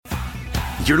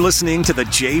You're listening to The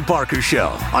Jay Barker Show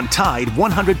on Tide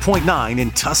 100.9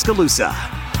 in Tuscaloosa.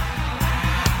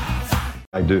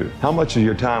 I do. How much of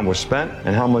your time was spent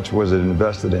and how much was it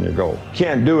invested in your goal?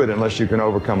 Can't do it unless you can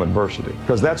overcome adversity,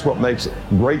 because that's what makes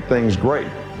great things great,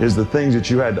 is the things that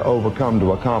you had to overcome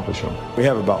to accomplish them. We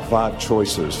have about 5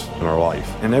 choices in our life,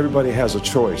 and everybody has a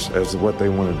choice as to what they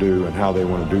want to do and how they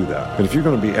want to do that. But if you're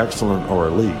going to be excellent or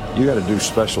elite, you got to do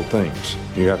special things.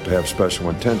 You have to have special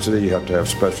intensity, you have to have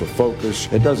special focus.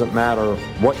 It doesn't matter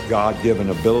what God-given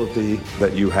ability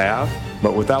that you have,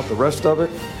 but without the rest of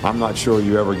it, I'm not sure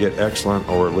you ever get excellent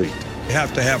or elite. You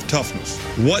have to have toughness.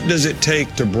 What does it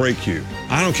take to break you?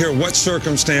 I don't care what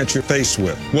circumstance you're faced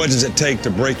with. What does it take to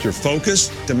break your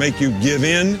focus, to make you give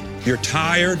in? You're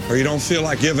tired or you don't feel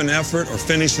like giving effort or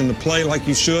finishing the play like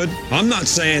you should. I'm not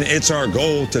saying it's our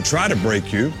goal to try to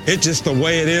break you. It's just the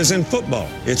way it is in football.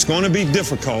 It's going to be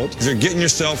difficult if you're getting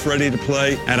yourself ready to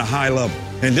play at a high level.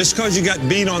 And just because you got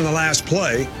beat on the last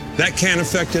play, that can't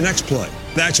affect the next play.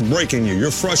 That's breaking you. Your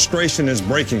frustration is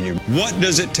breaking you. What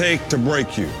does it take to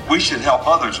break you? We should help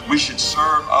others. We should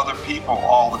serve other people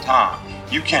all the time.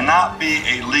 You cannot be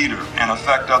a leader and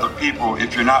affect other people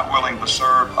if you're not willing to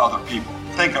serve other people.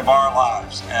 Think of our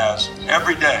lives as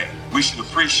every day we should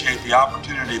appreciate the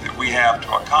opportunity that we have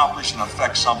to accomplish and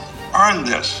affect something. Earn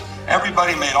this.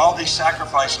 Everybody made all these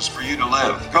sacrifices for you to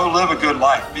live. Go live a good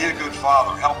life. Be a good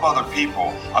father. Help other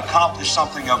people. Accomplish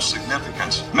something of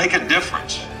significance. Make a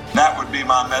difference. That would be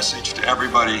my message to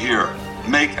everybody here.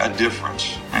 Make a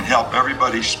difference and help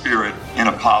everybody's spirit in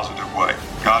a positive way.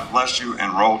 God bless you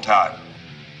and roll Tide.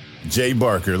 Jay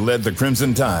Barker led the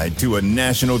Crimson Tide to a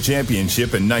national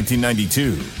championship in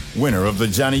 1992, winner of the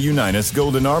Johnny Unitas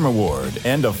Golden Arm Award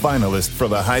and a finalist for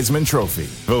the Heisman Trophy,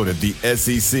 voted the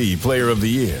SEC Player of the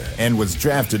Year, and was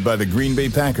drafted by the Green Bay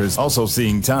Packers, also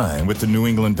seeing time with the New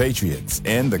England Patriots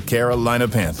and the Carolina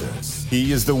Panthers.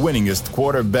 He is the winningest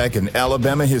quarterback in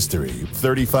Alabama history,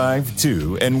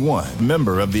 35-2-1,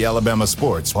 member of the Alabama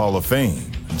Sports Hall of Fame.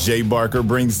 Jay Barker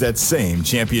brings that same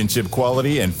championship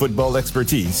quality and football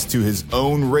expertise to his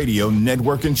own radio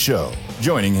network and show.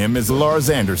 Joining him is Lars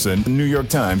Anderson, New York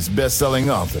Times best-selling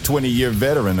author, 20-year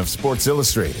veteran of Sports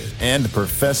Illustrated, and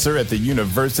professor at the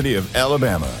University of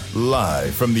Alabama.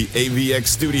 Live from the AVX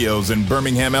studios in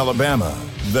Birmingham, Alabama,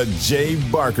 The Jay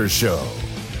Barker Show.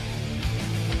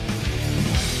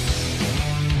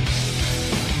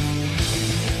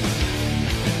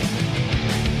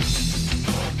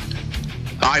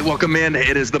 All right, welcome in.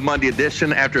 It is the Monday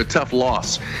edition after a tough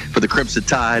loss for the Crimson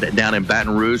Tide down in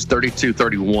Baton Rouge,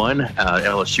 32-31.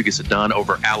 LSU gets it done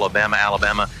over Alabama.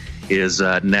 Alabama is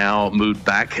now moved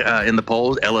back in the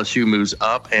polls. LSU moves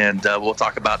up, and we'll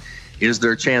talk about, is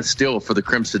there a chance still for the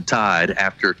Crimson Tide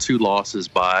after 2 losses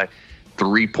by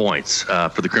 3 points?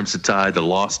 For the Crimson Tide, the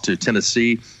loss to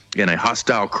Tennessee in a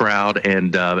hostile crowd,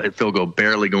 and field goal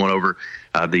barely going over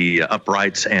the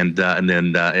uprights, and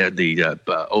then the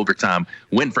overtime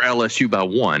win for LSU by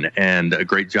 1, and a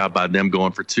great job by them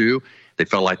going for 2. They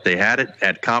felt like they had it,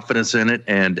 had confidence in it,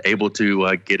 and able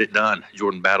to get it done.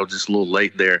 Jordan Battle just a little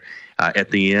late there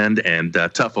at the end, and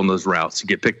tough on those routes to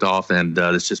get picked off, and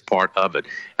that's just part of it.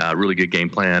 Really good game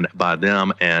plan by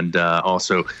them, and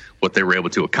also what they were able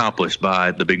to accomplish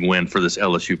by the big win for this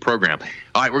LSU program.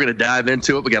 All right, we're going to dive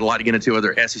into it. We got a lot to get into,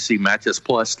 other SEC matchups,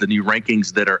 plus the new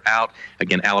rankings that are out.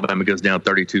 Again, Alabama goes down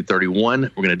 32-31. We're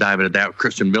going to dive into that.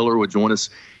 Christian Miller will join us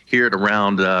here at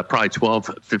around probably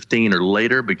 12:15 or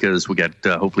later, because we got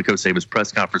hopefully Coach Saban's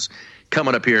press conference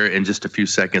coming up here in just a few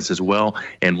seconds as well,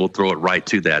 and we'll throw it right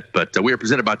to that. But we are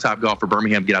presented by Topgolf for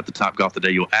Birmingham. Get out to Topgolf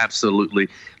today. You'll absolutely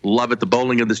love it. The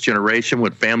bowling of this generation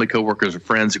with family, coworkers, and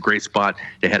friends. A great spot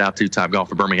to head out to Topgolf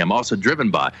for Birmingham. Also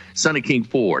driven by Sunny King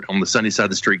Ford on the sunny side of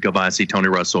the street. Go by and see Tony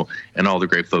Russell and all the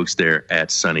great folks there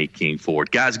at Sunny King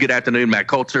Ford. Guys, good afternoon. Matt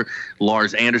Coulter,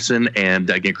 Lars Anderson, and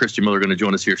again, Christian Miller are going to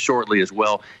join us here shortly as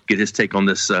well. Get his take on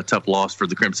this tough loss for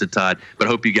the Crimson Tide. But I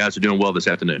hope you guys are doing well this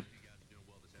afternoon.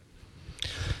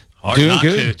 Hard doing not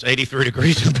good. to. It's 83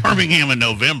 degrees in Birmingham in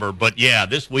November. But, yeah,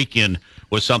 this weekend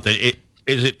was something.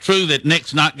 Is it true that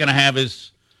Nick's not going to have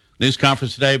his news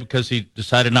conference today because he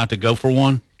decided not to go for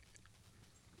one?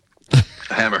 I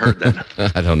haven't heard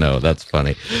that. I don't know. That's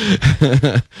funny.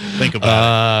 Think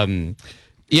about it.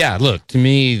 Yeah, look, to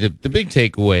me, the big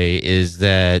takeaway is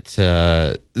that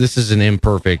this is an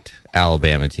imperfect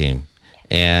Alabama team.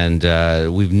 And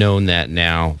we've known that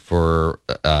now for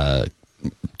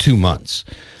 2 months.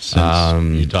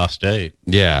 Since Utah State.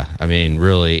 Yeah, I mean,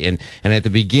 really. And at the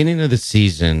beginning of the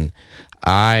season,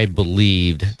 I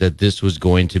believed that this was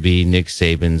going to be Nick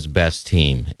Saban's best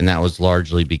team, and that was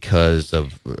largely because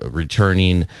of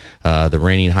returning the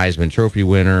reigning Heisman Trophy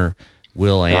winner,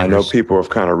 Will Anderson. I know people have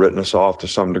kind of written us off to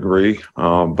some degree,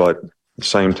 but at the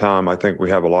same time, I think we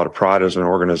have a lot of pride as an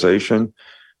organization.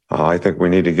 I think we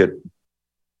need to get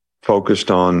focused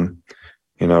on,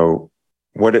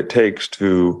 what it takes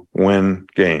to win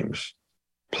games.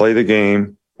 Play the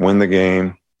game, win the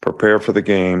game, prepare for the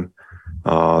game.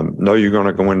 Know you're going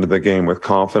to go into the game with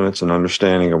confidence and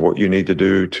understanding of what you need to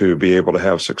do to be able to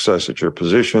have success at your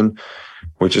position,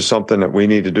 which is something that we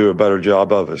need to do a better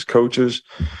job of as coaches,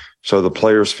 so the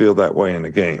players feel that way in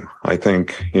the game. I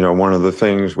think, one of the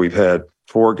things, we've had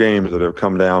 4 games that have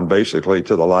come down basically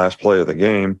to the last play of the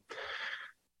game.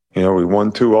 We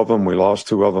won 2 of them. We lost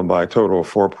 2 of them by a total of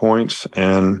 4 points,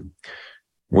 and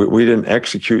we didn't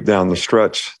execute down the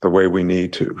stretch the way we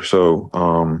need to. So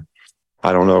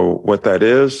I don't know what that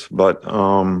is, but,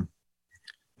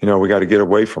 we got to get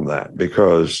away from that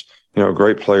because,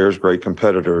 great players, great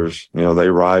competitors, they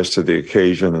rise to the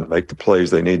occasion and make the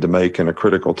plays they need to make in the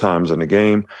critical times in the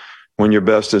game when your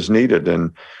best is needed.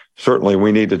 And certainly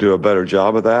we need to do a better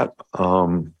job of that.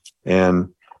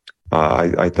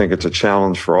 I think it's a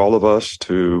challenge for all of us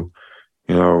to,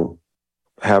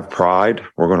 have pride.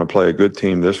 We're going to play a good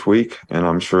team this week, and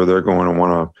I'm sure they're going to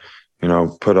want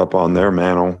to, put up on their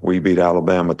mantle, we beat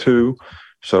Alabama too.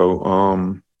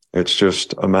 So it's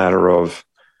just a matter of,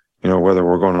 whether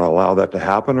we're going to allow that to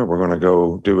happen or we're going to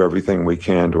go do everything we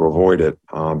can to avoid it.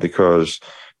 Because,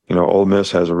 Ole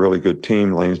Miss has a really good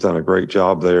team. Lane's done a great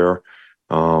job there.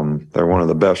 They're one of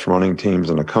the best running teams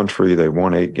in the country. They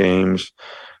won 8 games.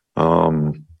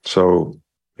 So,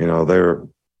 they're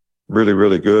really,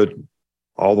 really good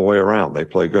all the way around. They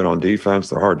play good on defense.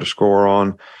 They're hard to score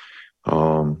on.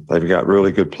 They've got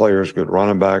really good players, good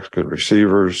running backs, good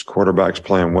receivers, quarterbacks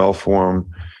playing well for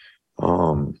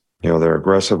them. They're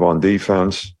aggressive on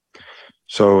defense.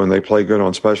 So, and they play good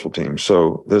on special teams.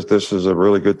 So this is a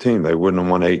really good team. They wouldn't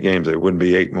have won 8 games. They wouldn't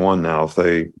be 8-1 now if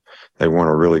they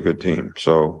weren't a really good team.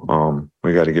 So,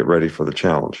 we got to get ready for the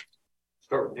challenge.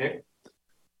 Start with Nick.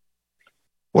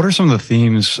 What are some of the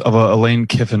themes of a Lane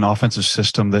Kiffin offensive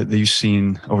system that you've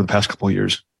seen over the past couple of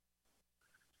years?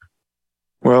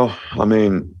 Well,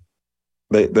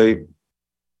 they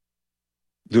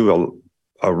do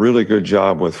a really good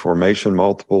job with formation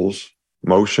multiples,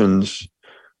 motions,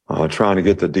 trying to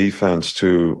get the defense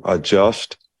to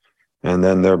adjust. And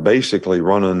then they're basically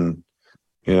running,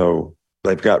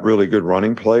 they've got really good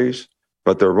running plays,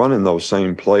 but they're running those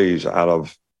same plays out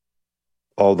of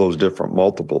all those different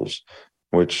multiples,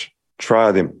 which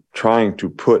trying to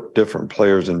put different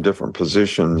players in different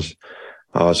positions.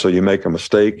 So you make a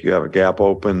mistake, you have a gap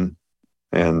open,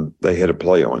 and they hit a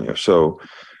play on you. So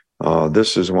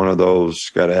this is one of those,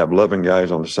 got to have 11 guys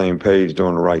on the same page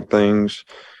doing the right things,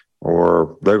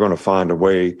 or they're going to find a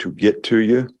way to get to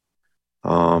you.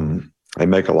 They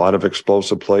make a lot of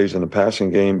explosive plays in the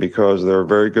passing game because they're a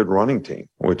very good running team,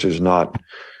 which is not,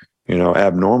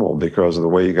 abnormal because of the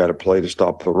way you got to play to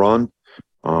stop the run.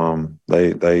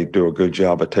 They do a good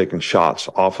job of taking shots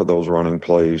off of those running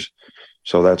plays.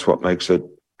 So that's what makes it,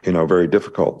 very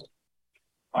difficult.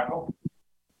 Michael?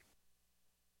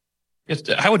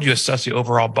 How would you assess the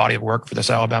overall body of work for this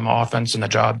Alabama offense and the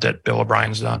job that Bill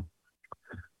O'Brien's done?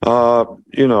 I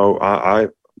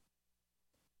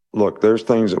look, there's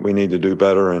things that we need to do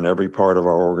better in every part of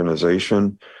our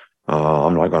organization.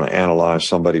 I'm not going to analyze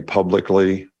somebody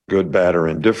publicly, good, bad, or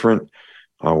indifferent.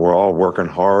 We're all working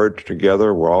hard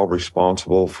together. We're all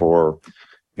responsible for,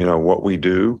 what we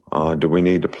do. Do we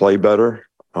need to play better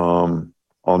on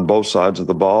both sides of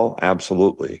the ball?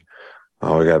 Absolutely.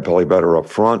 We got to play better up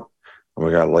front.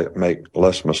 We got to make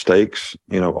less mistakes,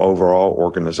 overall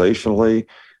organizationally.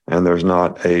 And there's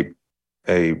not a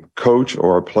coach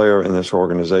or a player in this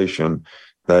organization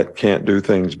that can't do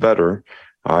things better,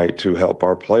 all right, to help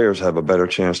our players have a better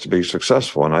chance to be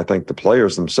successful. And I think the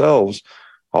players themselves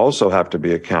also have to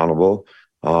be accountable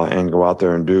and go out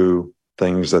there and do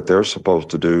things that they're supposed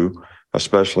to do,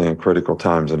 especially in critical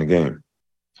times in the game.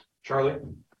 Charlie?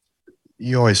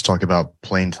 You always talk about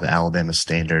playing to the Alabama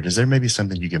standard. Is there maybe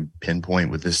something you can pinpoint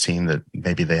with this team that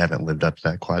maybe they haven't lived up to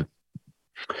that quite?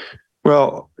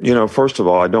 Well, first of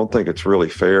all, I don't think it's really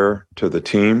fair to the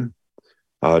team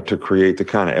to create the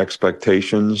kind of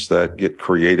expectations that get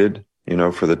created,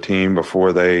 for the team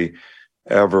before they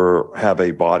ever have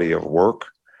a body of work.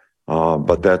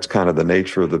 But that's kind of the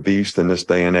nature of the beast in this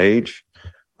day and age.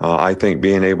 I think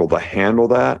being able to handle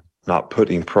that, not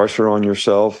putting pressure on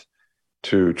yourself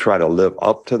to try to live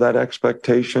up to that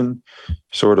expectation,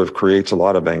 sort of creates a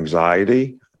lot of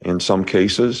anxiety in some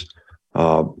cases.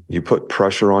 You put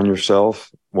pressure on yourself,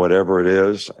 whatever it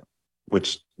is,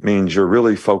 which means you're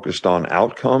really focused on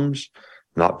outcomes,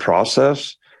 not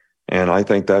process. And I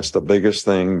think that's the biggest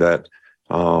thing that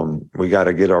we got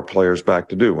to get our players back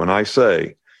to do. When I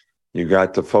say you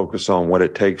got to focus on what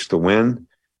it takes to win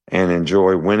and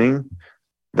enjoy winning,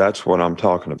 that's what I'm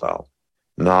talking about,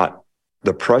 not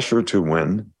the pressure to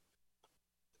win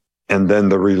and then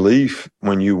the relief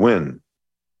when you win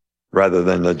rather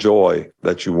than the joy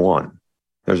that you won.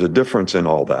 There's a difference in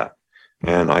all that.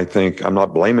 And I think I'm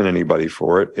not blaming anybody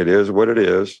for it. It is what it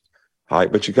is.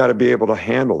 But you got to be able to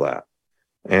handle that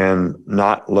and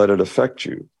not let it affect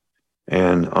you.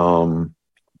 And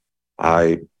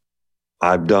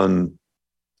I've done,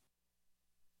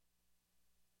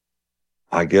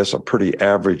 I guess, a pretty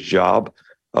average job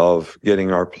of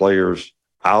getting our players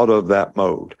out of that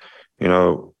mode. You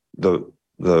know,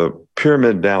 the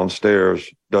pyramid downstairs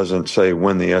doesn't say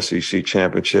win the SEC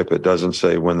championship. It doesn't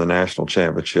say win the national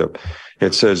championship.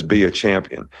 It says be a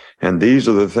champion. And these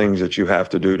are the things that you have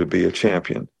to do to be a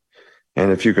champion.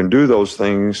 And if you can do those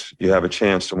things, you have a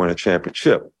chance to win a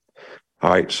championship.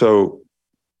 All right. So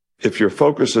if your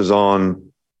focus is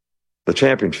on the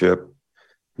championship,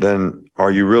 then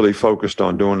are you really focused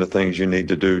on doing the things you need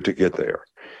to do to get there?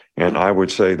 And I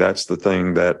would say that's the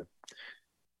thing that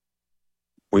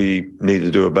we need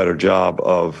to do a better job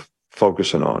of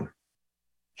focusing on.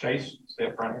 Chase, stay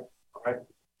up front here. All right.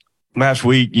 Last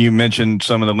week, you mentioned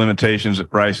some of the limitations that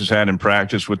Bryce has had in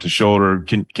practice with the shoulder.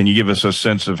 Can you give us a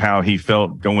sense of how he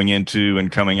felt going into and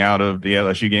coming out of the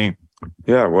LSU game?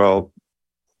 Yeah, well,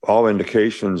 all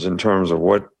indications in terms of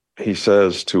what he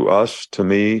says to us, to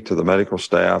me, to the medical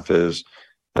staff is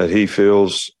that he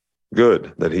feels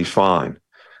good, that he's fine.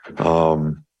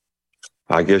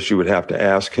 I guess you would have to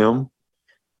ask him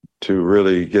to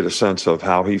really get a sense of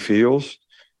how he feels,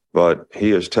 but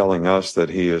he is telling us that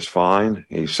he is fine.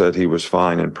 He said he was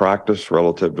fine in practice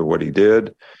relative to what he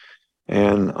did.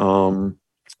 And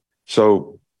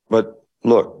but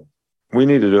look, we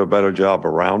need to do a better job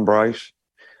around Bryce.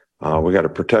 We got to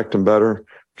protect him better.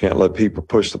 Can't let people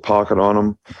push the pocket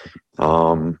on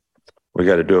him. We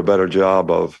got to do a better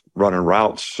job of running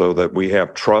routes so that we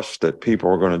have trust that people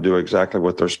are going to do exactly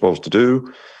what they're supposed to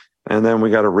do. And then we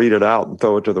got to read it out and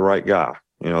throw it to the right guy.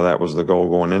 You know, that was the goal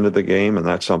going into the game. And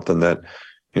that's something that,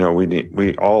 you know,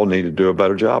 we all need to do a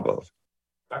better job of.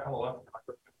 Back on the left.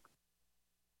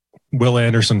 Will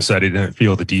Anderson said he didn't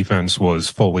feel the defense was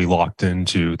fully locked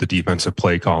into the defensive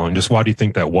play calling. Just why do you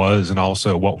think that was? And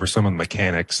also, what were some of the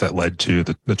mechanics that led to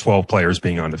the 12 players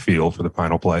being on the field for the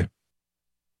final play?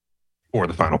 Or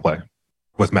the final play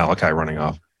with Malachi running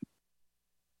off?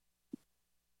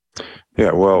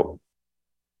 Yeah, well,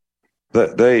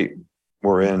 we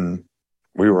were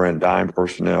in dime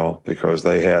personnel because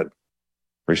they had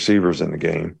receivers in the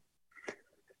game.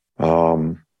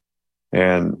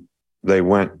 And they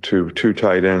went to 2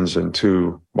 tight ends and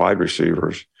 2 wide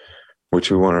receivers,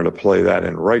 which we wanted to play that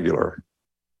in regular.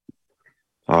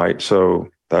 All right, so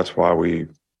that's why we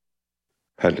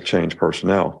had to change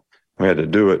personnel. We had to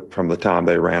do it from the time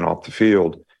they ran off the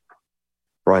field,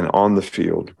 ran on the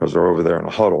field, because they're over there in a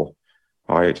huddle.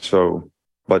 All right, so,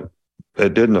 but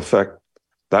it didn't affect,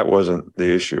 that wasn't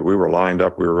the issue. We were lined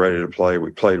up, we were ready to play,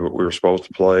 we played what we were supposed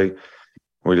to play.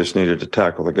 We just needed to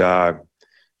tackle the guy,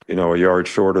 you know, a yard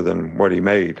shorter than what he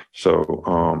made.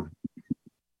 So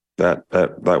that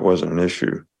wasn't an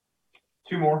issue.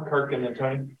 2 more, Kirk and then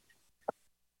Tony.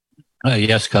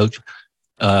 Yes, Coach.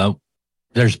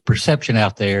 There's perception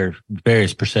out there,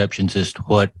 various perceptions as to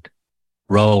what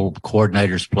role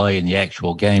coordinators play in the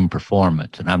actual game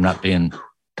performance. And I'm not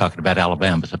talking about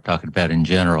Alabama, but I'm talking about in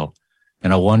general.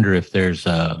 And I wonder if there's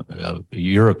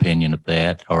your opinion of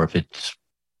that, or if it's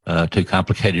too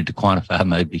complicated to quantify,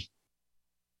 maybe.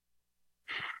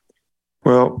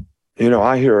 Well, you know,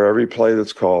 I hear every play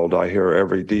that's called. I hear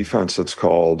every defense that's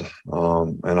called.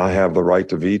 And I have the right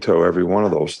to veto every one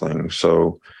of those things.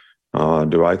 So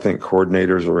do I think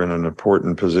coordinators are in an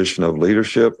important position of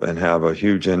leadership and have a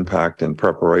huge impact in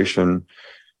preparation,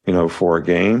 you know, for a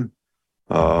game?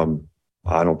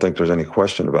 I don't think there's any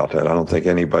question about that. I don't think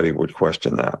anybody would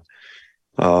question that.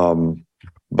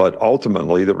 But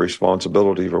ultimately, the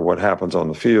responsibility for what happens on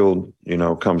the field, you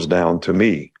know, comes down to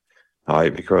me.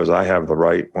 Because I have the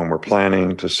right when we're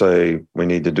planning to say we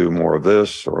need to do more of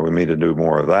this or we need to do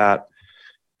more of that.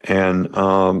 And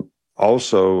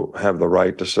also have the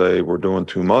right to say we're doing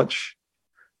too much.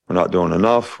 We're not doing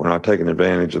enough. We're not taking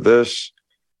advantage of this.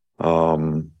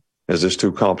 Is this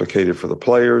too complicated for the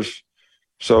players?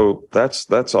 So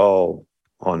that's all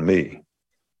on me.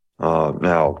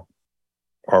 Now,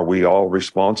 are we all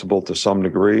responsible to some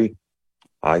degree?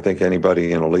 I think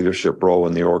anybody in a leadership role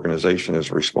in the organization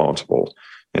is responsible,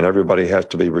 and everybody has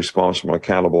to be responsible,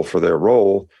 accountable for their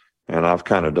role. And I've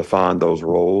kind of defined those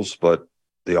roles, but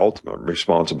the ultimate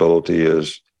responsibility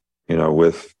is,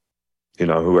 with,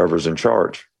 whoever's in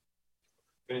charge.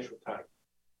 Finish with time.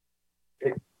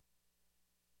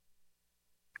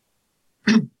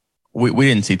 We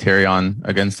didn't see Terry on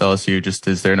against LSU. Just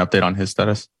is there an update on his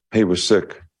status? He was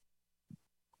sick.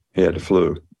 He had the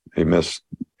flu. He missed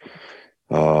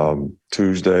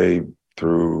Tuesday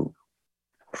through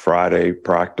Friday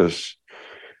practice.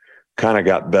 Kind of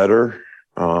got better,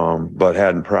 but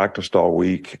hadn't practiced all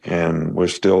week and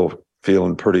was still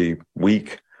feeling pretty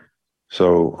weak.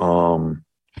 So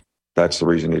that's the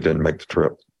reason he didn't make the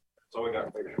trip. That's all we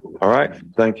got. All right.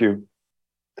 Thank you.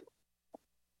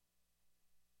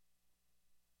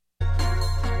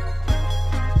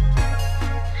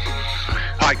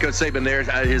 All right, Coach Saban there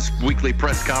at his weekly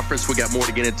press conference. We got more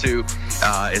to get into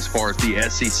as far as the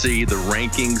SEC, the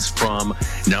rankings from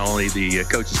not only the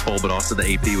coaches poll, but also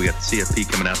the AP. We got the CFP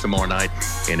coming out tomorrow night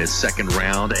in his second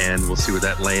round, and we'll see where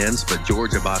that lands. But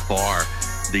Georgia by far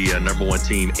the number one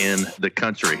team in the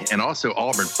country. And also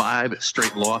Auburn, 5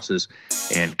 straight losses,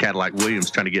 and Cadillac Williams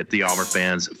trying to get the Auburn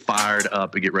fans fired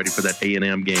up and get ready for that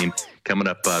A&M game coming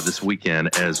up this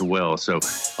weekend as well. So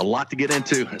a lot to get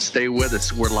into. Stay with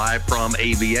us. We're live from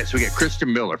AVX. We got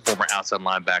Christian Miller, former outside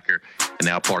linebacker and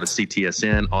now part of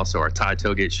CTSN, also our Tide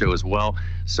Tailgate show as well.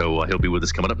 So he'll be with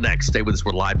us coming up next. Stay with us.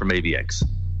 We're live from AVX.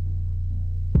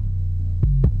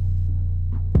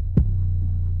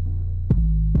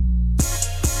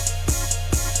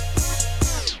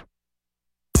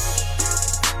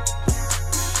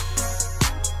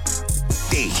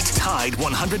 Tide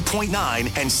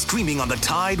 100.9 and streaming on the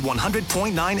Tide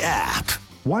 100.9 app.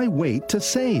 Why wait to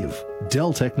save?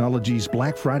 Dell Technologies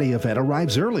Black Friday event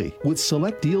arrives early with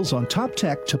select deals on top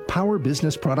tech to power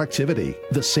business productivity.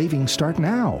 The savings start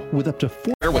now with up to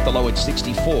 4. With the low at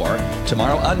 64.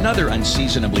 Tomorrow, another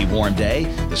unseasonably warm day.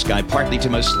 The sky partly to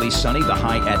mostly sunny, the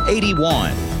high at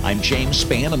 81. I'm James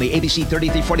Spann on the ABC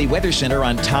 3340 Weather Center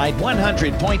on Tide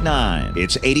 100.9.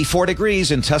 It's 84 degrees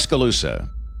in Tuscaloosa.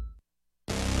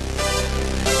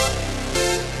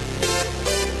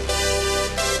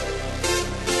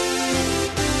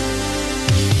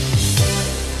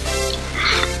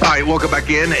 All right, welcome back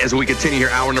in as we continue here,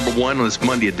 hour number 1 on this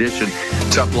Monday edition.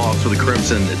 Tough loss for the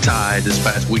Crimson Tide this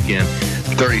past weekend,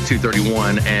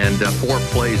 32-31, and 4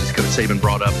 plays, as Coach Saban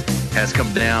brought up, has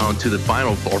come down to the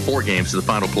final, or 4 games to the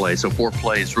final play. So 4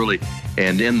 plays really,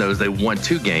 and in those they won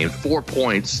 2 games, 4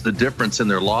 points, the difference in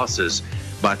their losses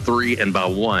by 3 and by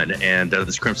 1. And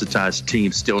this Crimson Tide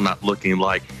team still not looking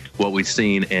like what we've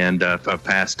seen and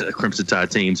past Crimson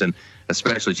Tide teams, and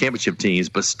especially championship teams,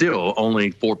 but still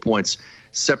only 4 points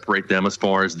separate them as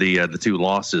far as the 2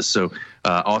 losses. So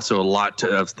also a lot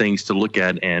of things to look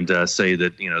at and say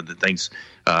that, the things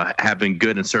have been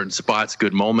good in certain spots,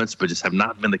 good moments, but just have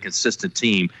not been the consistent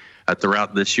team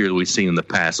throughout this year that we've seen in the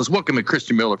past. Let's welcome in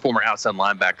Christian Miller, former outside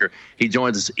linebacker. He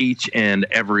joins us each and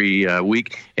every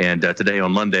week, and today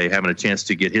on Monday, having a chance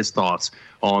to get his thoughts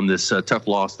on this tough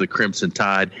loss to the Crimson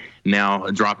Tide. Now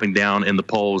dropping down in the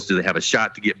polls, do they have a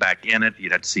shot to get back in it?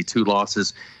 You'd have to see 2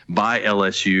 losses by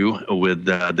LSU with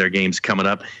their games coming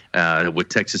up, with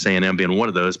Texas A&M being one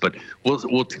of those. But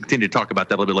we'll continue to talk about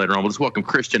that a little bit later on. We'll just welcome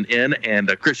Christian in. And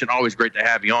Christian, always great to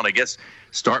have you on. I guess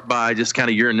start by just kind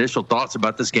of your initial thoughts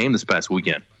about this game this past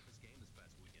weekend.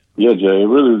 Yeah, Jay, it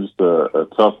really was just a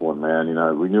tough one, man.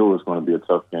 We knew it was going to be a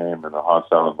tough game in a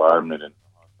hostile environment,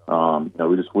 and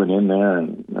we just went in there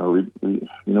and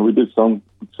we did some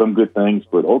good things,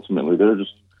 but ultimately they're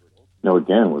just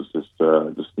again was just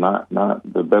not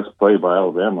the best play by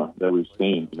Alabama that we've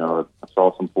seen. I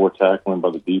saw some poor tackling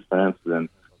by the defense, and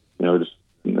it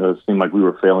seemed like we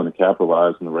were failing to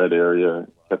capitalize in the red area,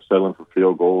 kept settling for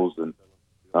field goals, and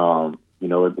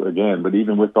again. But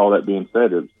even with all that being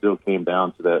said, it still came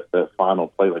down to that final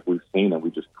play like we've seen, and we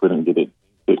just couldn't get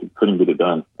it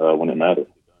done when it mattered.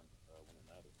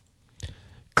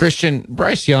 Christian,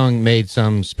 Bryce Young made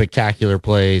some spectacular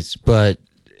plays, but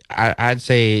I'd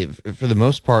say for the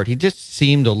most part, he just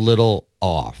seemed a little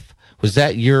off. Was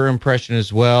that your impression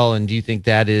as well? And do you think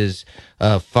that is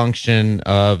a function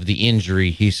of the injury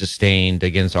he sustained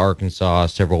against Arkansas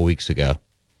several weeks ago?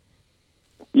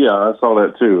 Yeah, I saw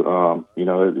that too.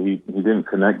 He didn't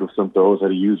connect with some throws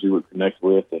that he usually would connect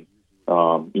with. And,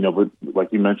 but like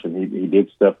you mentioned, he did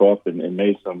step up and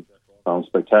made some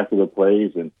spectacular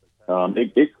plays. And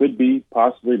it could be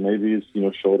possibly maybe his,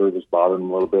 shoulder was bothering him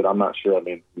a little bit. I'm not sure. I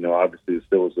mean, obviously it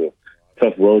still was a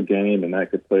tough road game and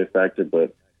that could play a factor.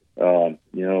 But,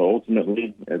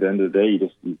 ultimately at the end of the day,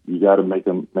 you got to make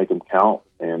them count.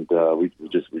 And we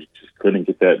just couldn't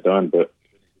get that done. But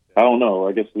I don't know.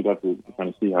 I guess we'd have to kind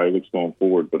of see how he looks going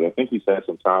forward. But I think he's had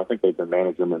some time. I think they've been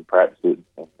managing him and practicing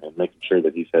and making sure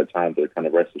that he's had time to kind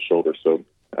of rest his shoulder. So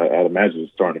I'd imagine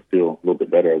it's starting to feel a little bit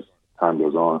better as time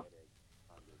goes on.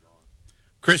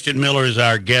 Christian Miller is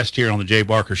our guest here on the Jay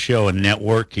Barker Show and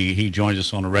Network. He joins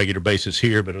us on a regular basis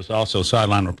here, but is also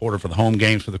sideline reporter for the home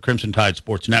games for the Crimson Tide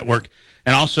Sports Network.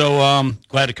 And also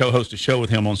glad to co-host a show with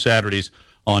him on Saturdays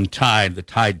on Tide, the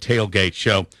Tide Tailgate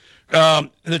Show.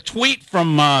 The tweet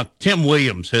from Tim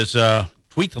Williams has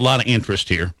tweaked a lot of interest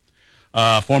here.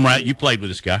 You played with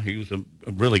this guy. He was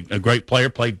a great player,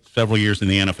 played several years in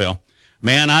the NFL.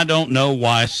 Man, I don't know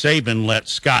why Saban let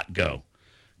Scott go.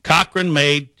 Cochran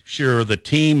made sure the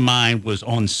team mind was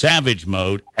on savage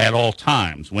mode at all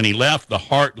times. When he left, the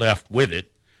heart left with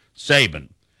it. Saban.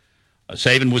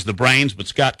 Saban was the brains, but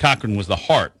Scott Cochran was the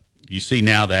heart. You see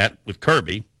now that with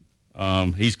Kirby,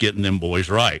 he's getting them boys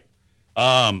right.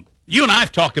 You and I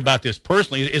have talked about this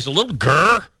personally. Is a little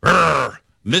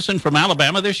missing from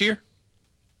Alabama this year?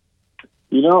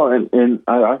 You know, and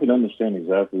I can understand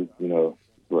exactly, you know,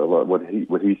 what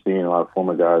he's seeing. A lot of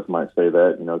former guys might say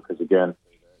that, you know, because, again,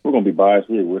 we're going to be biased.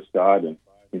 We were with Scott, and,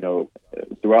 you know,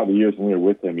 throughout the years when we were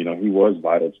with him, you know, he was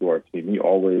vital to our team. He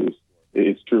always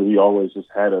just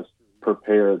had us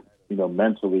prepared, you know,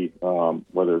 mentally,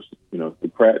 whether it's, you know, the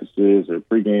practices or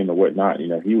pregame or whatnot. You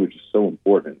know, he was just so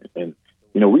important. And,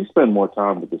 you know, we spend more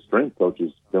time with the strength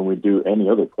coaches than we do any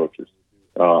other coaches.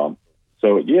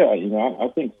 So, yeah, you know, I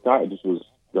think Scott just was,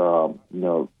 you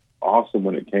know, awesome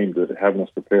when it came to having us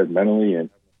prepared mentally.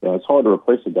 And, you know, it's hard to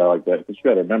replace a guy like that because you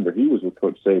got to remember he was with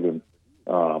Coach Saban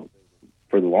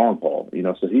for the long haul, you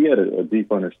know, so he had a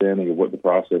deep understanding of what the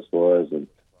process was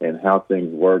and how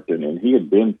things worked. And he had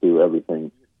been through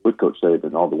everything with Coach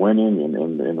Saban, all the winning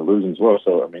and the losing as well.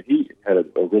 So, I mean, he had a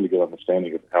really good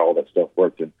understanding of how all that stuff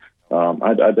worked. And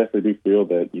I definitely do feel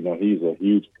that, you know, he's a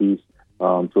huge piece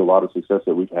to a lot of success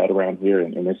that we've had around here.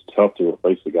 And it's tough to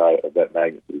replace a guy of that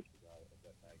magnitude.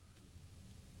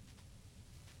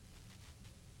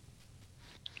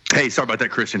 Hey, sorry about that,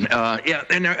 Christian. Yeah,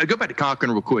 and I go back to Cochran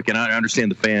real quick, and I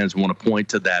understand the fans want to point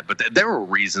to that, but there were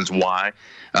reasons why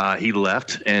he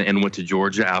left and went to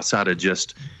Georgia outside of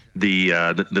just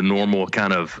the normal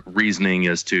kind of reasoning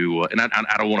as to, and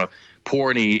I don't want to pour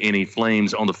any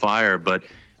flames on the fire, but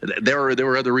there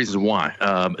were other reasons why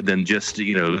than just,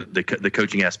 you know, the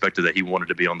coaching aspect of that. He wanted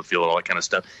to be on the field, all that kind of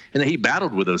stuff, and then he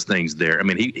battled with those things there. I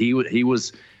mean, he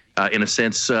was in a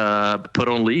sense put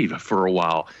on leave for a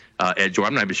while at Georgia.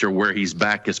 I'm not even sure where he's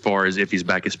back, as far as if he's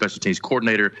back as special teams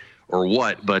coordinator or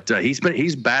what, but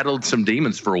he's battled some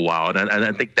demons for a while, and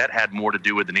I think that had more to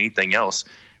do with than anything else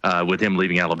with him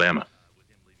leaving Alabama.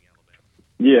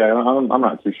 Yeah, I'm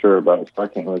not too sure about it, so I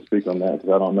can't really speak on that because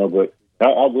I don't know, but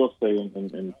I will say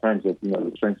in terms of, you know,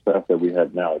 the strength staff that we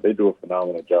have now, they do a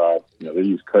phenomenal job. You know, they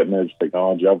use cutting edge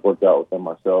technology. I've worked out with them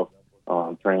myself,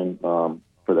 trained for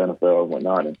the NFL and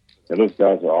whatnot, and those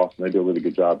guys are awesome. They do a really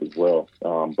good job as well.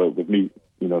 But with me,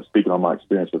 you know, speaking on my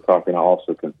experience with Cochran, I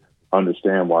also can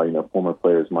understand why, you know, former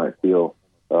players might feel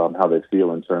how they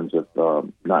feel in terms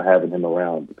of not having him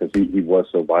around, because he was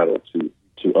so vital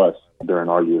to us during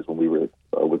our years when we were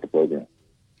with the program.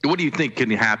 What do you think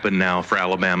can happen now for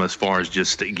Alabama as far as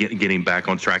just getting back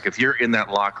on track? If you're in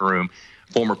that locker room,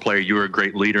 former player, you were a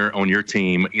great leader on your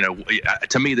team. You know,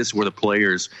 to me, this is where the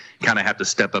players kind of have to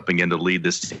step up again to lead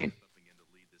this team.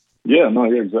 Yeah, no,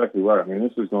 you're exactly right. I mean,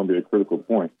 this is going to be a critical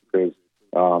point because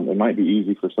it might be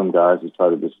easy for some guys to try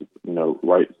to just, you know,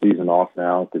 write the season off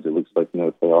now because it looks like, you know,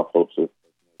 the playoff hopes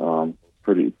are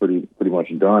pretty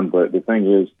much done. But the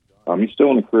thing is, you still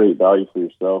want to create value for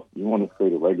yourself. You want to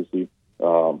create a legacy.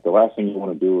 The last thing you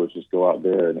want to do is just go out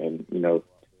there and you know,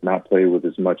 not play with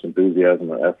as much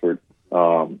enthusiasm or effort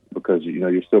because, you know,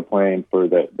 you're still playing for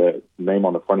that name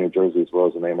on the front of your jersey as well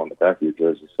as the name on the back of your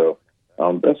jersey. So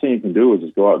best thing you can do is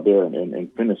just go out there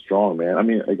and finish strong, man. I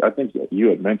mean, I think you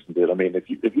had mentioned it. I mean, if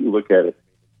you look at it,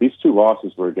 these two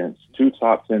losses were against two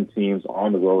top 10 teams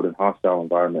on the road in hostile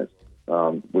environments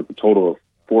with a total of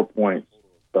 4 points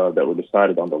that were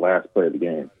decided on the last play of the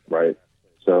game, right?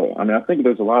 So, I mean, I think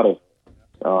there's a lot of,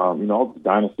 you know, all the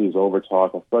dynasty is over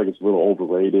talk. I feel like it's a little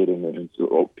overrated and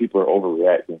people are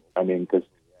overreacting. I mean, because,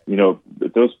 you know,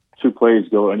 if those two plays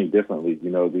go any differently, you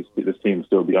know, this team will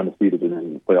still be undefeated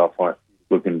in the playoff hunt,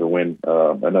 looking to win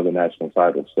another national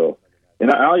title. So, and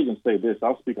I'll even say this,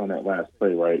 I'll speak on that last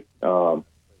play, right? The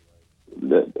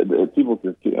people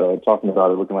talking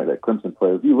about it looking like that Clemson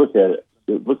play, if you look at it,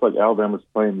 it looks like Alabama's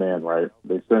playing man, right?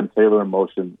 They send Taylor in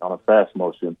motion on a fast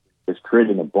motion. It's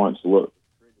creating a bunch look.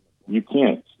 You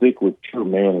can't stick with true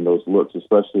man in those looks,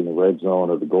 especially in the red zone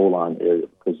or the goal line area,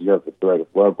 because you have the threat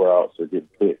of blood routes or getting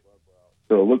picked.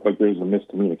 So it looked like there was a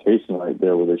miscommunication right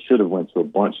there where they should have went to a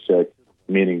bunch check,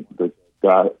 meaning the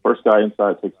first guy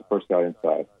inside takes the first guy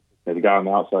inside. And the guy on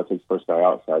the outside takes the first guy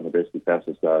outside, and they basically pass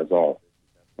those guys off.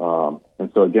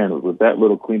 And so, again, with that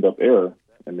little cleaned up error,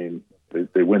 I mean,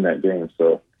 they win that game.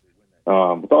 So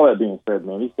with all that being said,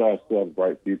 man, these guys still have a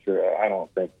bright future. I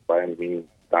don't think by any means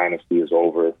dynasty is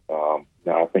over.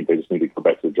 Now I think they just need to go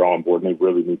back to the drawing board, and they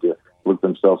really need to look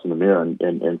themselves in the mirror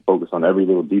and focus on every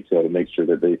little detail to make sure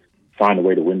that they find a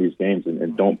way to win these games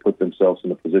and don't put themselves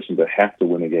in a position to have to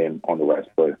win a game on the last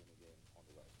play.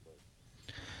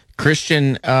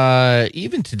 Christian,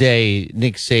 even today,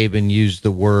 Nick Saban used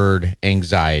the word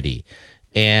anxiety.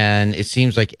 And it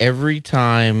seems like every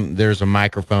time there's a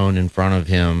microphone in front of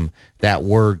him, that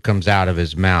word comes out of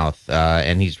his mouth.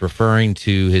 And he's referring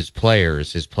to his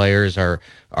players. His players are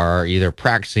either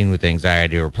practicing with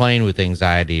anxiety or playing with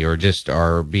anxiety or just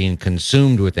are being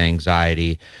consumed with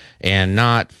anxiety and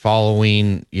not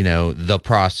following, the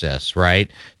process,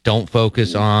 right? Don't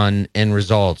focus on end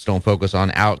results. Don't focus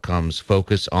on outcomes.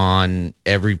 Focus on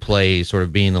every play sort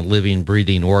of being a living,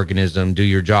 breathing organism. Do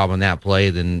your job on that play,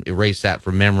 then erase that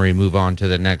from memory, move on to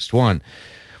the next one.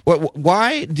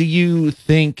 Why do you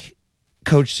think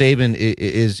Coach Saban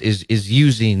is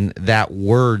using that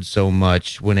word so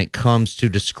much when it comes to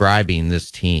describing this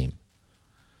team?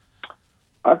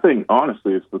 I think,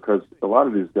 honestly, it's because a lot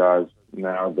of these guys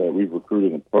now that we've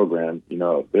recruited in the program,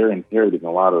 they're inheriting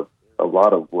a lot of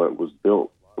what was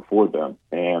built before them.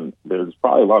 And there's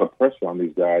probably a lot of pressure on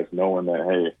these guys knowing that,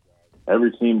 hey,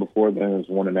 every team before them has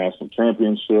won a national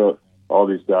championship. All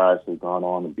these guys have gone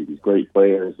on to be these great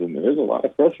players. And there's a lot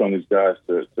of pressure on these guys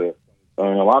and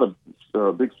a lot of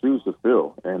big shoes to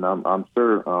fill. And I'm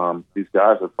sure these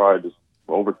guys are probably just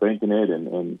overthinking it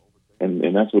and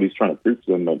that's what he's trying to preach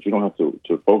to them, that you don't have to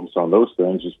focus on those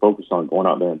things. Just focus on going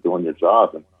out there and doing your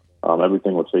job, and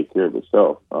everything will take care of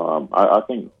itself. I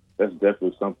think that's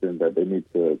definitely something that they need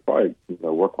to probably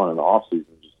work on in the offseason,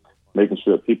 just making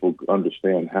sure that people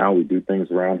understand how we do things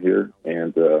around here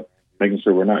and making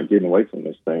sure we're not getting away from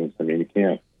these things. I mean, you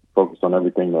can't focus on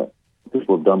everything that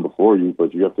people have done before you,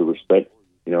 but you have to respect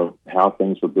how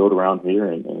things were built around here,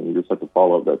 and you just have to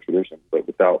follow up that tradition, but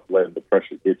without letting the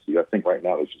pressure get to you. I think right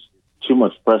now there's just too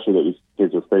much pressure that these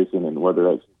kids are facing, and whether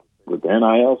that's with the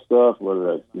NIL stuff,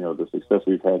 whether that's, the success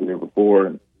we've had here before,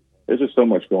 and there's just so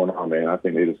much going on, man. I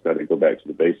think they just got to go back to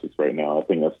the basics right now. I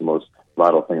think that's the most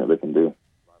vital thing that they can do.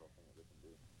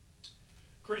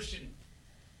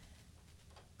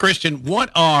 Christian, what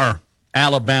are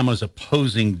Alabama's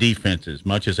opposing defenses,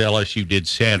 much as LSU did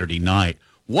Saturday night?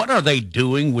 What are they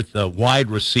doing with the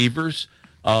wide receivers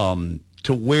to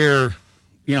where,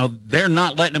 they're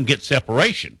not letting them get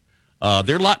separation?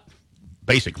 They're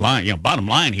basic line, bottom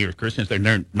line here, Christian,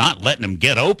 they're not letting them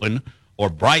get open or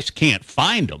Bryce can't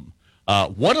find them.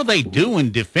 What are they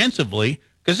doing defensively?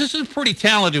 Because this is a pretty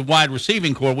talented wide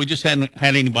receiving core. We just hadn't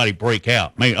had anybody break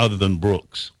out, maybe other than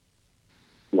Brooks.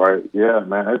 Right. Yeah,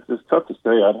 man. It's just tough to say.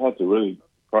 I'd have to really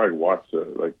probably watch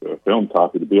a film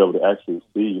copy to be able to actually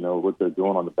see, what they're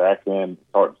doing on the back end. It's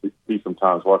hard to see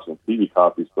sometimes watching TV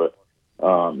copies, but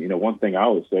one thing I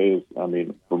would say is,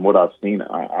 from what I've seen,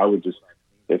 I would just,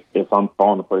 if I'm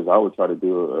calling the plays, I would try to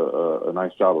do a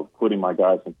nice job of putting my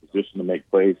guys in position to make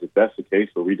plays. If that's the case,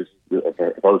 where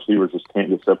if our receivers just can't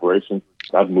get separation,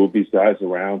 I'd move these guys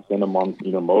around, send them on,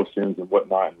 motions and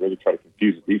whatnot, and really try to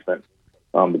confuse the defense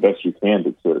the best you can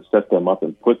to set them up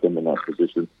and put them in that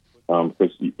position.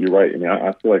 Because you're right.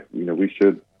 I feel like,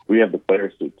 we have the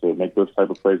players to make those type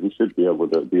of plays. We should be able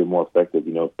to be more effective,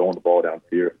 throwing the ball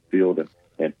downfield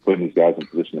and putting these guys in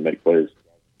position to make plays.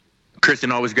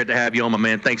 Christian, always good to have you on, my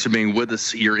man. Thanks for being with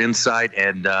us. Your insight,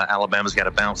 and Alabama's got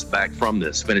to bounce back from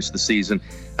this, finish the season.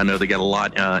 I know they got a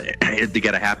lot they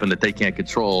got to happen that they can't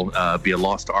control. Be a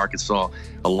loss to Arkansas,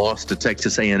 a loss to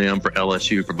Texas A&M for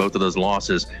LSU. For both of those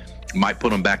losses, might put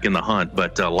them back in the hunt,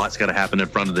 but a lot's got to happen in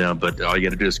front of them. But all you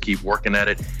got to do is keep working at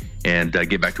it and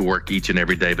get back to work each and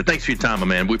every day. But thanks for your time, my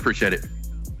man. We appreciate it.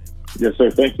 Yes, sir.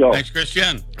 Thank y'all. Thanks,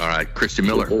 Christian. All right, Christian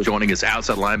Miller joining us,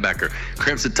 outside linebacker,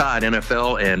 Crimson Tide,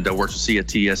 NFL, and works with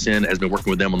CTSN. Has been working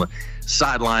with them on the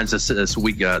sidelines this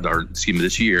week,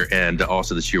 this year, and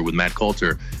also this year with Matt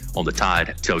Coulter on the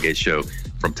Tide Tailgate Show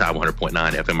from Tide 100.9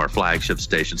 FM, our flagship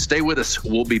station. Stay with us.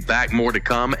 We'll be back. More to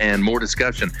come and more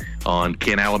discussion on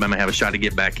can Alabama have a shot to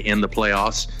get back in the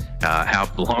playoffs? How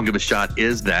long of a shot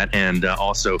is that? And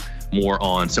also more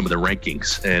on some of the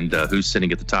rankings and who's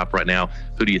sitting at the top right now.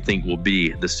 Who do you think will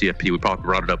be the CFP? We probably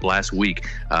brought it up last week,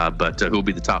 but who will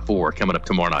be the top four coming up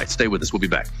tomorrow night? Stay with us. We'll be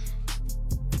back.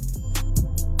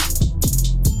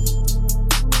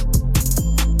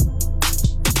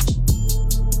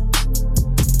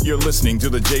 You're listening to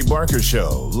The Jay Barker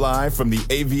Show, live from the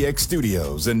AVX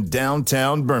studios in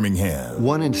downtown Birmingham.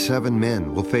 1 in 7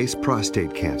 men will face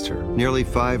prostate cancer. Nearly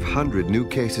 500 new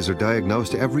cases are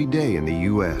diagnosed every day in the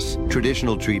U.S.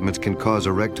 Traditional treatments can cause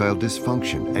erectile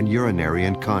dysfunction and urinary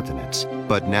incontinence.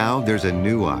 But now there's a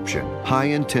new option,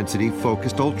 high-intensity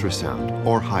focused ultrasound,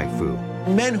 or HIFU.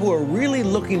 Men who are really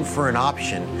looking for an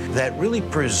option that really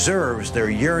preserves their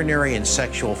urinary and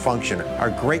sexual function are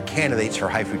great candidates for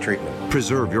HIFU treatment.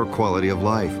 Preserve your quality of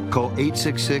life. Call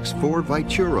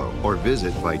 866-4-VITURO or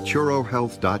visit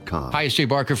VituroHealth.com. Hi, it's Jay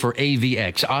Barker for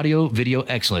AVX, Audio Video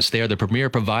Excellence. They are the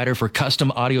premier provider for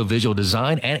custom audio-visual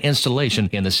design and installation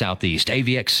in the Southeast.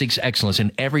 AVX seeks excellence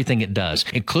in everything it does,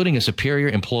 including a superior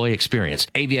employee experience.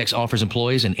 AVX offers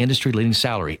employees an industry-leading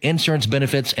salary, insurance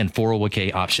benefits, and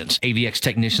 401k options. AVX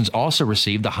technicians also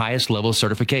receive the highest level of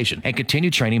certification and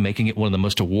continue training, making it one of the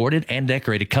most awarded and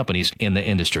decorated companies in the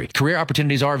industry. Career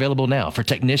opportunities are available now for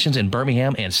technicians in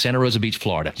Birmingham and Santa Rosa Beach,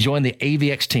 Florida. Join the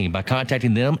AVX team by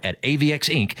contacting them at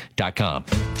avxinc.com.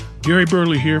 Gary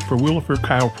Burley here for Williford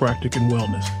Chiropractic and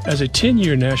Wellness. As a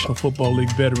 10-year National Football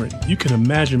League veteran, you can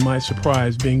imagine my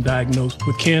surprise being diagnosed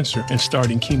with cancer and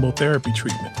starting chemotherapy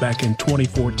treatment back in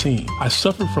 2014. I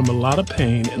suffered from a lot of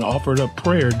pain and offered up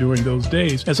prayer during those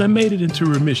days as I made it into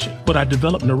remission, but I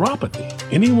developed neuropathy.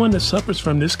 Anyone that suffers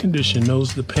from this condition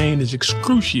knows the pain is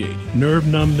excruciating, nerve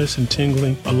numbness and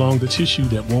tingling along the tissue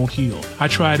that won't heal. I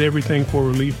tried everything for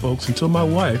relief, folks, until my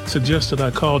wife suggested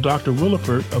I call Dr.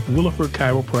 Williford of Williford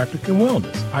Chiropractic and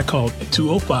Wellness. I called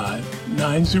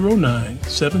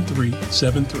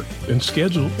 205-909-7373 and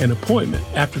scheduled an appointment.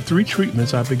 After 3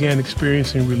 treatments, I began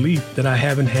experiencing relief that I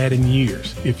haven't had in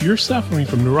years. If you're suffering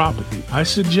from neuropathy, I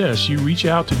suggest you reach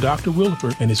out to Dr.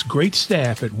 Williford and his great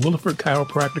staff at Williford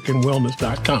Chiropractic and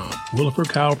Wellness.com. Williford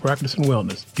Chiropractic and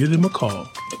Wellness. Give them a call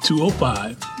at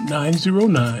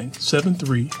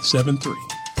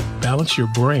 205-909-7373. Balance your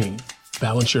brain.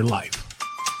 Balance your life.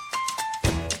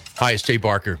 Hi, it's Jay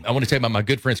Barker. I want to tell you about my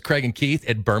good friends Craig and Keith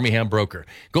at Birmingham Broker.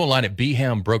 Go online at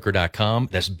bhambroker.com.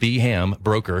 That's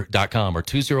bhambroker.com or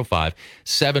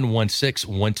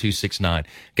 205-716-1269.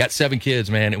 Got 7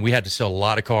 kids, man, and we had to sell a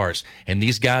lot of cars. And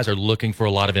these guys are looking for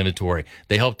a lot of inventory.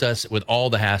 They helped us with all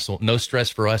the hassle. No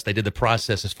stress for us. They did the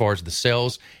process as far as the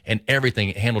sales and everything.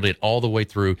 Handled it all the way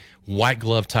through. White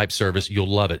glove type service. You'll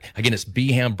love it. Again, it's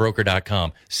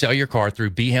bhambroker.com. Sell your car through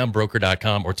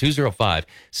bhambroker.com or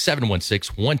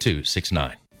 205-716-1269.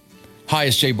 Hi,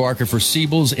 it's Jay Barker for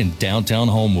Siebel's in downtown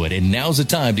Homewood, and now's the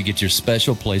time to get your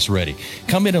special place ready.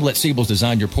 Come in and let Siebel's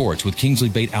design your porch with Kingsley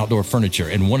Bait outdoor furniture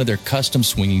and one of their custom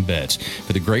swinging beds.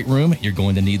 For the great room, you're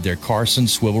going to need their Carson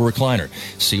swivel recliner.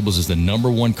 Siebel's is the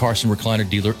 #1 Carson recliner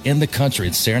dealer in the country,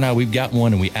 and Sarah and I, we've got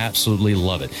one, and we absolutely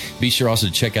love it. Be sure also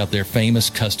to check out their famous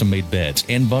custom-made beds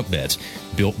and bunk beds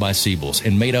built by Siebel's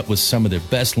and made up with some of their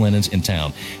best linens in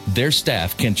town. Their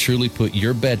staff can truly put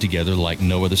your bed together like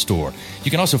no other store.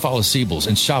 You can also follow Siebel's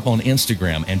and shop on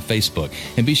Instagram and Facebook.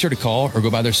 And be sure to call or go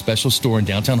by their special store in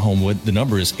downtown Homewood. The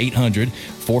number is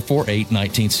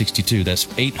 800-448-1962. That's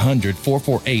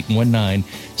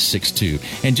 800-448-1962.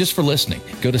 And just for listening,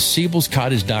 go to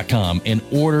Siebel'sCottage.com and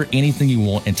order anything you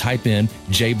want and type in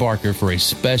Jay Barker for a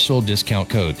special discount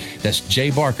code. That's Jay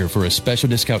Barker for a special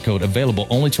discount code available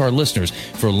only to our listeners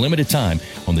for a limited time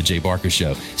on The Jay Barker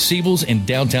Show. Siebel's in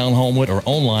downtown Homewood or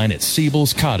online at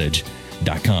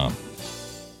Siebel'sCottage.com.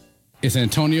 It's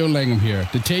Antonio Langham here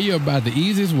to tell you about the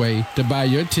easiest way to buy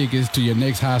your tickets to your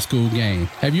next high school game.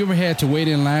 Have you ever had to wait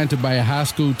in line to buy a high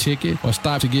school ticket or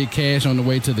stop to get cash on the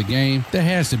way to the game? There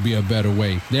has to be a better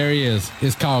way. There is.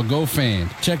 It's called GoFan.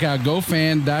 Check out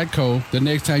GoFan.co the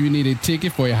next time you need a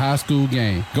ticket for a high school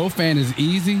game. GoFan is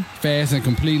easy, fast, and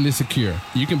completely secure.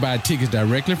 You can buy tickets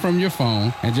directly from your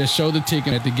phone and just show the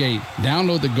ticket at the gate.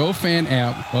 Download the GoFan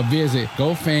app or visit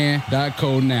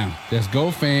GoFan.co now. That's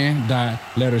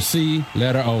GoFan.C.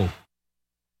 letter O.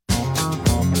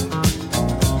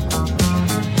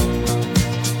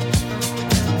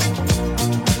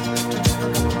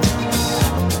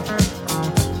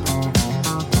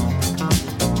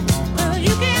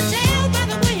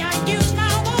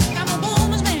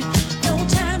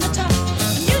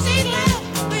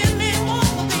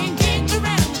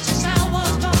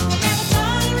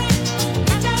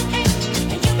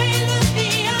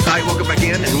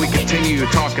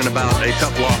 Talking about a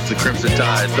tough loss to Crimson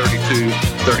Tide,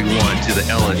 32-31 to the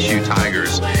LSU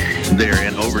Tigers there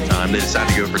in overtime. They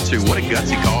decided to go for 2. What a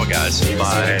gutsy call, guys,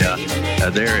 by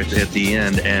there at the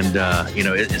end. And,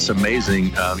 it's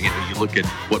amazing. You look at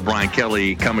what Brian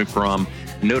Kelly coming from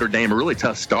Notre Dame, a really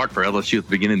tough start for LSU at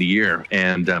the beginning of the year.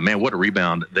 And, man, what a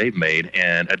rebound they've made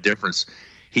and a difference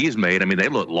he's made. I mean, they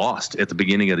looked lost at the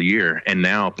beginning of the year, and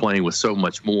now playing with so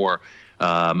much more.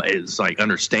 It's like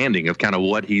understanding of kind of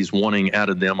what he's wanting out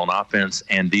of them on offense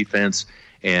and defense,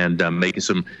 and making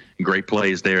some great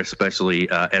plays there, especially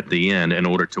at the end in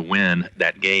order to win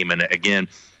that game. And again,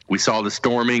 we saw the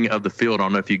storming of the field. I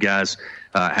don't know if you guys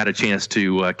had a chance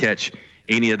to catch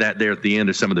any of that there at the end,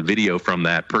 or some of the video from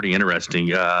that. Pretty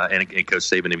interesting. And Coach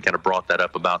Saban even kind of brought that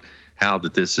up about how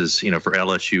that this is, for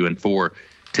LSU and for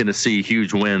Tennessee,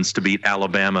 huge wins to beat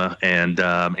Alabama, and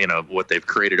what they've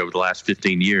created over the last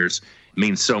 15 years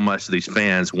means so much to these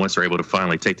fans once they're able to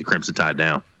finally take the Crimson Tide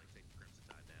down.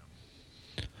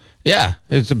 Yeah,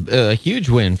 it's a huge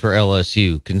win for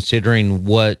LSU, considering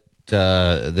what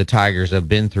the Tigers have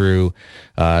been through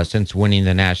since winning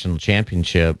the national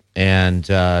championship. And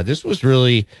this was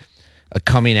really a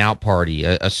coming out party,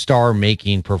 a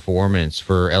star-making performance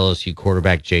for LSU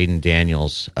quarterback Jaden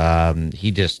Daniels.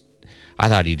 I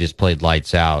thought he just played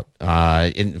lights out.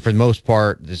 And for the most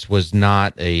part, this was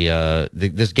not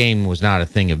this game was not a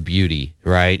thing of beauty,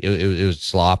 right? It was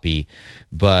sloppy,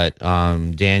 but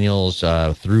Daniels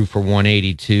threw for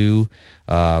 182,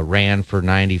 ran for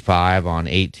 95 on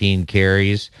 18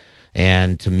 carries,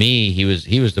 and to me, he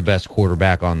was the best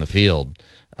quarterback on the field.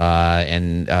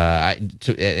 And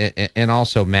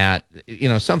also, Matt,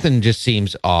 something just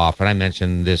seems off. And I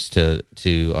mentioned this to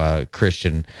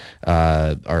Christian,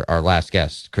 our last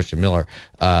guest, Christian Miller,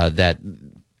 that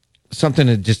something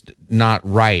is just not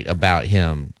right about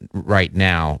him right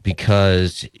now,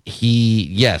 because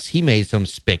he made some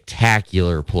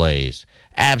spectacular plays,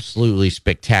 absolutely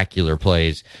spectacular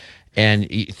plays. And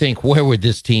you think, where would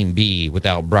this team be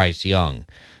without Bryce Young?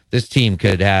 This team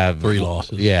could have 3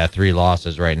 losses. Yeah, 3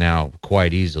 losses right now,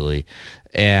 quite easily.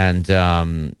 And he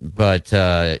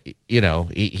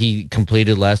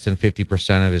completed less than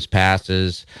 50% of his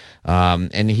passes,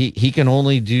 and he can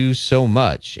only do so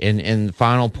much. And the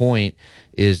final point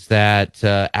is that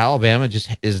Alabama just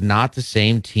is not the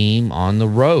same team on the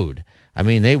road. I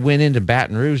mean, they went into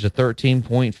Baton Rouge a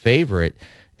 13-point favorite,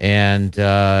 and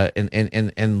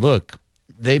look,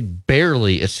 they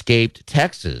barely escaped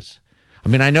Texas. I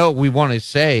mean, I know we want to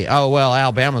say, oh, well,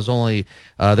 Alabama's only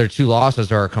their 2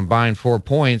 losses are a combined 4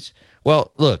 points.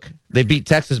 Well, look, they beat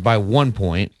Texas by 1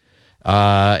 point,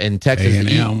 and Texas,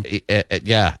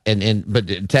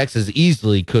 but Texas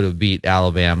easily could have beat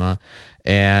Alabama,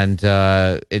 and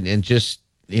just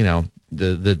the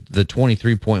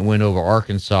 23-point win over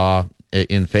Arkansas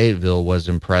in Fayetteville was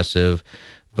impressive,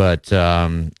 but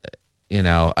to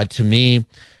me,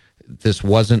 this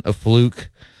wasn't a fluke.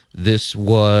 This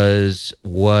was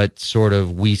what sort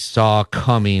of we saw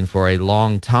coming for a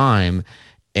long time.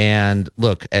 And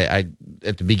look, at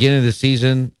the beginning of the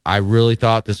season, I really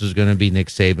thought this was going to be Nick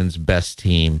Saban's best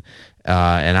team.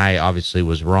 And I obviously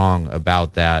was wrong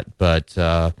about that. But,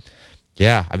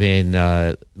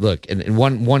 look, and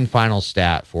one final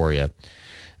stat for you.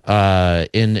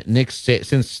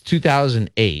 Since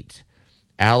 2008,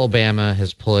 Alabama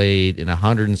has played in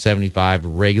 175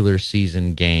 regular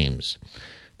season games.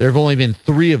 There have only been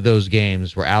 3 of those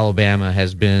games where Alabama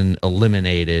has been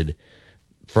eliminated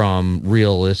from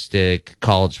realistic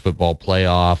college football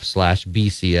playoff /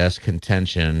 BCS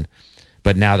contention,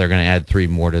 but now they're going to add 3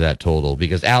 more to that total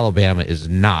because Alabama is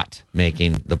not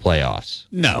making the playoffs.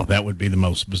 No, that would be the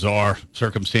most bizarre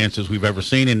circumstances we've ever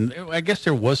seen, and I guess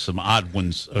there was some odd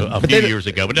ones a few years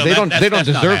ago. But no, they don't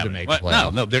deserve to make the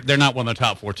playoffs. No, they're not one of the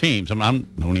top 4 teams. I don't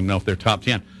even know if they're top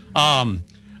 10.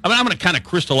 I'm going to kind of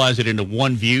crystallize it into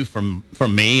one view from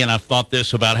me, and I've thought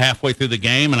this about halfway through the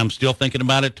game, and I'm still thinking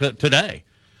about it today.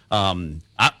 You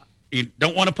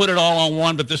don't want to put it all on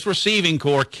one, but this receiving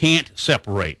core can't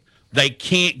separate. They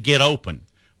can't get open.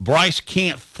 Bryce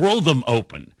can't throw them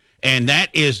open, and that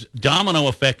is domino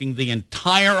affecting the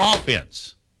entire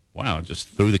offense. Wow, I just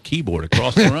threw the keyboard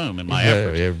across the room in my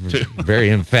effort. Very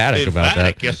emphatic about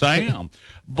that. Yes, I am.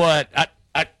 But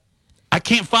I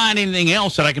can't find anything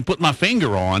else that I can put my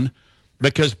finger on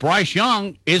because Bryce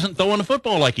Young isn't throwing the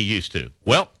football like he used to.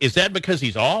 Well, is that because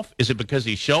he's off? Is it because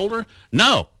he's shoulder?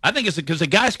 No, I think it's because the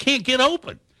guys can't get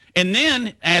open. And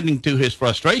then, adding to his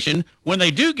frustration, when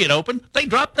they do get open, they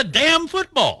drop the damn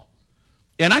football.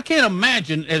 And I can't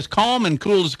imagine as calm and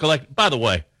cool as collected. By the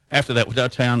way, after that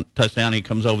touchdown, he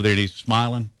comes over there and he's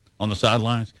smiling on the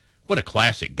sidelines. What a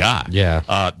classic guy.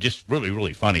 Yeah. Just really,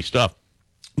 really funny stuff.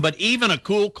 But even a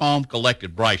cool, calm,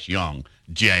 collected Bryce Young,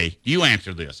 Jay, you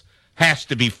answer this, has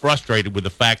to be frustrated with the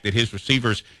fact that his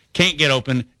receivers can't get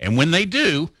open. And when they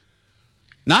do,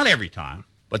 not every time,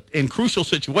 but in crucial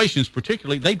situations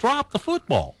particularly, they drop the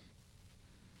football.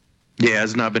 Yeah,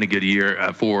 it's not been a good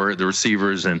year for the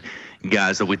receivers and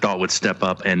guys that we thought would step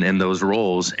up in those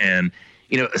roles. And,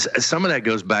 some of that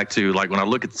goes back to, like, when I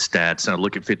look at the stats and I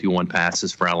look at 51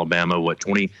 passes for Alabama,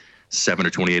 27 or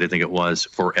 28, I think it was,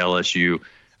 for LSU.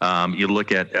 You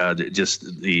look at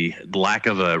just the lack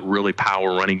of a really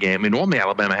power running game. I mean, normally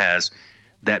Alabama has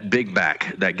that big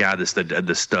back, that guy that's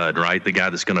the stud, right? The guy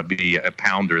that's going to be a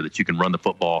pounder that you can run the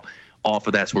football off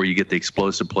of. That's where you get the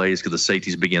explosive plays because the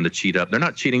safeties begin to cheat up. They're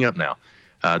not cheating up now.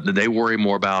 They worry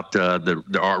more about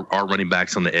our running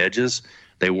backs on the edges.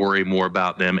 They worry more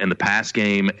about them in the pass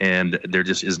game, and there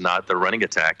just is not the running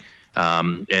attack.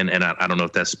 And I don't know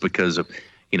if that's because of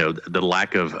the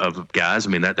lack of guys. I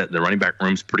mean, that the running back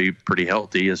room's pretty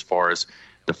healthy as far as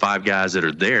the 5 guys that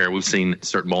are there. We've seen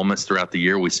certain moments throughout the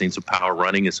year. We've seen some power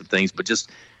running and some things, but just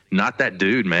not that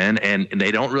dude, man. And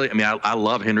they don't really. I mean, I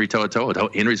love Henry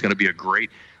To'oTo'o. Henry's going to be a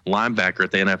great linebacker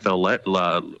at the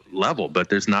NFL level, but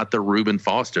there's not the Reuben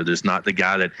Foster. There's not the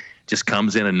guy that just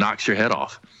comes in and knocks your head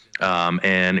off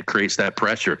and creates that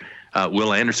pressure.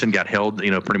 Will Anderson got held,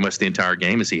 pretty much the entire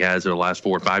game as he has in the last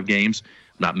 4 or 5 games.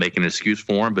 I'm not making an excuse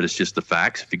for him, but it's just the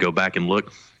facts. If you go back and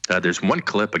look, there's one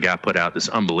clip a guy put out that's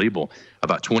unbelievable,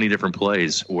 about 20 different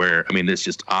plays where, I mean, it's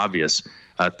just obvious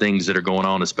things that are going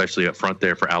on, especially up front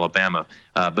there for Alabama.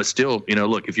 But still,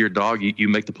 look, if you're a dog, you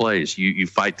make the plays. You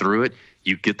fight through it.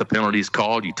 You get the penalties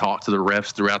called. You talk to the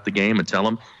refs throughout the game and tell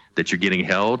them that you're getting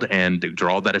held and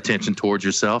draw that attention towards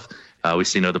yourself. We've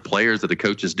seen other players that the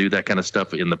coaches do that kind of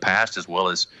stuff in the past as well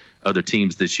as other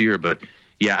teams this year. But,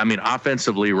 yeah, I mean,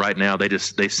 offensively right now,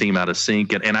 they seem out of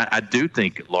sync. And I do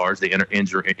think, Lars, the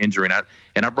injury,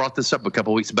 and I brought this up a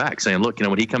couple of weeks back saying, look,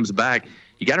 when he comes back,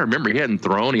 you got to remember he hadn't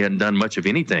thrown, he hadn't done much of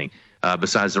anything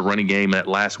besides the running game that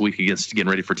last week against getting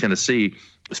ready for Tennessee.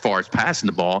 As far as passing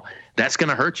the ball, that's going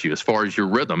to hurt you as far as your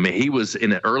rhythm. I mean, he was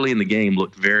early in the game,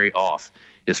 looked very off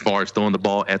as far as throwing the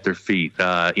ball at their feet.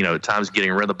 At times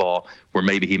getting rid of the ball where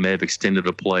maybe he may have extended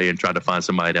a play and tried to find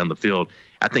somebody down the field.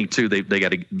 I think, too, they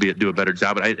got to do a better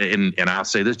job. And I'll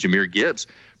say this, Jahmyr Gibbs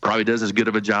probably does as good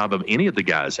of a job of any of the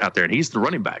guys out there, and he's the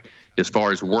running back as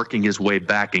far as working his way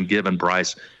back and giving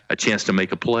Bryce a chance to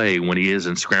make a play when he is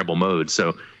in scramble mode.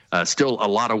 So still a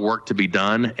lot of work to be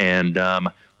done. And,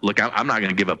 look, I'm not going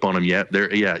to give up on him yet.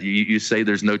 You say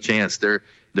there's no chance.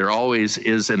 There always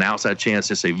is an outside chance.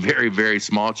 It's a very, very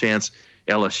small chance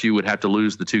LSU would have to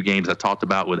lose the 2 games I talked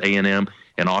about with A&M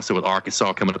and also with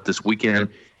Arkansas coming up this weekend.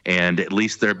 And at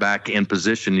least they're back in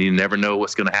position. You never know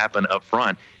what's going to happen up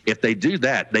front. If they do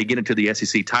that, they get into the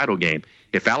SEC title game.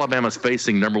 If Alabama's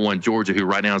facing number 1 Georgia, who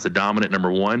right now is the dominant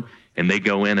number 1, and they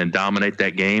go in and dominate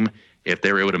that game, if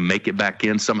they're able to make it back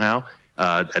in somehow,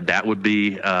 that would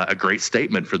be a great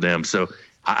statement for them. So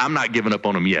I'm not giving up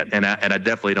on them yet, and I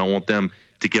definitely don't want them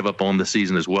to give up on the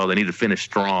season as well. They need to finish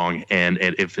strong, and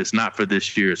if it's not for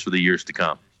this year, it's for the years to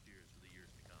come.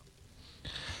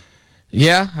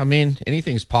 Yeah, I mean,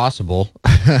 anything's possible,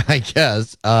 I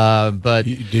guess. But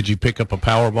did you pick up a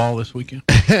Powerball this weekend?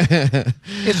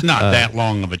 It's not that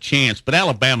long of a chance, but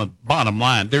Alabama, bottom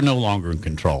line, they're no longer in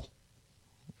control.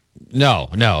 No.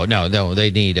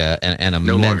 They need an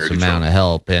immense amount of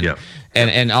help,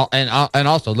 and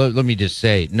also let me just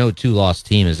say, no 2-loss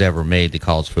team has ever made the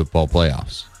college football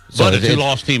playoffs. So but a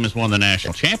 2-loss team has won the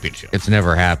national championship. It's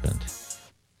never happened.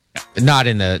 Not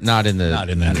in the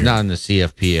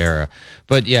CFP era.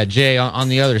 But yeah, Jay, on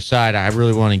the other side, I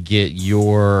really want to get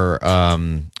your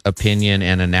opinion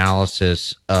and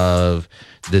analysis of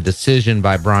the decision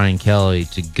by Brian Kelly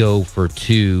to go for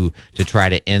 2 to try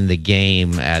to end the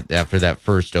game after that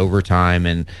first overtime,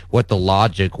 and what the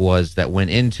logic was that went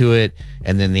into it,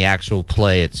 and then the actual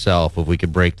play itself, if we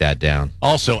could break that down.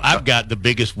 Also, I've got the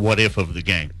biggest what if of the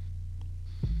game.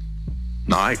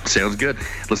 All right, sounds good.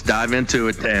 Let's dive into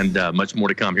it, and much more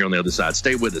to come here on the other side.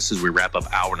 Stay with us as we wrap up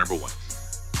hour number 1.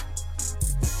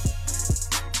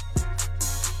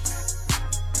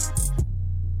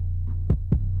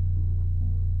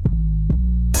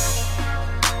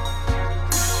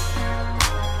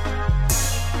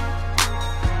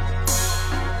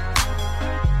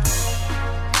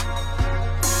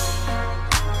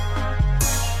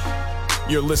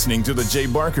 You're listening to The Jay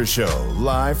Barker Show,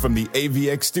 live from the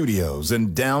AVX studios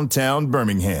in downtown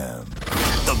Birmingham.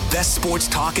 The best sports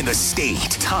talk in the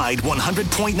state. Tide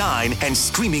 100.9 and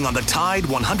streaming on the Tide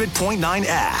 100.9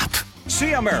 app.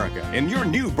 See America in your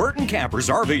new Burton Campers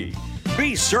RV.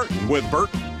 Be certain with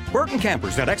Burton. Burton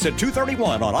Campers at exit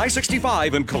 231 on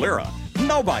I-65 in Calera.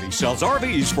 Nobody sells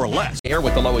RVs for less. Air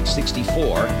with the low at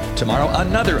 64. Tomorrow,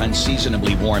 another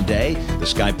unseasonably warm day. The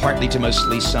sky partly to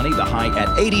mostly sunny, the high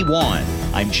at 81.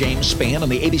 I'm James Spann on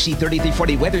the ABC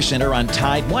 3340 Weather Center on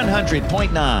Tide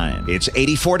 100.9. It's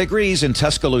 84 degrees in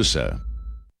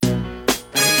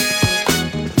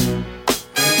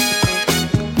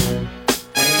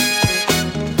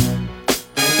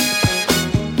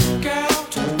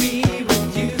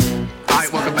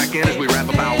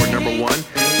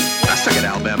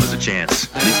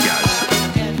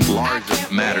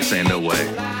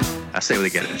say they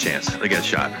got a chance. They got a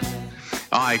shot.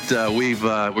 All right, we're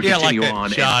continuing like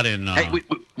on. Shot and, in. Hey,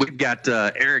 we've got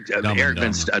Eric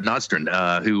Van Nostrand,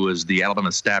 who was the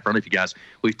Alabama staff. I don't know if you guys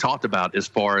we've talked about as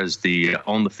far as the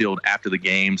on the field after the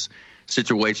games,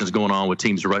 situations going on with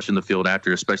teams rushing the field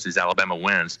after, especially as Alabama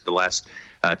wins the last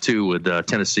two with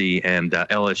Tennessee and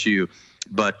LSU.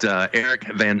 But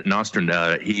Eric Van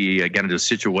Nostrand, he got into a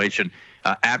situation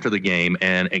after the game,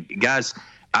 and guys.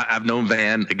 I've known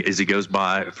Van as he goes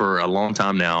by for a long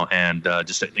time now, and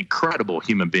just an incredible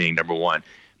human being, number one.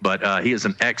 But he is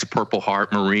an ex-Purple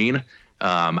Heart Marine.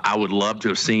 I would love to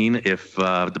have seen if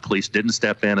the police didn't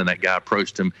step in and that guy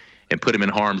approached him and put him in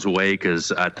harm's way,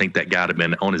 because I think that guy would have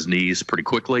been on his knees pretty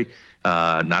quickly.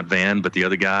 Not Van, but the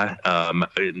other guy.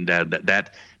 And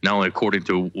that not only according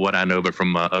to what I know, but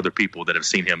from other people that have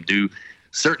seen him do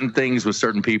certain things with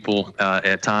certain people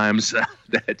at times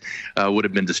that would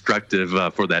have been destructive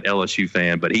for that LSU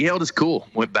fan. But he held his cool,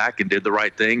 went back and did the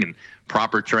right thing, and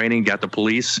proper training, got the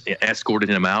police, escorted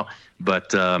him out.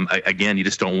 But again, you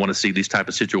just don't want to see these type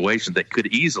of situations that could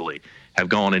easily have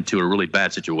gone into a really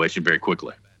bad situation very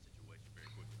quickly.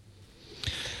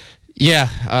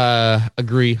 Yeah,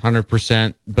 agree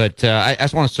 100%. But I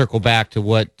just want to circle back to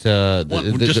what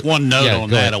one note on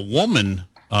that. Ahead. A woman,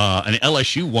 an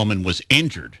LSU woman, was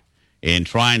injured in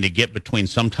trying to get between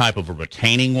some type of a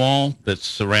retaining wall that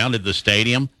surrounded the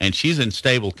stadium, and she's in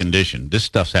stable condition. This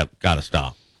stuff's got to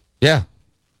stop. Yeah.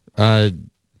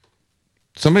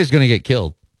 Somebody's going to get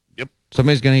killed. Yep.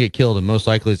 Somebody's going to get killed, and most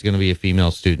likely it's going to be a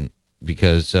female student,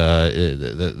 because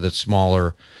the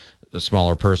smaller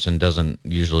person doesn't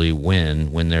usually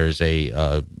win when there's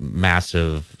a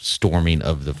massive storming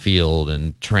of the field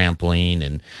and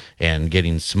trampling and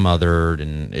getting smothered,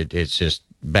 and it's just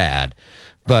bad.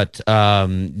 But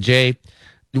Jay,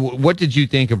 what did you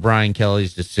think of Brian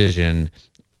Kelly's decision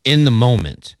in the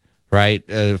moment? Right?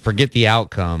 Forget the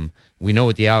outcome. We know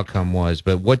what the outcome was,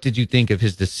 but what did you think of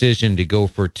his decision to go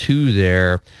for two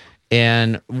there?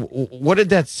 And what did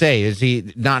that say? Does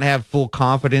he not have full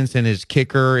confidence in his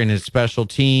kicker and his special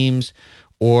teams?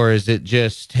 Or is it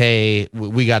just, hey,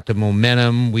 we got the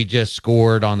momentum. We just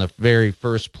scored on the very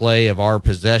first play of our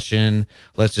possession.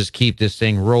 Let's just keep this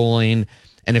thing rolling.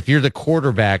 And if you're the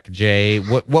quarterback, Jay,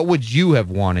 what would you have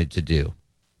wanted to do?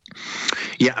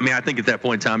 Yeah, I mean, I think at that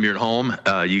point in time, you're at home.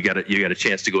 You got a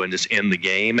chance to go and just end the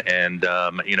game, and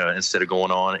instead of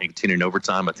going on and continuing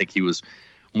overtime, I think he was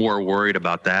more worried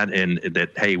about that, and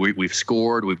that, hey, we've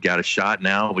scored, we've got a shot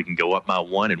now, we can go up by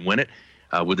one and win it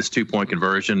with this 2-point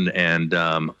conversion. And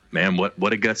man, what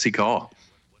a gutsy call.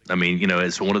 I mean,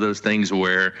 it's one of those things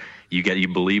where you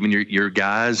believe in your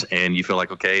guys, and you feel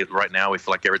like, okay, right now we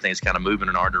feel like everything's kind of moving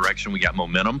in our direction. We got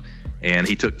momentum. And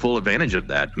he took full advantage of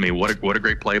that. I mean, what a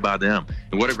great play by them,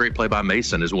 and what a great play by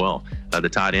Mason as well, the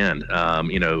tight end.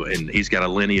 And he's got a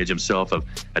lineage himself of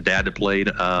a dad that played,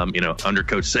 under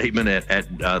Coach Saban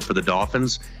at for the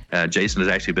Dolphins. Jason has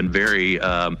actually been very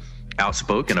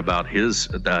outspoken about his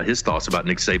thoughts about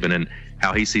Nick Saban and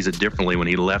how he sees it differently when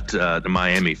he left to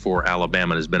Miami for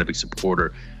Alabama, and has been a big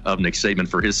supporter of Nick Saban.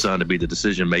 For his son to be the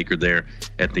decision maker there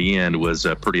at the end was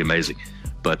pretty amazing.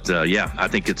 But I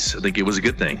think it was a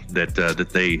good thing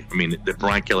that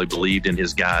Brian Kelly believed in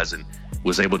his guys and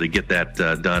was able to get that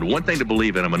done. One thing to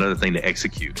believe in them, another thing to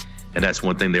execute, and that's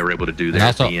one thing they were able to do there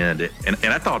at the end. And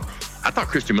I thought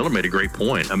Christian Miller made a great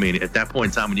point. I mean, at that point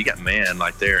in time, when you got man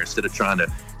like there, instead of trying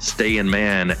to stay in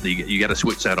man, you got to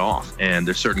switch that off. And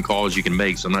there's certain calls you can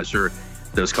make. So I'm not sure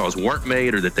those calls weren't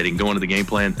made or that they didn't go into the game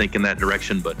plan thinking that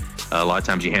direction. But a lot of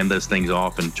times you hand those things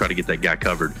off and try to get that guy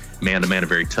covered man to man. A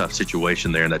very tough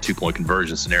situation there in that 2-point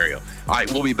conversion scenario. All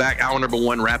right, we'll be back. Hour number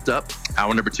 1 wrapped up.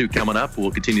 Hour number 2 coming up. We'll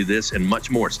continue this and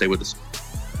much more. Stay with us.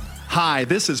 Hi,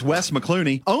 this is Wes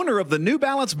McClooney, owner of the New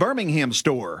Balance Birmingham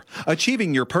store.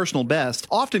 Achieving your personal best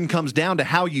often comes down to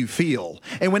how you feel.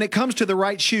 And when it comes to the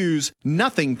right shoes,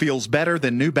 nothing feels better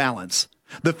than New Balance.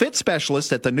 The fit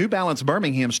specialists at the New Balance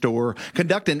Birmingham store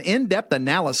conduct an in-depth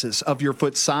analysis of your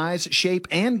foot size, shape,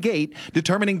 and gait,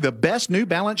 determining the best New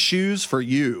Balance shoes for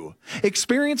you.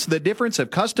 Experience the difference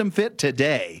of custom fit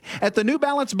today at the New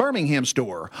Balance Birmingham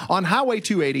store on Highway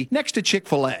 280 next to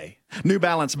Chick-fil-A. New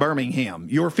Balance Birmingham,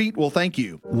 your feet will thank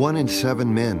you. 1 in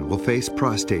 7 men will face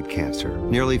prostate cancer.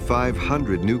 Nearly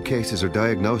 500 new cases are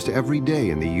diagnosed every day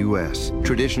in the U.S.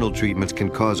 Traditional treatments can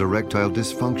cause erectile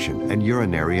dysfunction and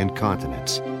urinary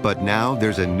incontinence. But now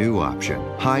there's a new option,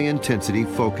 high-intensity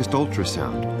focused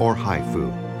ultrasound, or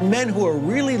HIFU. Men who are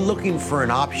really looking for an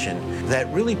option that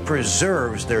really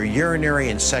preserves their urinary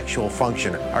and sexual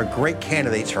function are great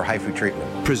candidates for HIFU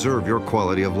treatment. Preserve your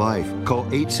quality of life. Call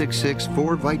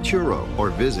 866-4-VITURO or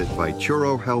visit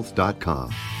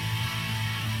VituroHealth.com.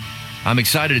 I'm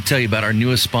excited to tell you about our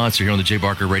newest sponsor here on the Jay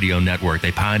Barker Radio Network.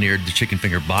 They pioneered the Chicken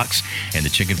Finger Box and the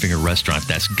Chicken Finger Restaurant.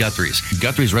 That's Guthrie's.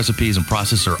 Guthrie's recipes and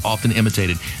processes are often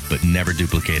imitated, but never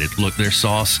duplicated. Look, their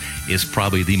sauce is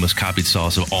probably the most copied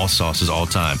sauce of all sauces all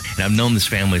time. And I've known this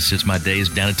family since my days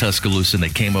down in Tuscaloosa, and they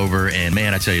came over, and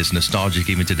man, I tell you, it's nostalgic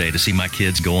even today to see my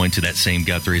kids going to that same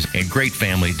Guthrie's. And great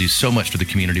family, do so much for the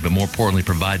community, but more importantly,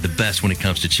 provide the best when it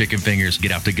comes to chicken fingers.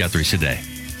 Get out to Guthrie's today.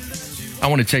 I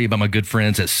want to tell you about my good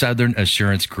friends at Southern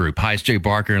Assurance Group. Hi, it's Jay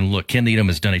Barker, and look, Ken Needham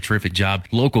has done a terrific job.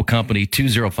 Local company,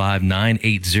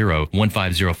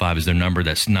 205-980-1505 is their number.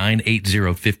 That's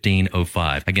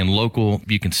 980-1505. Again, local,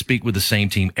 you can speak with the same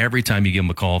team every time you give them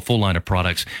a call. Full line of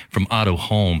products from auto,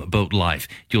 home, boat, life.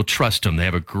 You'll trust them. They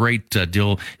have a great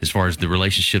deal as far as the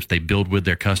relationships they build with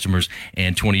their customers,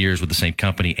 and 20 years with the same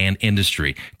company and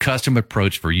industry. Custom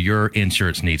approach for your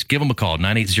insurance needs. Give them a call,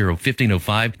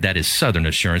 980-1505. That is Southern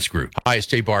Assurance Group. Hi, it's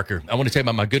Jay Barker. I want to tell you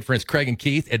about my good friends Craig and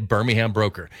Keith at Birmingham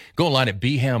Broker. Go online at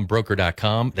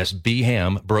BHAMBroker.com. That's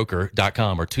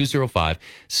BHAMBroker.com or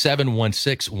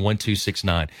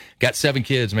 205-716-1269. Got 7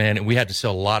 kids, man, and we had to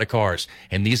sell a lot of cars.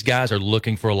 And these guys are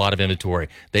looking for a lot of inventory.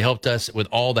 They helped us with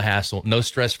all the hassle. No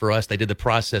stress for us. They did the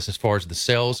process as far as the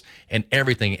sales and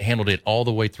everything. Handled it all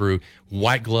the way through.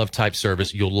 White glove type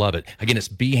service. You'll love it. Again, it's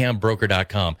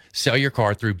BHAMBroker.com. Sell your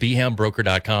car through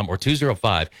BHAMBroker.com or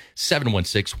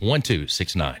 205-716-1269.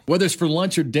 Whether it's for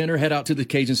lunch or dinner, head out to the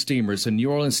Cajun Steamer. It's a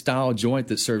New Orleans-style joint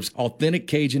that serves authentic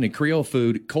Cajun and Creole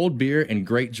food, cold beer, and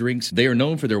great drinks. They are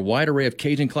known for their wide array of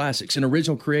Cajun classics and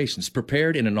original creations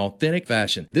prepared in an authentic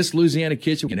fashion. This Louisiana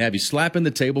kitchen can have you slapping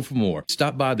the table for more.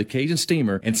 Stop by the Cajun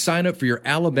Steamer and sign up for your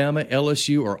Alabama,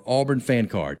 LSU, or Auburn fan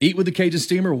card. Eat with the Cajun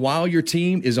Steamer while your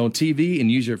team is on TV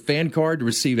and use your fan card to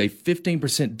receive a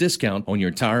 15% discount on your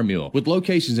entire meal. With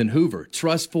locations in Hoover,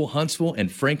 Trustful, Huntsville,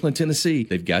 and Franklin, Tennessee,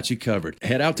 they've got you covered.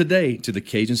 Head out today to the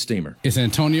Cajun Steamer. It's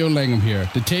Antonio Langham here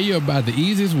to tell you about the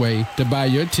easiest way to buy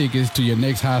your tickets to your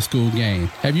next high school game.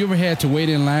 Have you ever had to wait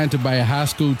in line to buy a high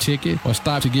school ticket or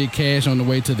stop to get cash on the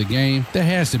way to the game? There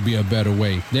has to be a better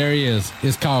way. There is.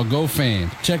 It's called GoFan.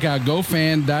 Check out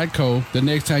GoFan.co the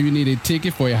next time you need a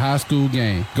ticket for your high school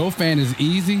game. GoFan is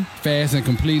easy, fast, and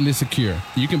completely secure.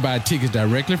 You can buy tickets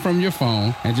directly from your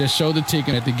phone and just show the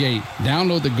ticket at the gate.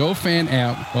 Download the GoFan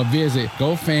app or visit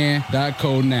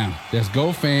GoFan.co now. That's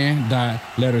GoFan.C.O.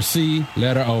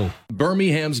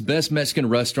 Birmingham's best Mexican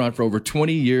restaurant for over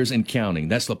 20 years and counting.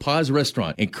 That's La Paz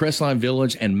Restaurant in Crestline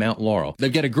Village and Mount Laurel.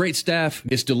 They've got a great staff,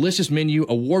 its delicious menu,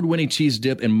 award-winning cheese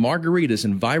dip, and margaritas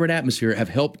and vibrant atmosphere have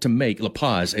helped to make La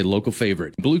Paz a local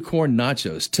favorite. Blue corn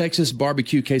nachos, Texas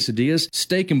barbecue quesadillas,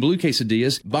 steak and blue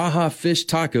quesadillas, Baja fish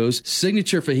tacos,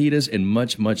 signature fajitas, and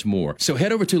much, much more. So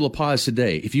head over to La Paz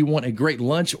today. If you want a great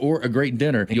lunch or a great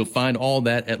dinner, you'll find all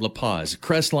that at La Paz,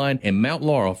 Crestline, and Mount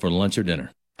Laurel for lunch or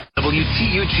dinner.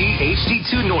 WTUG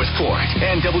HD2 Northport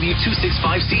and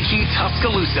W265CG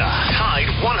Tuscaloosa. Tide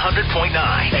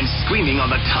 100.9 and streaming on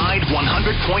the Tide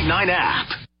 100.9 app.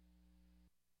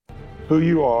 Who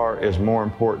you are is more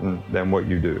important than what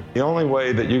you do. The only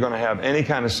way that you're going to have any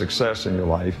kind of success in your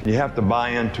life, you have to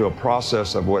buy into a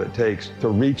process of what it takes to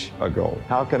reach a goal.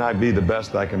 How can I be the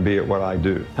best I can be at what I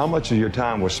do? How much of your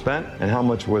time was spent and how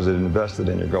much was it invested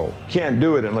in your goal? You can't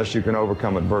do it unless you can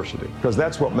overcome adversity, because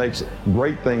that's what makes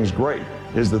great things great,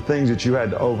 is the things that you had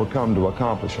to overcome to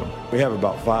accomplish them. We have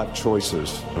about 5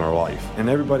 choices in our life, and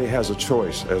everybody has a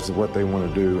choice as to what they want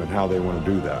to do and how they want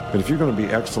to do that. But if you're going to be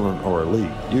excellent or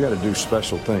elite, you got to do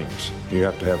special things. You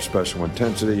have to have special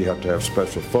intensity, you have to have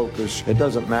special focus. It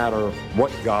doesn't matter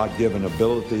what God-given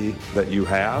ability that you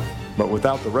have, but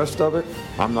without the rest of it,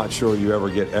 I'm not sure you ever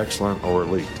get excellent or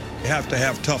elite. You have to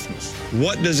have toughness.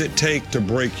 What does it take to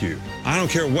break you? I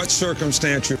don't care what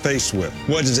circumstance you're faced with.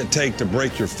 What does it take to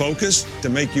break your focus, to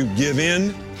make you give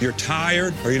in? You're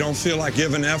tired, or you don't feel like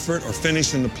giving effort or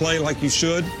finishing the play like you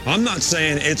should? I'm not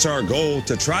saying it's our goal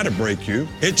to try to break you.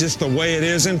 It's just the way it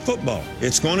is in football.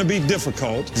 It's going to be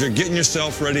difficult because you're getting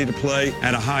yourself ready to play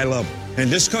at a high level.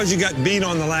 And just because you got beat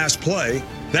on the last play,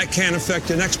 that can't affect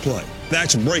the next play.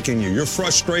 That's breaking you. Your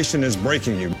frustration is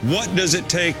breaking you. What does it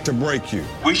take to break you?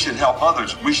 We should help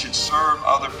others. We should serve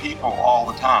other people all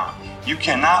the time. You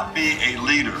cannot be a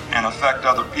leader and affect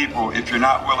other people if you're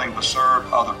not willing to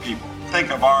serve other people.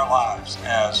 Think of our lives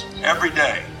as every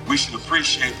day we should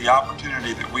appreciate the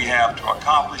opportunity that we have to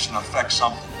accomplish and affect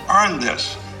something. Earn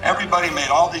this. Everybody made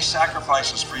all these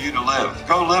sacrifices for you to live.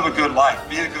 Go live a good life.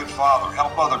 Be a good father.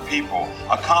 Help other people.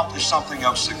 Accomplish something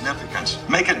of significance.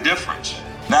 Make a difference.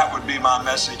 That would be my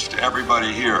message to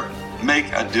everybody here.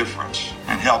 Make a difference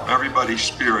and help everybody's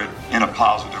spirit in a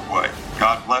positive way.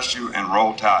 God bless you and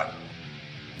roll Tide.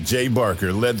 Jay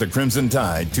Barker led the Crimson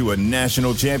Tide to a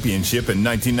national championship in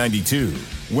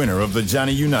 1992, winner of the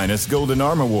Johnny Unitas Golden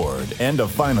Arm Award and a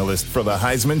finalist for the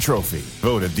Heisman Trophy,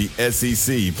 voted the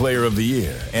SEC Player of the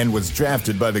Year, and was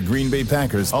drafted by the Green Bay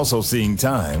Packers, also seeing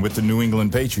time with the New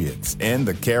England Patriots and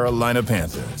the Carolina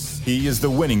Panthers. He is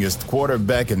the winningest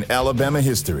quarterback in Alabama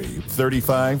history,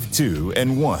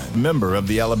 35-2-1, member of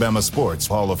the Alabama Sports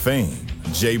Hall of Fame.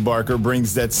 Jay Barker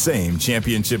brings that same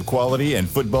championship quality and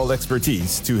football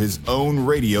expertise to his own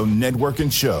radio network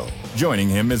and show. Joining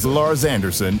him is Lars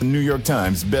Anderson, New York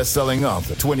Times best-selling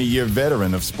author, 20-year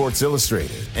veteran of Sports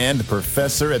Illustrated, and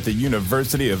professor at the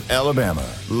University of Alabama.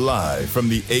 Live from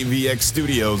the AVX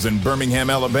studios in Birmingham,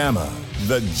 Alabama,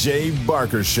 The Jay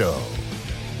Barker Show.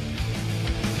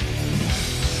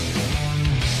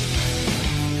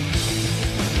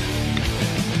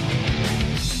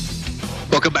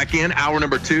 Welcome back in. Hour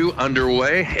number 2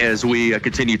 underway as we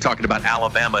continue talking about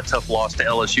Alabama. A tough loss to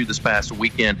LSU this past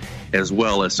weekend, as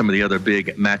well as some of the other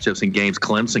big matchups and games.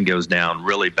 Clemson goes down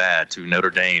really bad to Notre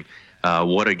Dame.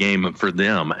 What a game for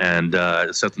them, and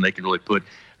something they can really put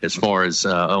as far as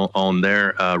on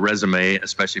their resume,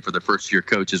 especially for the first-year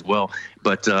coach as well.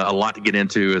 But a lot to get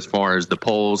into as far as the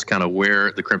polls, kind of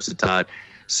where the Crimson Tide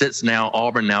sits now.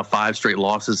 Auburn now 5 straight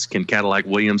losses. Can Cadillac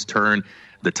Williams turn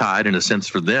the tide in a sense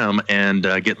for them and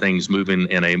get things moving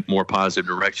in a more positive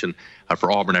direction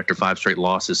for Auburn after 5 straight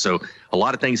losses? So a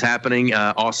lot of things happening.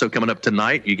 Also coming up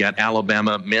tonight, you got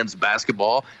Alabama men's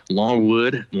basketball.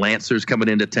 Longwood Lancers coming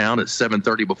into town at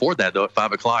 7:30. Before that, though, at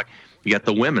 5 o'clock, you got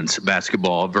the women's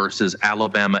basketball versus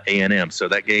Alabama A&M. So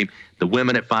that game, the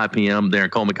women at 5 p.m. there in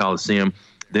Coleman Coliseum.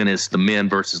 Then it's the men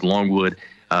versus Longwood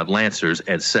Lancers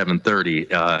at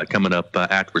 7:30 coming up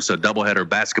afterwards. So doubleheader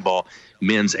basketball,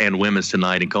 men's and women's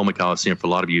tonight in Coleman Coliseum for a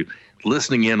lot of you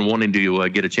listening in, wanting to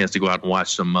get a chance to go out and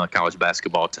watch some college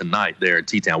basketball tonight there in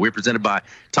T-Town. We're presented by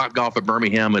Topgolf at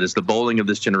Birmingham. It is the bowling of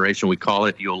this generation, we call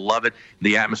it. You'll love it.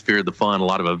 The atmosphere, the fun, a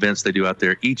lot of events they do out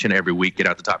there each and every week. Get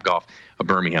out to Topgolf of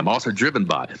Birmingham. Also driven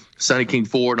by Sonny King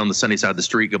Ford on the sunny side of the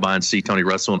street. Go by and see Tony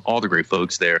Russell and all the great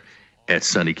folks there at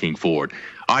Sonny King Ford.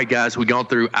 All right, guys, we've gone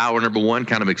through hour number 1,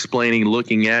 kind of explaining,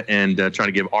 looking at, and trying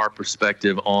to give our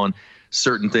perspective on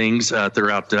certain things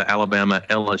throughout Alabama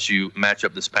LSU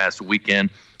matchup this past weekend.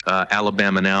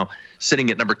 Alabama now sitting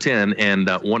at number 10 in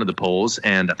one of the polls,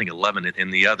 and I think 11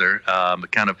 in the other.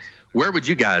 Kind of, where would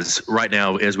you guys right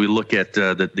now, as we look at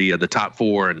the top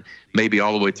 4 and maybe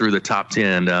all the way through the top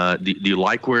 10? Do you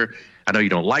like where? I know you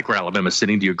don't like where Alabama's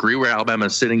sitting. Do you agree where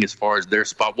Alabama's sitting as far as their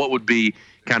spot? What would be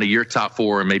kind of your top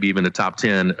 4 and maybe even the top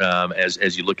 10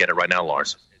 as you look at it right now,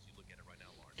 Lars?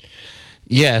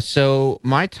 Yeah, so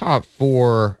my top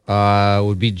 4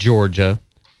 would be Georgia.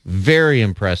 Very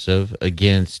impressive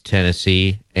against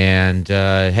Tennessee. And,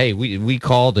 hey, we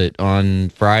called it on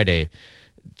Friday.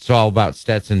 It's all about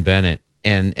Stetson Bennett.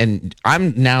 And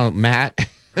I'm now, Matt,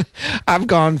 I've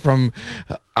gone from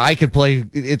I could play,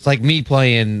 it's like me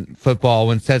playing football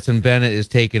when Stetson Bennett is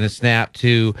taking a snap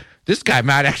to this guy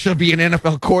might actually be an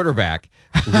NFL quarterback.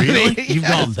 Really? You've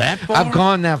gone that far? I've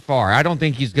gone that far. I don't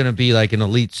think he's going to be like an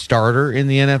elite starter in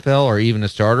the NFL or even a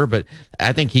starter, but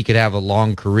I think he could have a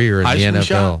long career in the NFL.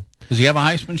 Shot? Does he have a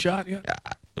Heisman shot yet?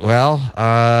 Well,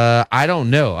 I don't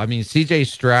know. I mean, C.J.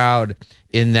 Stroud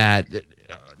in that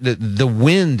the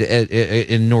wind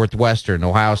in Northwestern,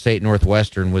 Ohio State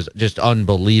Northwestern was just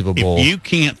unbelievable. If you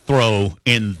can't throw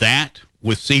in that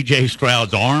with C.J.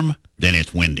 Stroud's arm, then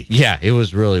it's windy. Yeah, it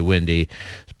was really windy.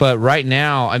 But right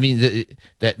now, I mean,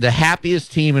 the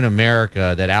happiest team in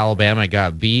America that Alabama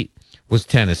got beat was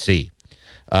Tennessee,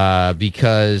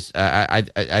 because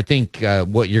I think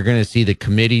what you're going to see the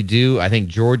committee do, I think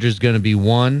Georgia's going to be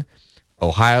 1,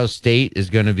 Ohio State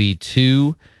is going to be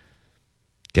 2.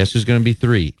 Guess who's going to be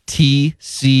 3?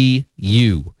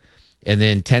 TCU, and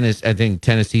then I think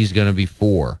Tennessee's going to be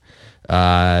 4.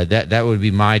 That would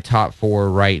be my top 4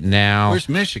 right now. Where's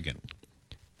Michigan?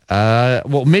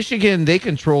 Well, Michigan, they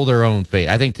control their own fate.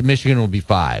 I think Michigan will be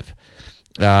 5.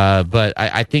 But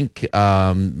I think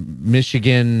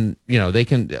Michigan, they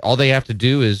can. All they have to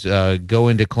do is go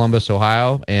into Columbus,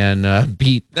 Ohio, and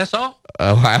beat. That's all.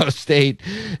 Ohio State,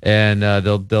 and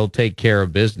they'll take care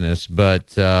of business.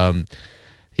 But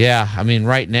yeah, I mean,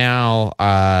 right now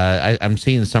I'm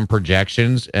seeing some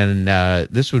projections, and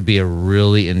this would be a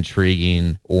really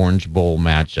intriguing Orange Bowl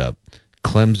matchup: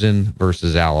 Clemson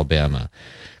versus Alabama.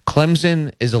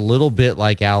 Clemson is a little bit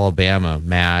like Alabama,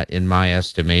 Matt, in my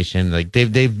estimation. Like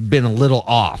they've been a little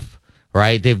off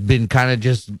right? They've been kind of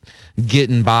just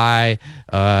getting by,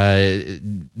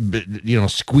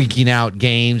 squeaking out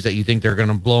games that you think they're going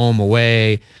to blow them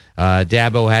away.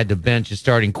 Dabo had to bench his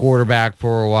starting quarterback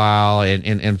for a while,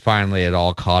 and finally it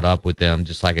all caught up with them,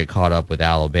 just like it caught up with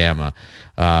Alabama.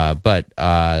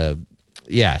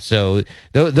 So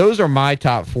those are my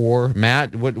top four.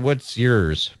 Matt, what's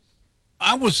yours?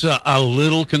 I was a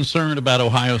little concerned about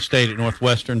Ohio State at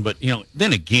Northwestern, but,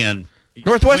 then again,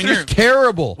 Northwestern is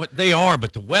terrible. What they are,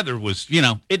 but the weather was,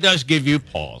 it does give you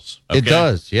pause. Okay? It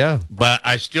does, yeah. But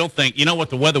I still think, what,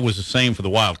 the weather was the same for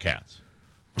the Wildcats.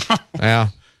 Yeah.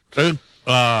 True.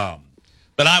 But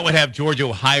I would have Georgia,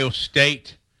 Ohio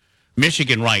State,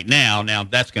 Michigan right now. Now,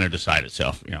 that's going to decide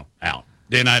itself, out.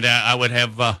 Then I would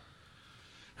have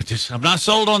I'm not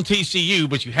sold on TCU,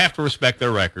 but you have to respect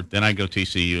their record. Then I go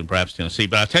TCU and perhaps Tennessee.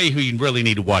 But I'll tell you who you really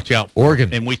need to watch out for.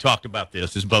 Oregon. And we talked about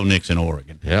this, is Bo Nix in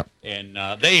Oregon. Yep. And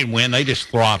they didn't win. They just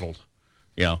throttled.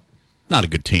 Not a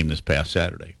good team this past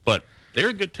Saturday, but they're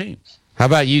a good team. How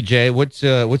about you, Jay? What's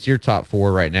your top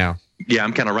four right now? Yeah,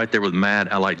 I'm kind of right there with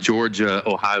Matt. I like Georgia,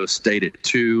 Ohio State at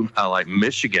 2. I like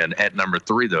Michigan at number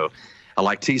 3, though. I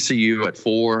like TCU at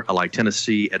 4. I like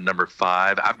Tennessee at number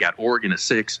 5. I've got Oregon at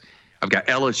 6. I've got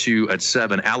LSU at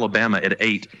 7, Alabama at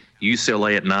 8,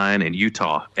 UCLA at 9, and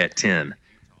Utah at 10.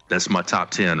 That's my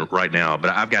top 10 right now.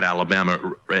 But I've got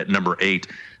Alabama at number 8,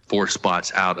 4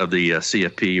 spots out of the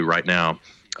CFP right now.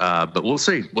 But we'll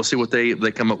see. We'll see what they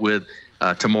come up with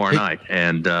tomorrow night,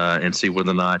 and see whether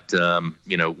or not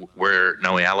where not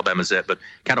only Alabama's at, but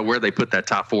kind of where they put that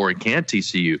top 4, and can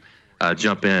TCU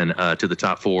jump in to the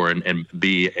top 4 and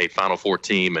be a Final Four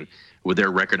team. And with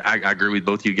their record, I agree with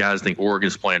both you guys. I think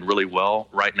Oregon's playing really well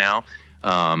right now.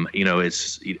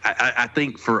 I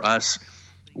think for us,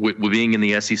 with being in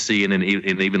the SEC and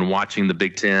even watching the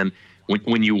Big Ten,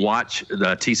 when you watch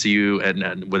the TCU,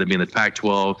 and whether it be in the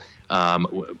Pac-12,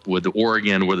 with the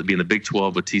Oregon, whether it be in the Big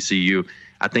 12 with TCU,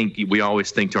 I think we always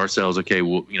think to ourselves, okay,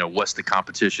 well, what's the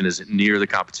competition? Is it near the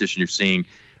competition you're seeing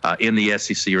in the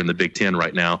SEC or in the Big Ten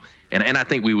right now? And I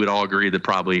think we would all agree that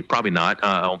probably not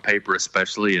on paper,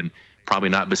 especially, and probably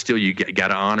not. But still, you got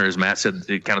to honor, as Matt said,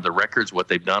 kind of the records, what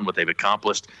they've done, what they've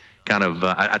accomplished. Kind of,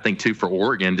 I think too, for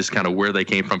Oregon, just kind of where they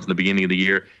came from the beginning of the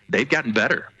year, they've gotten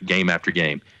better game after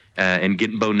game, and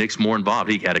getting Bo Nix more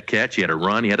involved. He had a catch, he had a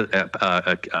run, he had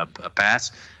a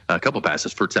pass, a couple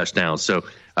passes for touchdowns. So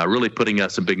really putting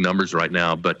up some big numbers right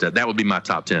now. But that would be my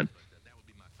top 10.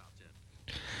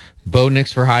 Bo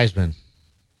Nix for Heisman.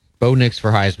 Bo Nix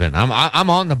for Heisman. I'm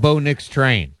on the Bo Nix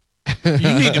train. You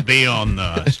need to be on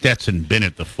the Stetson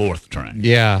Bennett the 4th train.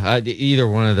 Yeah, either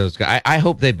one of those guys. I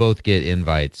hope they both get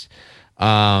invites.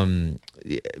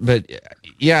 But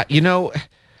yeah,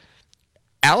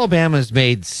 Alabama's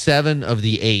made 7 of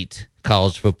the 8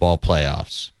 college football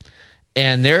playoffs,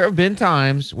 and there have been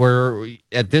times where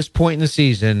at this point in the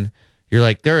season, you're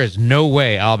like, there is no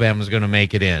way Alabama's going to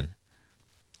make it in.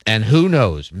 And who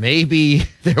knows? Maybe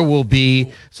there will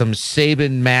be some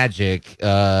Saban magic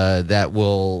that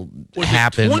will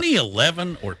happen. Was it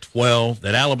 2011 or 12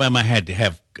 that Alabama had to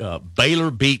have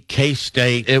Baylor beat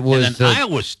K-State? It was and then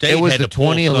Iowa State. It was had the to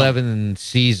pull 2011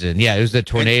 season. Yeah, it was the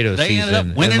tornado they season.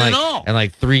 Ended up winning it all. And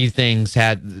like 3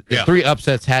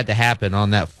 upsets had to happen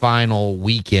on that final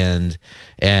weekend,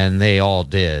 and they all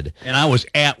did. And I was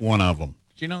at one of them.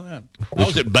 Did you know that? I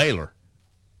was at Baylor.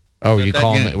 Oh, we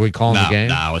calling the game?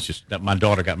 No, it's just that my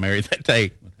daughter got married that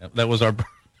day. That was our.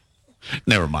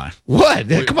 Never mind. What?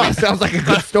 Come on, sounds like a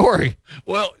good story.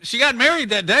 Well, she got married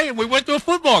that day, and we went to a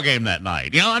football game that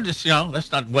night. I'm just,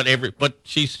 that's not what but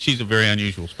she's a very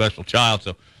unusual, special child,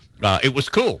 so it was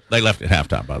cool. They left at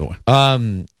halftime, by the way.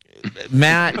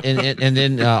 Matt, and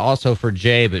then also for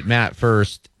Jay, but Matt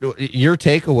first, your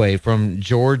takeaway from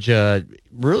Georgia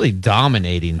really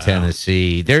dominating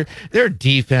Tennessee. Their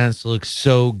defense looks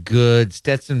so good.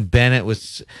 Stetson Bennett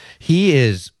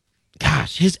his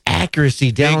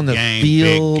accuracy down the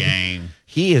field. Big game.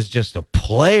 He is just a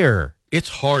player. It's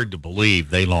hard to believe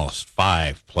they lost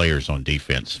 5 players on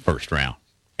defense first round.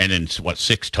 And then,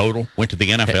 6 total went to the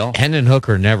NFL? Hendon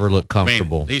Hooker never looked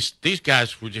comfortable. I mean, these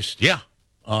guys were just,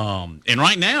 and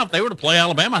right now, if they were to play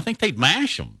Alabama, I think they'd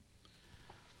mash them.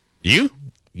 You?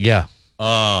 Yeah.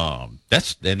 By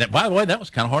the way, that was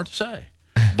kind of hard to say.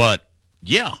 But,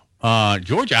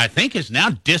 Georgia, I think, has now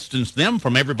distanced them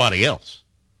from everybody else.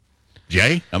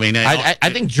 Jay? I mean, I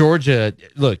think Georgia,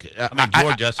 look.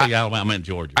 Georgia, I say Alabama and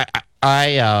Georgia.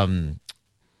 I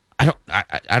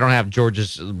don't have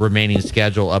Georgia's remaining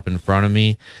schedule up in front of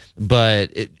me, but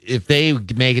if they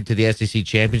make it to the SEC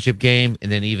championship game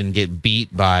and then even get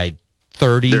beat by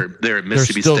 30, they're at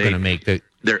Mississippi still State. Going to make the.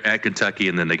 They're at Kentucky,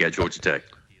 and then they got Georgia Tech.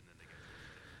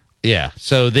 Yeah,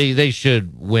 so they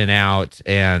should win out,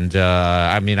 and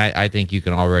I think you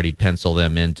can already pencil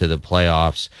them into the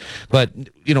playoffs. But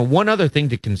one other thing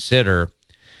to consider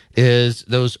is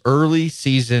those early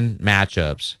season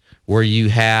matchups where you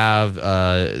have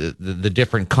the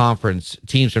different conference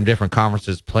teams from different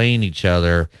conferences playing each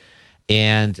other,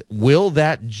 and will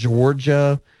that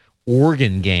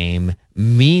Georgia-Oregon game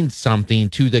mean something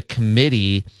to the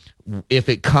committee if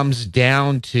it comes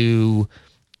down to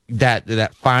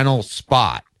that final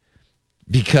spot?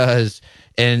 Because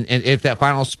and if that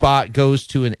final spot goes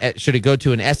to should it go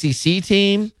to an SEC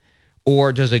team,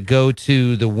 or does it go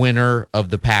to the winner of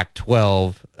the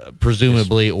Pac-12,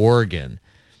 presumably Oregon?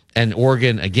 And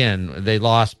Oregon, again, they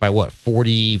lost by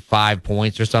 45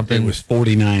 points or something? It was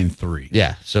 49-3.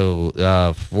 Yeah,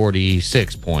 so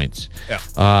 46 points. Yeah.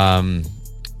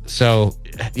 So,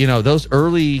 those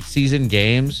early season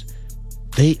games,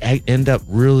 they end up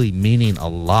really meaning a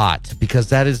lot, because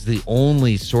that is the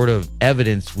only sort of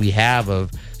evidence we have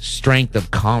of strength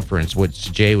of conference,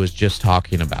 which Jay was just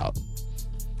talking about.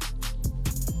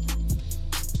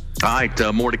 All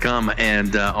right, more to come,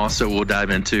 and also we'll dive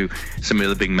into some of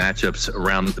the big matchups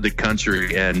around the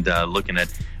country and looking at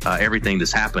everything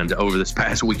that's happened over this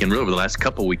past weekend, really over the last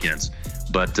couple weekends.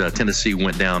 But Tennessee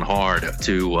went down hard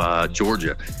to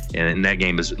Georgia, and that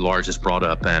game is largest brought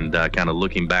up, and kind of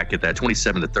looking back at that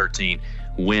 27-13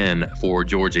 win for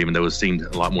Georgia, even though it seemed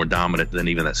a lot more dominant than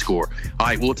even that score. All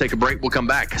right, we'll take a break. We'll come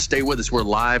back. Stay with us. We're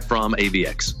live from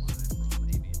AVX.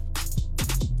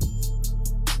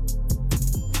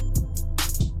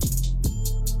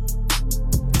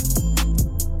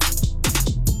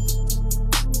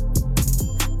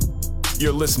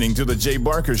 You're listening to The Jay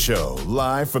Barker Show,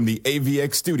 live from the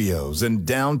AVX studios in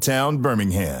downtown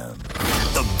Birmingham.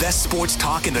 The best sports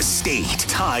talk in the state.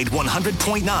 Tide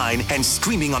 100.9 and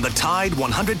streaming on the Tide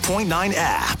 100.9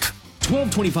 app.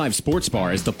 1225 Sports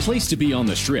Bar is the place to be on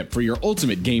the Strip for your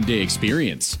ultimate game day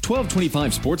experience.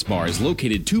 1225 Sports Bar is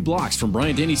located 2 blocks from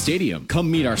Bryant-Denny Stadium. Come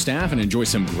meet our staff and enjoy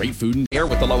some great food and air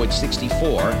with the low at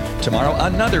 64. Tomorrow,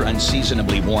 another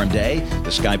unseasonably warm day.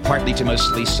 The sky partly to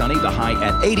mostly sunny, the high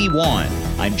at 81.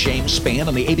 I'm James Spann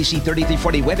on the ABC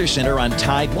 3340 Weather Center on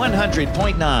Tide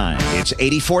 100.9. It's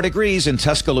 84 degrees in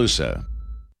Tuscaloosa.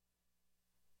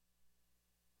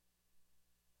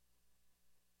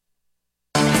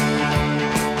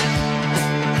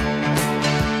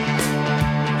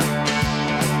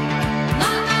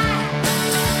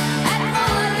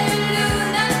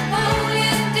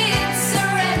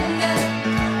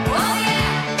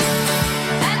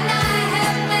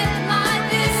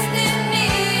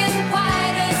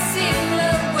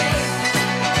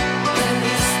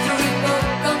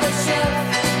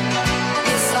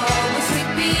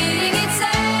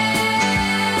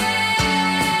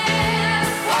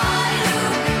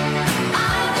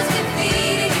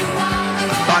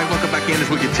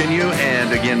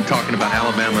 Talking about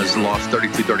Alabama's loss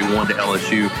 32-31 to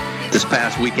LSU this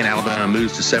past weekend. Alabama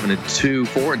moves to 7-2,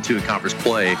 4-2 in conference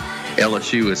play.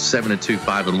 LSU is 7-2,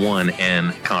 5-1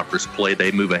 in conference play. They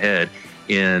move ahead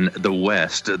in the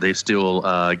West. They still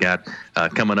got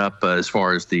coming up as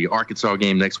far as the Arkansas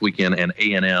game next weekend and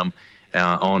A&M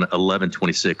on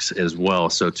 11/26 as well.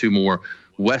 So 2 more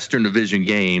Western Division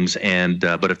games, and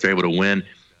but if they're able to win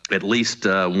at least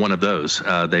one of those,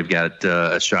 they've got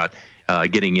a shot.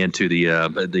 Getting into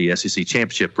the SEC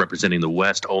championship, representing the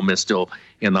West. Ole Miss still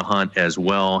in the hunt as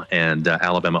well, and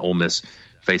Alabama Ole Miss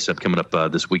face up coming up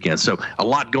this weekend. So a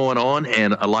lot going on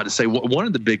and a lot to say. One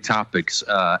of the big topics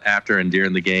after and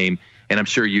during the game, and I'm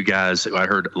sure you guys, I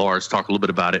heard Lars talk a little bit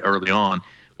about it early on,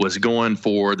 was going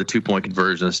for the 2-point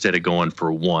conversion instead of going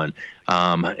for 1.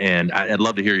 And I'd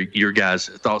love to hear your guys'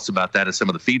 thoughts about that and some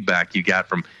of the feedback you got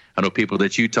from, I know, people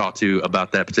that you talked to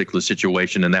about that particular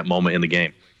situation and that moment in the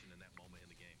game.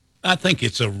 I think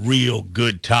it's a real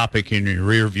good topic in your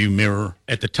rearview mirror.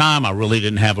 At the time, I really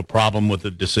didn't have a problem with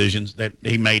the decisions that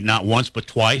he made, not once but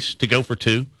twice, to go for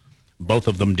 2. Both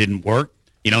of them didn't work.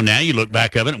 Now you look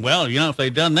back of it, and, well, if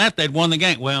they'd done that, they'd won the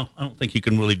game. Well, I don't think you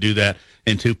can really do that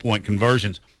in 2-point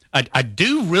conversions. I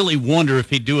do really wonder if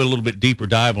he'd do a little bit deeper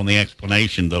dive on the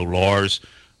explanation, though, Lars.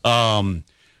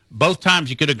 Both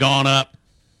times you could have gone up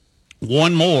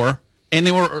 1 more. And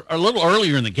they were a little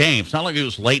earlier in the game. It's not like it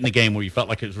was late in the game where you felt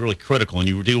like it was really critical and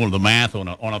you were dealing with the math on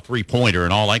a 3-pointer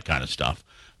and all that kind of stuff.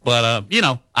 But,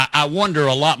 I wonder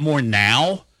a lot more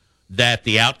now that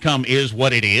the outcome is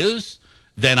what it is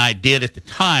than I did at the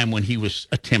time when he was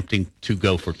attempting to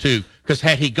go for 2. Because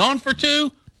had he gone for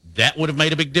 2, that would have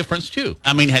made a big difference, too.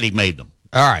 I mean, had he made them.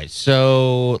 All right,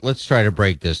 so let's try to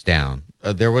break this down.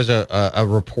 There was a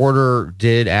reporter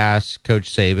did ask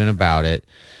Coach Saban about it.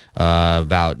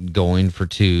 about going for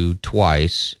 2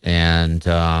 twice, and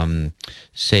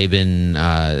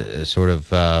Saban sort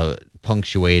of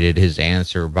punctuated his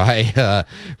answer by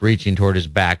reaching toward his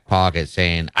back pocket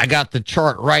saying, "I got the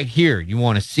chart right here. You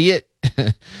want to see it?"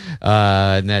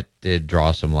 And that did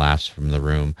draw some laughs from the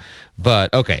room.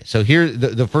 But okay, so here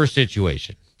the first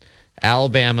situation.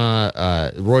 Alabama,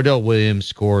 Roydell Williams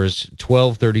scores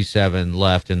 12:37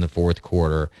 left in the fourth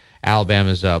quarter.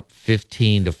 Alabama's up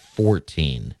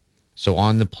 15-14. So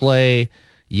on the play,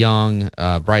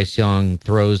 Bryce Young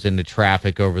throws into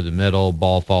traffic over the middle.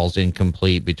 Ball falls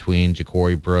incomplete between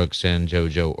Ja'Cory Brooks and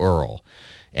JoJo Earl.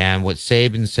 And what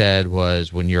Saban said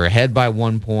was, when you're ahead by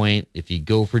 1 point, if you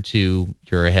go for 2,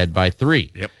 you're ahead by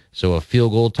 3. Yep. So a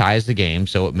field goal ties the game,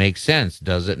 so it makes sense,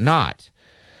 does it not?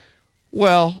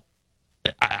 Well,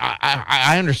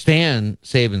 I understand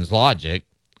Saban's logic,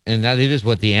 and that it is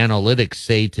what the analytics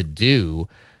say to do,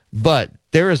 but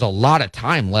there is a lot of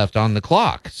time left on the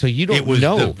clock, so you don't know. It was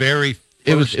the very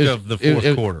first of the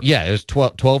fourth quarter. Yeah, it was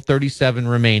 12:37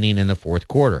 remaining in the fourth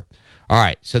quarter. All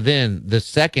right, so then the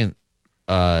second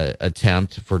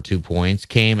attempt for 2 points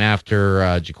came after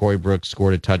Ja'Cory Brooks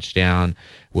scored a touchdown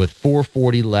with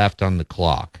 4:40 left on the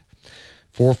clock.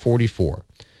 4:44.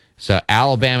 So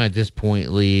Alabama at this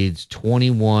point leads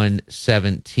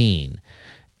 21-17.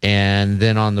 And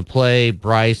then on the play,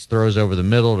 Bryce throws over the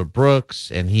middle to Brooks,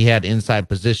 and he had inside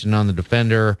position on the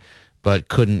defender, but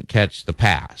couldn't catch the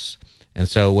pass. And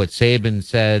so what Saban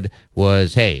said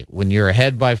was, hey, when you're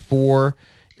ahead by 4,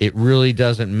 it really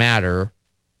doesn't matter.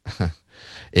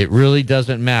 It really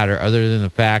doesn't matter, other than the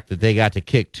fact that they got to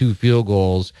kick 2 field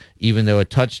goals, even though a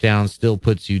touchdown still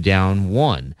puts you down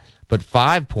 1. But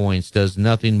 5 points does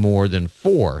nothing more than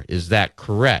 4. Is that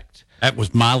correct? That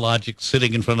was my logic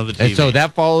sitting in front of the TV. And so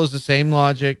that follows the same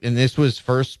logic, and this was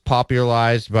first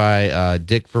popularized by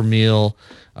Dick Vermeil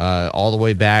all the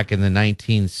way back in the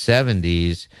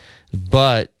 1970s.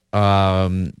 But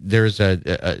there's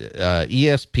a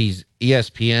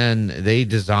ESPN, they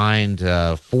designed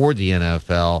for the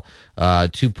NFL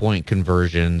 2-point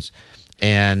conversions.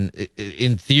 And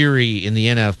in theory, in the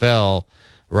NFL,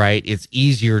 right, it's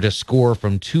easier to score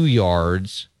from 2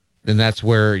 yards. And that's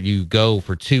where you go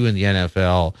for 2 in the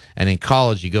NFL, and in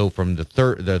college you go from the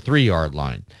 3-yard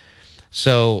line.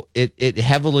 So it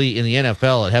heavily in the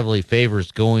NFL, it heavily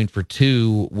favors going for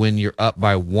 2 when you're up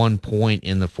by 1 point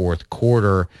in the fourth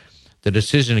quarter. The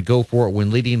decision to go for it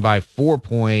when leading by 4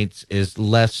 points is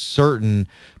less certain,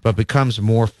 but becomes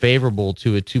more favorable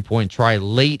to a 2-point try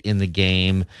late in the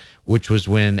game, which was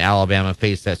when Alabama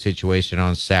faced that situation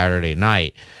on Saturday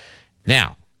night.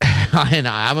 Now, and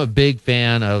I'm a big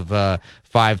fan of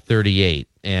 538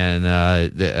 and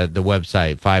the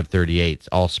website 538. It's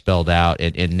all spelled out.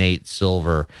 And Nate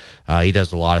Silver, he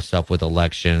does a lot of stuff with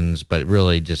elections, but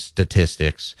really just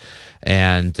statistics.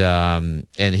 And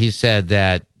he said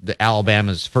that the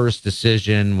Alabama's first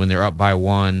decision when they're up by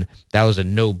 1, that was a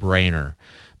no-brainer.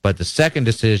 But the second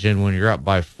decision when you're up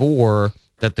by 4,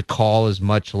 that the call is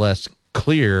much less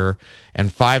clear.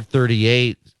 And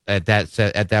 538 at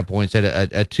that point said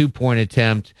a 2-point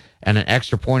attempt and an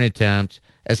extra point attempt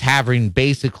as having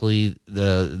basically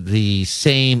the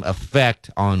same effect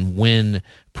on win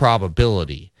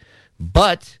probability.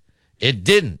 But it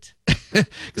didn't,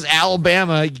 because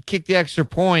Alabama, you kicked the extra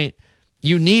point,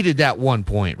 you needed that 1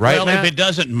 point, right? Well, Matt? if it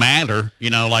doesn't matter,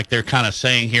 like they're kind of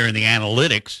saying here in the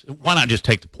analytics, why not just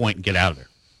take the point and get out of there?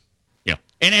 Yeah,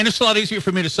 and it's a lot easier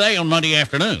for me to say on Monday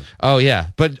afternoon. Oh yeah,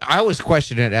 but I was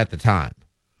questioning it at the time.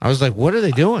 I was like, what are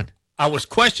they doing? I was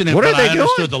questioning, what but are they I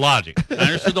understood doing? the logic. I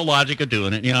understood the logic of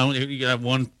doing it. You have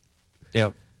one.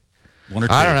 Yeah. One or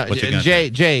two. I don't know, What you gonna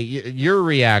Jay. Your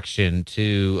reaction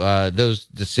to those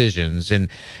decisions, and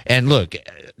look,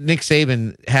 Nick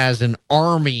Saban has an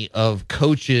army of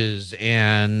coaches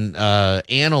and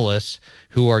analysts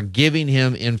who are giving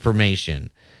him information,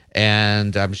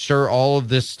 and I'm sure all of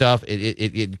this stuff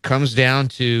it comes down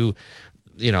to,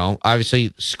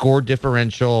 obviously score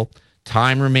differential,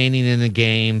 time remaining in the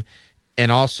game,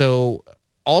 and also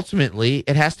ultimately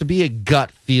it has to be a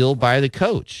gut feel by the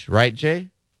coach, right, Jay?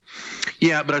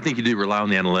 Yeah, but I think you do rely on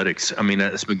the analytics. I mean,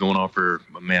 that's been going on for,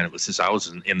 it was since I was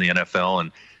in the NFL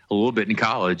and a little bit in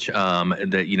college,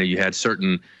 that, you had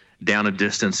certain down and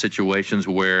distance situations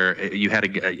where you had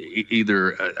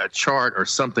either a chart or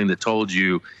something that told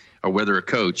you, or whether a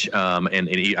coach,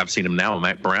 I've seen him now,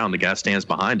 Mac Brown, the guy stands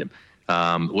behind him.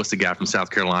 What's the guy from South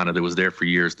Carolina that was there for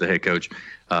years, the head coach,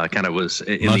 kind of was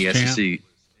in the SEC.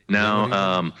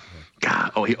 No,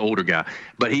 he older guy,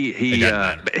 but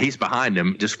he's behind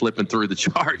him, just flipping through the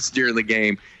charts during the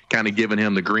game, kind of giving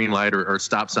him the green light or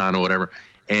stop sign or whatever.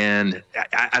 And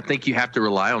I think you have to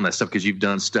rely on that stuff because you've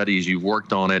done studies, you've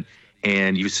worked on it,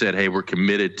 and you said, hey, we're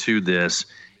committed to this.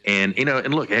 And,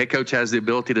 and look, a head coach has the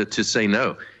ability to say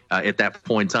no at that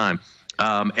point in time.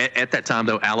 At that time,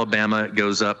 though, Alabama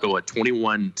goes up to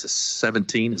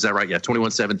 21-17. Is that right? Yeah,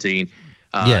 21-17.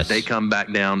 Yes. They come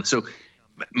back down. So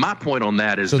my point on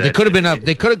that is that they could have been up.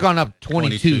 They could have gone up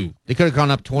 22. They could have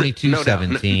gone up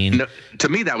 22-17. No, to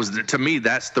me,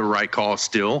 that's the right call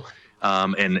still.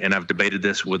 And I've debated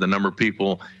this with a number of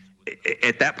people.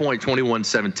 At that point,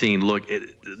 21-17. Look,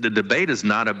 the debate is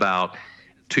not about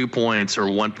 2 points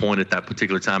or 1 point at that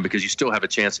particular time because you still have a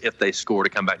chance if they score to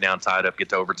come back down, tie it up, get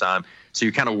to overtime. So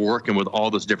you're kind of working with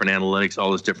all those different analytics, all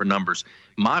those different numbers.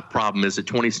 My problem is at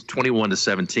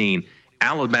 21-17,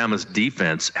 Alabama's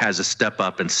defense has to step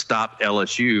up and stop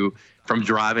LSU from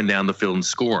driving down the field and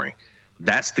scoring.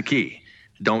 That's the key.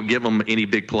 Don't give them any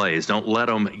big plays. Don't let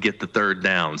them get the third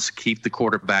downs. Keep the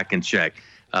quarterback in check.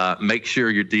 Make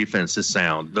sure your defense is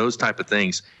sound. Those type of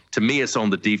things. To me, it's on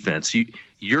the defense.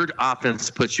 Your offense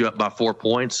puts you up by 4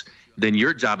 points, then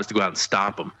your job is to go out and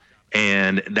stop them.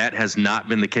 And that has not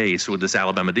been the case with this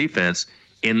Alabama defense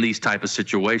in these type of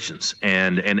situations.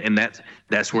 And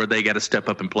that's where they got to step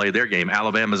up and play their game.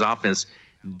 Alabama's offense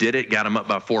did it, got them up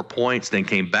by 4 points, then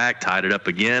came back, tied it up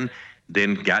again,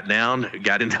 then got down,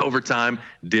 got into overtime,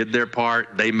 did their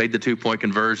part. They made the 2-point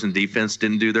conversion. Defense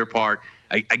didn't do their part.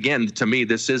 Again, to me,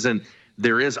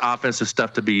 there is offensive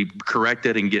stuff to be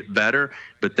corrected and get better,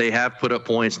 but they have put up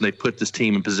points and they put this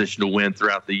team in position to win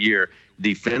throughout the year.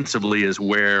 Defensively is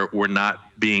where we're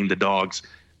not being the dogs,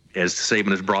 as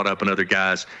Saban has brought up and other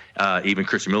guys, even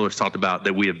Christian Miller has talked about,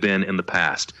 that we have been in the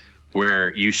past,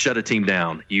 where you shut a team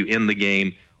down, you end the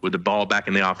game with the ball back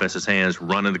in the offense's hands,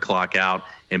 running the clock out,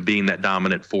 and being that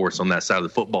dominant force on that side of the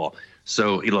football.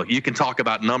 So, look, you can talk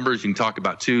about numbers, you can talk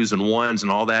about 2s and 1s and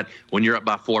all that. When you're up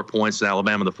by 4 points to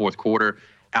Alabama in the fourth quarter,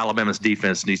 Alabama's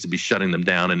defense needs to be shutting them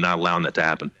down and not allowing that to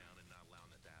happen.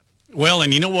 Well,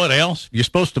 and you know what else? You're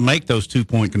supposed to make those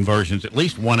 2-point conversions, at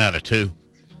least 1 out of 2.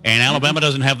 And Alabama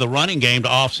doesn't have the running game to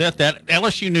offset that.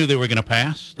 LSU knew they were going to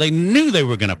pass. They knew they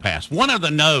were going to pass. One other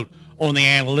note on the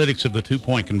analytics of the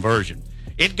 2-point conversion.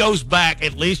 It goes back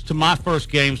at least to my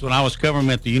first games when I was covering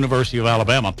at the University of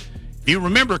Alabama. If you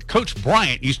remember, Coach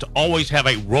Bryant used to always have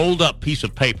a rolled-up piece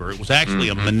of paper. It was actually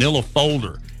a manila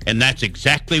folder, and that's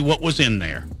exactly what was in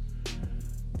there.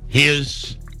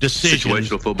 His decisions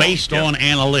based on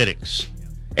analytics.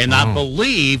 And I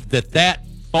believe that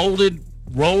folded,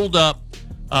 rolled-up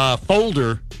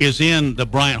folder is in the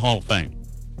Bryant Hall of Fame.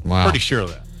 Wow. Pretty sure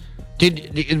of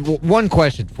that. One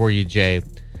question for you, Jay,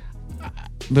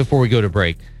 before we go to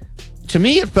break. To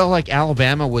me, it felt like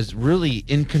Alabama was really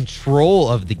in control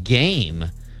of the game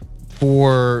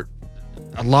for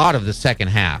a lot of the second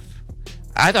half.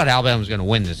 I thought Alabama was going to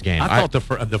win this game. I thought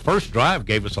the first drive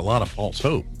gave us a lot of false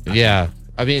hope. Yeah.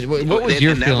 I mean, what was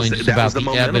your feeling about the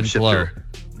ebb and flow?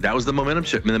 That was the momentum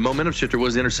shift. I mean, the momentum shifter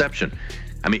was the interception.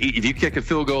 I mean, if you kick a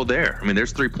field goal there, I mean,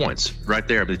 there's 3 points right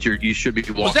there that you should be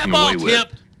walking away with. Was that ball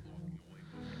tipped?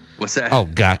 What's that? Oh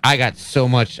God, I got so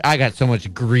much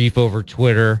grief over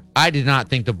Twitter. I did not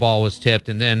think the ball was tipped,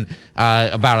 and then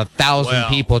about 1,000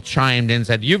 people chimed in and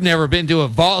said, "You've never been to a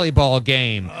volleyball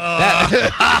game."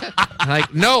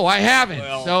 Like, no, I haven't.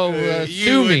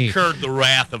 Sue me. You incurred the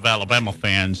wrath of Alabama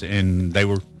fans, and they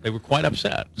were quite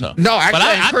upset. So. No,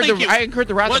 actually, I incurred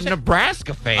the wrath of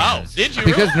Nebraska fans. Oh, did you?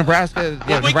 Because really? Nebraska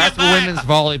women's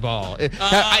volleyball.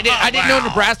 I didn't know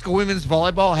Nebraska women's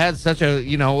volleyball had such a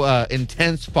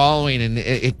intense following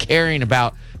and caring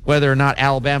about whether or not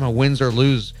Alabama wins or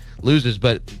loses.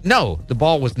 But no, the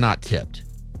ball was not tipped.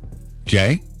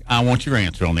 Jay, I want your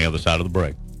answer on the other side of the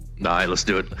break. All right, let's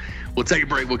do it. We'll take a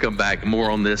break. We'll come back. More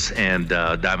on this and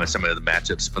dive into some of the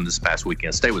matchups from this past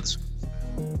weekend. Stay with us.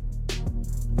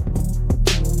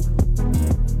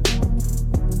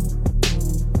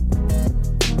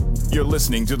 You're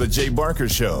listening to The Jay Barker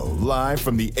Show, live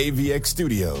from the AVX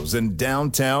studios in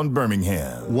downtown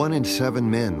Birmingham. 1 in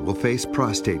 7 men will face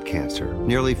prostate cancer.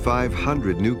 Nearly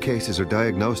 500 new cases are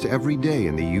diagnosed every day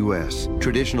in the U.S.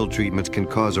 Traditional treatments can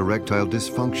cause erectile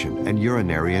dysfunction and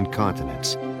urinary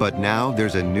incontinence. But now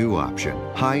there's a new option,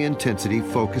 high-intensity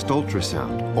focused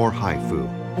ultrasound, or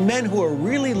HIFU. Men who are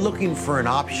really looking for an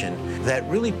option that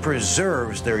really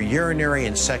preserves their urinary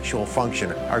and sexual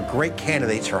function are great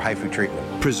candidates for HIFU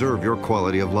treatment. Preserve your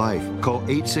quality of life. Call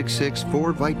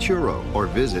 866-4-VITURO or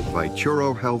visit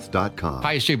VituroHealth.com.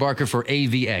 Hi, it's Jay Barker for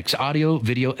AVX, Audio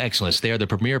Video Excellence. They are the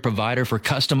premier provider for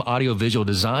custom audio-visual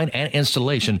design and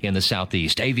installation in the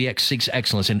Southeast. AVX seeks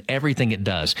excellence in everything it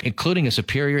does, including a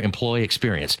superior employee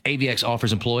experience. AVX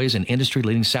offers employees an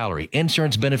industry-leading salary,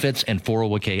 insurance benefits, and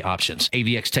 401k options.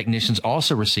 AVX AVX technicians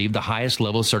also receive the highest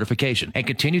level of certification and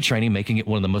continue training, making it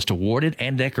one of the most awarded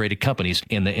and decorated companies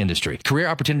in the industry. Career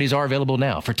opportunities are available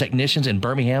now for technicians in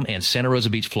Birmingham and Santa Rosa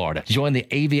Beach, Florida. Join the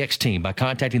AVX team by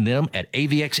contacting them at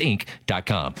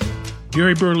avxinc.com.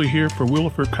 Gary Burley here for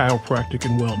Williford Chiropractic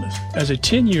and Wellness. As a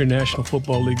 10-year National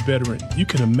Football League veteran, you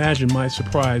can imagine my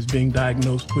surprise being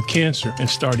diagnosed with cancer and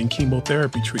starting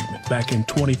chemotherapy treatment back in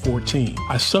 2014.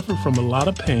 I suffered from a lot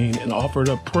of pain and offered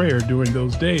up prayer during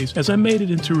those days as I made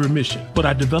it into remission, but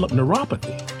I developed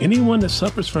neuropathy. Anyone that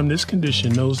suffers from this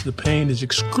condition knows the pain is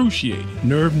excruciating,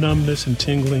 nerve numbness and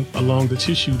tingling along the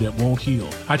tissue that won't heal.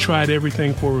 I tried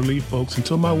everything for relief, folks,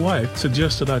 until my wife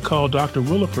suggested I call Dr.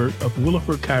 Williford of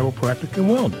Williford Chiropractic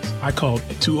and Wellness. I called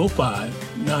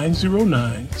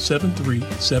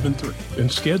 205-909-7373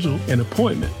 and scheduled an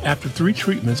appointment. After 3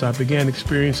 treatments, I began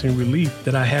experiencing relief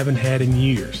that I haven't had in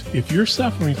years. If you're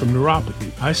suffering from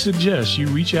neuropathy, I suggest you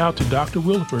reach out to Dr.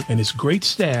 Williford and his great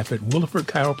staff at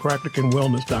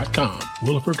WillifordChiropracticandWellness.com.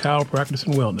 Williford Chiropractic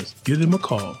and Wellness. Give them a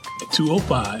call at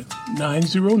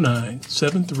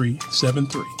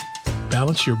 205-909-7373.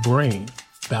 Balance your brain.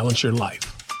 Balance your life.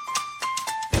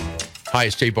 Hi,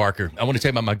 it's Jay Barker. I want to tell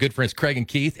you about my good friends Craig and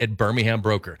Keith at Birmingham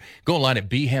Broker. Go online at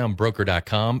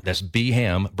bhambroker.com. That's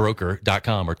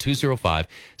bhambroker.com or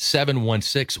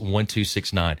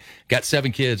 205-716-1269. Got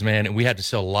 7 kids, man, and we had to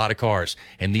sell a lot of cars.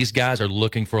 And these guys are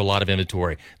looking for a lot of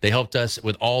inventory. They helped us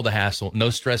with all the hassle. No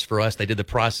stress for us. They did the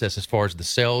process as far as the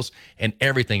sales and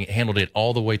everything. Handled it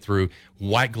all the way through.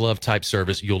 White glove type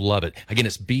service. You'll love it. Again,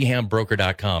 it's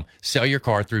bhambroker.com. Sell your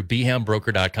car through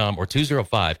bhambroker.com or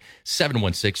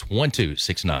 205-716-1269.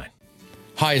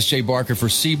 Hi, it's Jay Barker for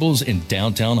Siebel's in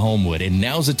downtown Homewood, and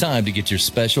now's the time to get your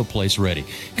special place ready.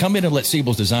 Come in and let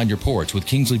Siebel's design your porch with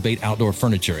Kingsley Bait outdoor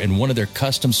furniture and one of their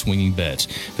custom swinging beds.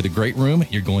 For the great room,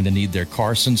 you're going to need their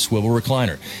Carson swivel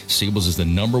recliner. Siebel's is the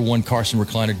 #1 Carson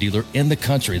recliner dealer in the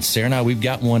country, and Sarah and I, we've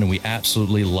got one, and we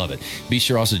absolutely love it. Be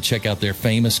sure also to check out their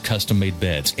famous custom-made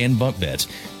beds and bunk beds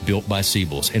built by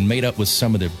Siebel's and made up with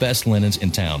some of their best linens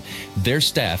in town. Their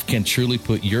staff can truly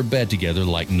put your bed together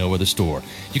like no other store.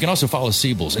 You can also follow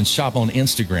Siebel's and shop on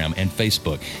Instagram and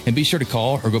Facebook. And be sure to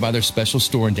call or go by their special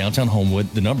store in downtown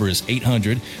Homewood. The number is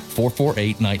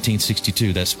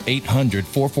 800-448-1962. That's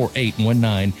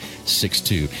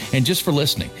 800-448-1962. And just for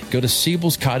listening, go to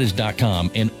Siebel'sCottage.com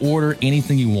and order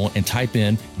anything you want and type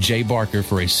in Jay Barker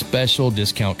for a special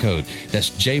discount code.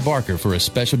 That's Jay Barker for a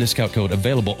special discount code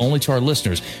available only to our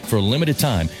listeners for a limited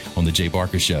time on The Jay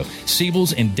Barker Show.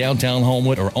 Siebel's in downtown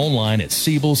Homewood or online at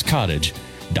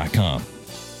Siebel'sCottage.com.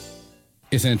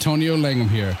 It's Antonio Langham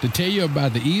here to tell you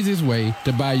about the easiest way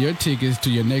to buy your tickets to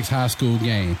your next high school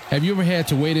game. Have you ever had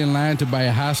to wait in line to buy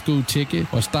a high school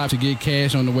ticket or stop to get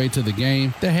cash on the way to the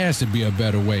game? There has to be a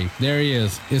better way. There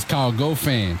is. It's called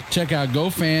GoFan. Check out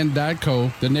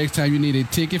GoFan.co the next time you need a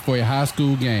ticket for your high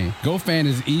school game. GoFan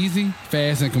is easy,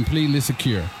 fast, and completely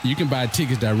secure. You can buy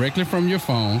tickets directly from your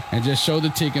phone and just show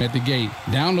the ticket at the gate.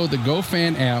 Download the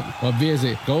GoFan app or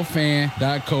visit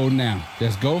GoFan.co now.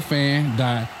 That's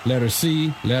GoFan.C.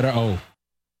 letter O.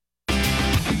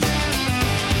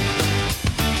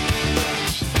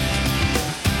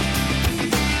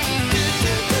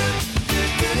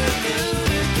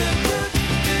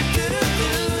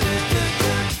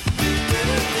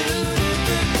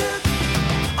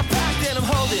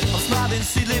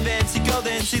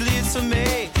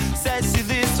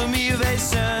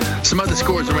 Some other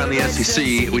scores around the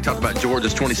SEC. We talked about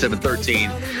Georgia's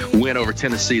 27-13 win over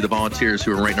Tennessee. The Volunteers,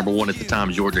 who were ranked #1 at the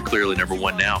time. Georgia clearly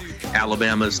 #1 now.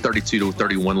 Alabama's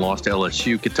 32-31 loss to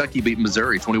LSU. Kentucky beat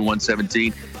Missouri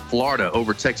 21-17. Florida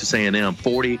over Texas A&M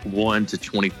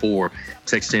 41-24.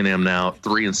 Texas A&M now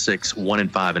 3-6,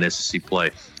 1-5 in SEC play.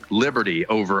 Liberty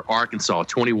over Arkansas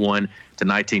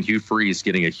 21-19. Hugh Freeze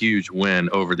getting a huge win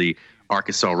over the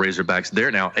Arkansas Razorbacks.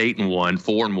 They're now 8-1,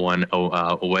 4-1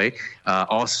 away.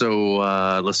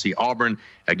 Let's see, Auburn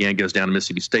again goes down to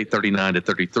Mississippi State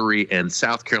 39-33, and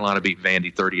South Carolina beat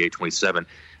Vandy 38-27.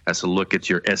 That's a look at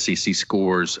your SEC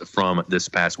scores from this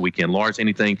past weekend. Lars,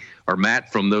 anything, or Matt,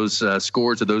 from those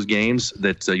scores of those games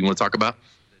that you want to talk about?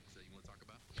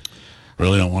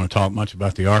 Really don't want to talk much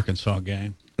about the Arkansas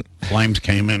game. The Flames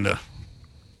came into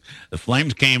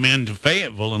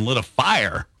Fayetteville and lit a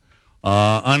fire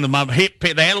under my hip. They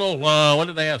had a little, what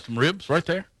did they have, some ribs right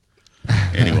there?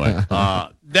 Anyway,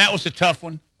 that was a tough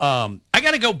one. I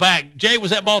got to go back. Jay,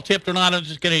 was that ball tipped or not? I'm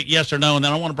just going to yes or no, and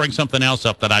then I want to bring something else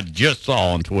up that I just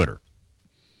saw on Twitter.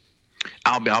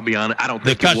 I'll be honest. I don't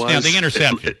think it was. The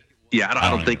interception. I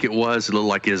don't think it was. It looked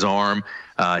like his arm.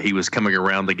 He was coming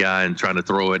around the guy and trying to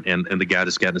throw it, and the guy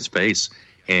just got in his face.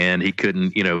 and he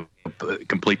couldn't,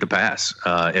 complete the pass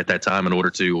at that time in order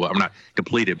to, I'm not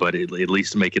complete it, but at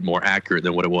least make it more accurate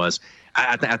than what it was.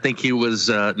 I think he was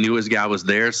knew his guy was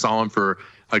there, saw him for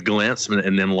a glimpse,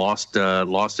 and then lost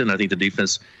it. And I think the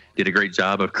defense did a great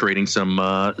job of creating some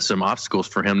obstacles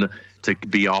for him to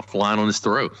be off the line on his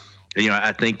throw.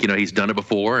 I think he's done it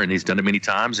before, and he's done it many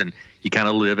times, and you kind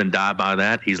of live and die by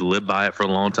that. He's lived by it for a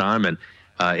long time, and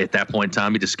at that point in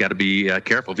time, you just got to be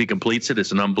careful. If he completes it,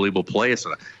 it's an unbelievable play. It's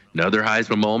another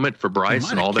Heisman moment for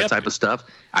Bryce and all that type of stuff.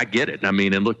 I get it. I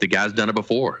mean, and look, the guy's done it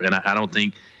before, and I don't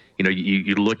think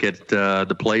you look at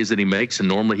the plays that he makes, and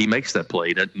normally he makes that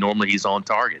play. Normally he's on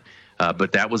target.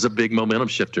 But that was a big momentum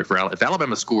shifter for Alabama. If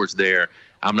Alabama scores there,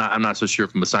 I'm not so sure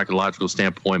from a psychological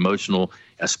standpoint, emotional,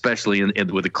 especially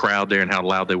with the crowd there and how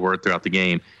loud they were throughout the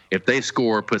game. If they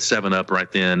score, put 7 up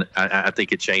right then, I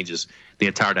think it changes the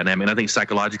entire dynamic. And I think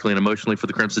psychologically and emotionally for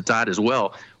the Crimson Tide as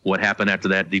well, what happened after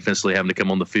that, defensively having to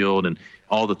come on the field and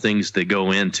all the things that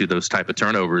go into those type of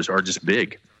turnovers are just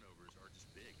big.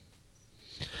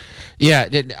 Yeah,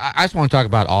 I just want to talk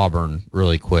about Auburn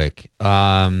really quick.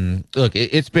 Look,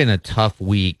 it's been a tough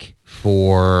week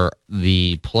for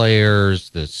the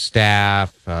players, the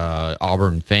staff,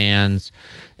 Auburn fans,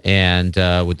 and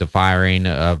with the firing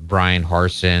of Brian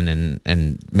Harsin.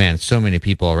 And man, so many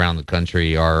people around the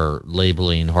country are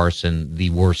labeling Harsin the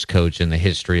worst coach in the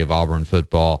history of Auburn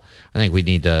football. I think we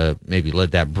need to maybe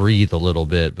let that breathe a little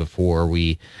bit before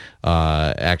we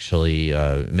actually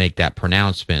make that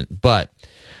pronouncement. But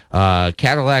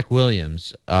Cadillac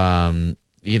Williams,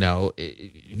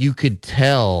 you could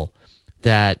tell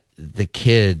that the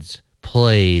kids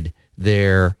played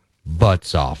their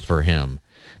butts off for him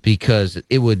because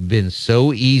it would have been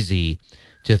so easy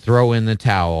to throw in the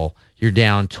towel. You're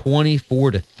down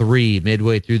 24-3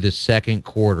 midway through the second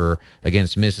quarter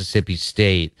against Mississippi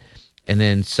State, and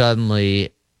then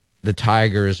suddenly the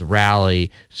Tigers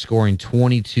rally, scoring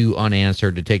 22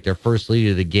 unanswered to take their first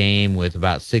lead of the game with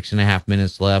about 6.5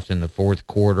 minutes left in the fourth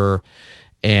quarter.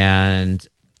 And,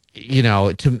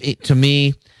 to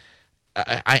me,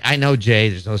 I know, Jay,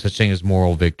 there's no such thing as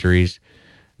moral victories,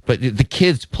 but the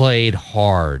kids played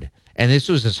hard. And this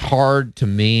was as hard to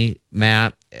me,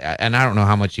 Matt, and I don't know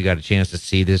how much you got a chance to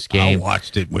see this game. I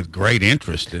watched it with great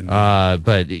interest.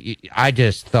 But I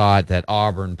just thought that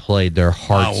Auburn played their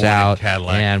hearts out.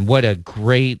 And what a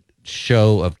great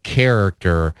show of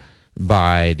character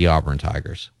by the Auburn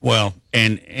Tigers. Well,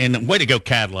 and way to go,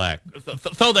 Cadillac.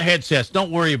 Throw the headsets.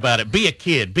 Don't worry about it. Be a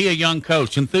kid. Be a young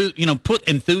coach. Put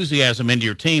enthusiasm into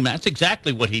your team. That's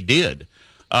exactly what he did.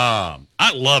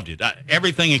 I loved it.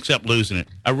 Everything except losing it.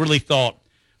 I really thought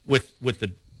with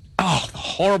the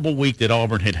horrible week that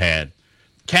Auburn had,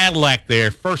 Cadillac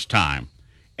there, first time,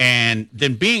 and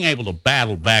then being able to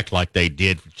battle back like they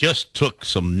did just took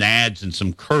some nads and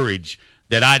some courage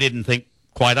that I didn't think,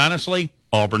 quite honestly,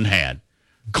 Auburn had.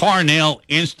 Carnell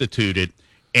instituted,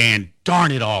 and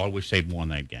darn it all, I wish they'd won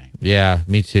that game. Yeah,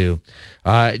 me too.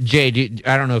 Jay,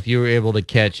 I don't know if you were able to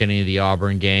catch any of the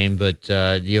Auburn game, but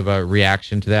do you have a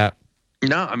reaction to that?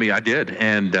 No, I mean, I did,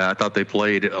 and I thought they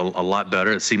played a lot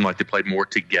better. It seemed like they played more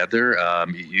together.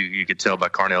 You could tell by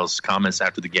Carnell's comments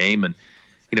after the game and,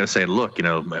 saying, look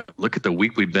at the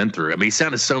week we've been through. I mean, he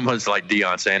sounded so much like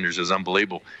Deion Sanders. It was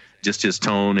unbelievable, just his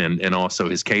tone and also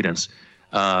his cadence.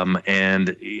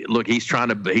 And look, he's trying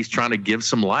to give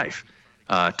some life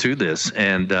to this.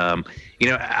 And, I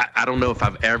don't know if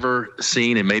I've ever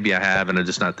seen, and maybe I have, and I'm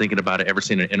just not thinking about it, ever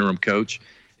seen an interim coach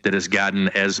that has gotten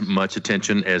as much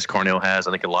attention as Carnell has.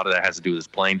 I think a lot of that has to do with his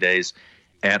playing days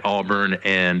at Auburn.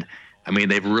 And, I mean,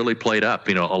 they've really played up,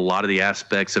 a lot of the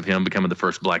aspects of him becoming the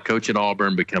first black coach at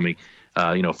Auburn, becoming,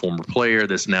 a former player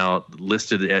that's now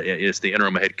listed as the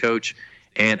interim head coach.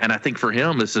 And I think for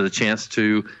him, this is a chance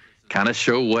to kind of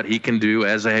show what he can do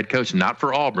as a head coach, not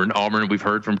for Auburn. Auburn, we've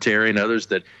heard from Terry and others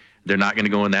that they're not going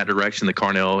to go in that direction. The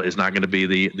Carnell is not going to be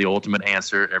the ultimate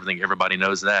answer. Everybody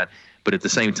knows that. But at the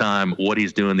same time, what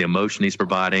he's doing, the emotion he's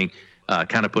providing,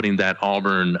 kind of putting that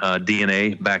Auburn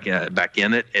DNA back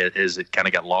in it as it kind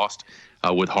of got lost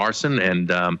with Harsin.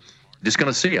 And just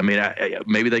going to see. I mean,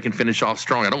 maybe they can finish off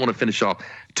strong. I don't want to finish off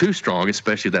too strong,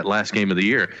 especially that last game of the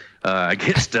year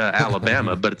against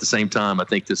Alabama. But at the same time, I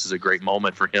think this is a great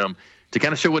moment for him to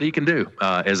kind of show what he can do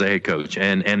as a head coach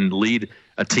and lead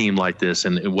a team like this.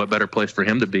 And what better place for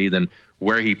him to be than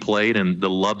where he played and the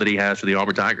love that he has for the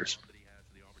Auburn Tigers.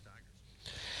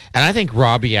 And I think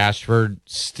Robbie Ashford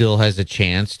still has a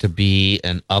chance to be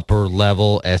an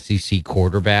upper-level SEC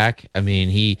quarterback. I mean,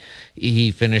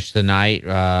 he finished the night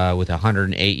with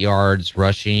 108 yards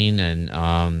rushing and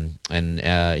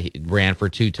he ran for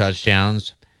 2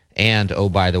 touchdowns. And, oh,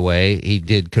 by the way, he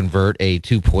did convert a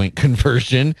 2-point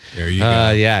conversion. There you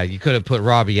go. Yeah, you could have put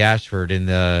Robbie Ashford in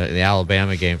the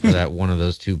Alabama game for that one of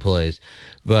those 2 plays.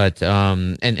 But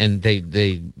and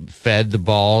they fed the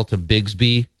ball to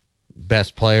Bigsby,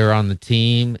 best player on the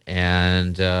team,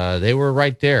 and they were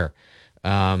right there.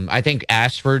 I think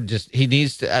Ashford he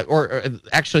needs to, or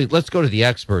actually, let's go to the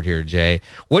expert here, Jay.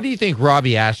 What do you think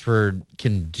Robbie Ashford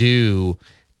can do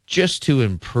just to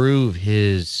improve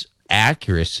his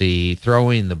accuracy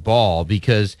throwing the ball?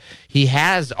 Because he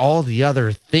has all the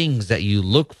other things that you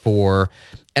look for.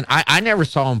 And I never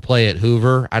saw him play at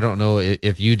Hoover. I don't know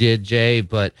if you did, Jay,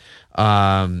 but he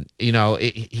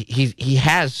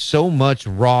has so much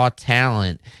raw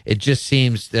talent. It just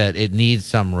seems that it needs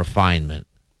some refinement.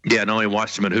 Yeah, not only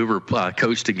watched him at Hoover,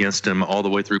 coached against him all the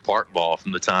way through park ball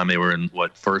from the time they were in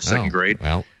first, second grade.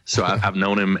 Well. So I've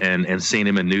known him and seen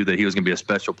him and knew that he was going to be a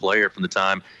special player from the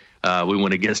time we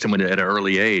went against him at an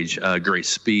early age. Great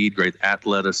speed, great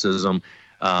athleticism.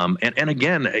 And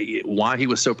again, why he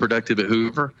was so productive at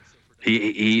Hoover,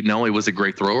 he not only was a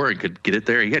great thrower and could get it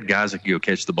there, he had guys that could go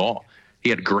catch the ball.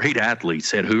 He had great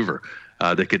athletes at Hoover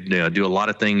that could do a lot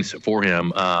of things for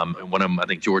him. One of them, I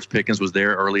think George Pickens was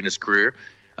there early in his career.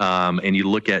 And you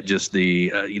look at just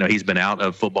he's been out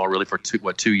of football really for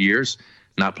 2 years,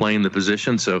 not playing the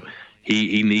position. So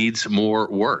he needs more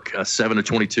work. 7 of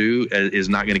 22 is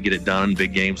not going to get it done in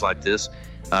big games like this.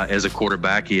 As a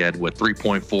quarterback, he had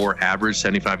 3.4 average,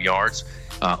 75 yards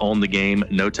on the game,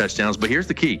 no touchdowns. But here's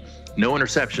the key: no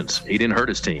interceptions. He didn't hurt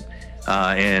his team,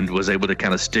 and was able to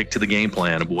kind of stick to the game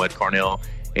plan of what Carnell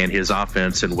and his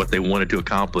offense and what they wanted to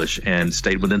accomplish, and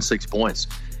stayed within 6 points.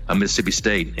 Mississippi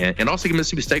State, and also give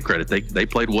Mississippi State credit. They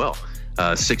played well.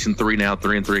 6-3 now,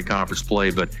 3-3 in conference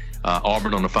play, but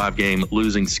Auburn on a 5-game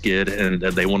losing skid, and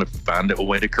they want to find a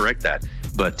way to correct that.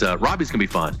 But Robbie's going to be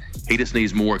fun. He just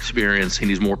needs more experience. He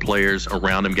needs more players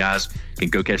around him, guys can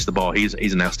go catch the ball.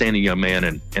 He's an outstanding young man,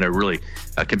 and a really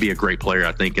can be a great player,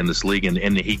 I think, in this league.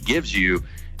 And he gives you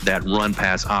that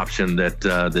run-pass option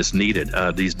that's needed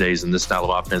these days in this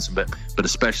style of offense, but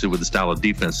especially with the style of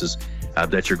defenses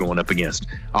that you're going up against.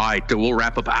 All right, we'll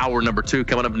wrap up hour number 2.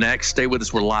 Coming up next, stay with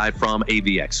us. We're live from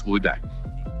AVX. We'll be back.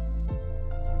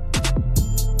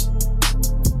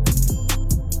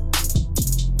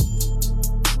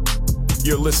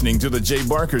 You're listening to The Jay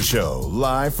Barker Show,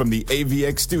 live from the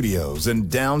AVX studios in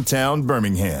downtown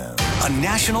Birmingham. A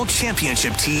national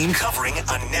championship team covering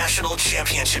a national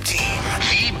championship team.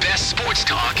 The best sports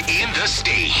talk in the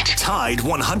state. Tide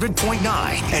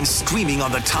 100.9 and streaming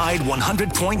on the Tide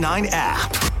 100.9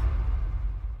 app.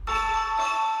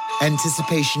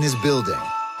 Anticipation is building.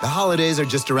 The holidays are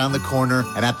just around the corner,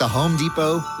 and at the Home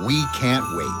Depot, we can't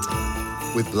wait.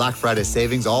 With Black Friday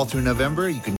savings all through November,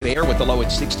 you can There with the low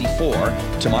at 64.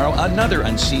 Tomorrow, another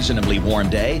unseasonably warm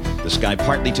day. The sky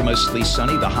partly to mostly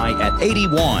sunny, the high at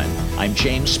 81. I'm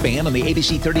James Spann on the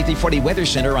ABC 3340 Weather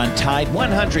Center on Tide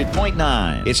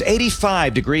 100.9. It's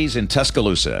 85 degrees in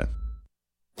Tuscaloosa.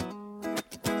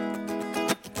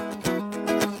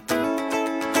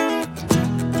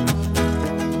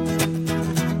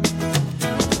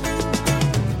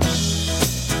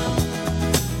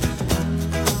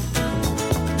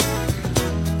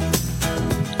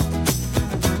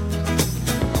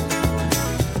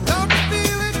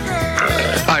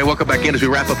 Welcome back in as we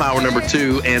wrap up hour number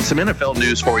 2, and some NFL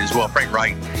news for you as well. Frank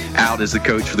Wright out as the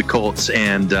coach for the Colts,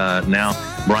 and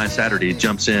now Brian Saturday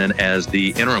jumps in as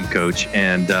the interim coach.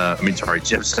 And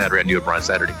Jeff Saturday. I knew it, Brian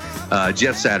Saturday.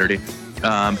 Jeff Saturday,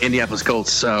 Indianapolis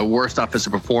Colts' worst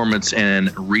offensive performance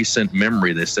in recent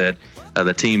memory. They said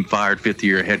the team fired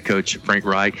fifth-year head coach Frank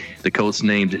Wright. The Colts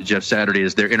named Jeff Saturday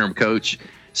as their interim coach.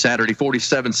 Saturday,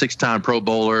 47, 6-time Pro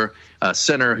Bowler,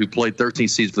 center who played 13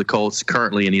 seasons for the Colts,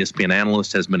 currently an ESPN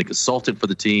analyst, has been a consultant for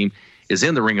the team, is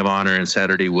in the Ring of Honor, and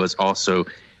Saturday was also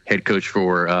head coach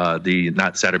for Saturday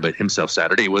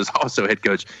was also head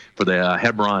coach for the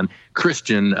Hebron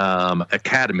Christian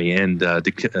Academy in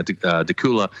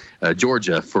Decula,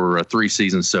 Georgia for 3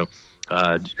 seasons. So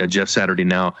Jeff Saturday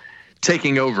now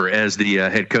taking over as the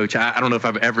head coach. I don't know if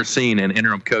I've ever seen an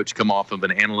interim coach come off of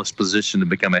an analyst position to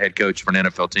become a head coach for an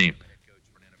NFL team.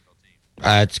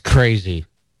 It's crazy.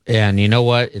 And you know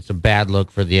what? It's a bad look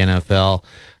for the NFL,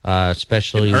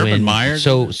 especially when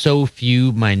so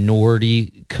few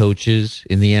minority coaches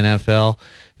in the NFL.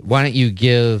 Why don't you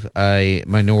give a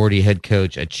minority head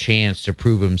coach a chance to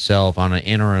prove himself on an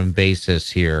interim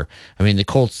basis here? I mean, the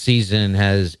Colts season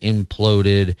has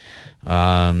imploded.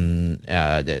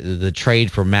 The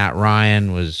trade for Matt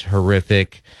Ryan was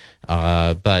horrific.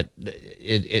 But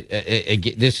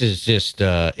this is just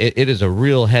it is a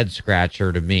real head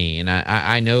scratcher to me. And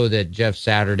I know that Jeff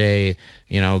Saturday,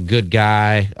 good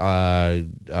guy,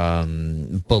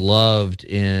 beloved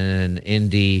in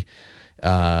Indy,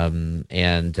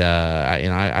 and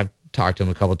I've talked to him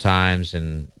a couple times,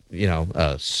 and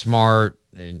smart,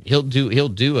 and he'll do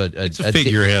a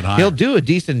figurehead hire. He'll do a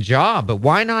decent job, but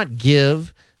why not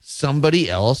give somebody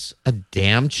else a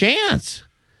damn chance?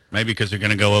 Maybe because they're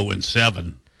going to go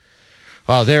 0-7.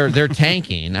 Well, they're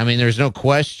tanking. I mean, there's no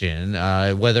question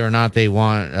whether or not they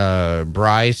want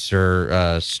Bryce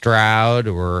or Stroud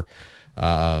or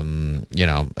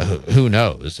who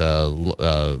knows,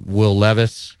 Will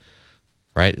Levis,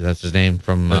 right? That's his name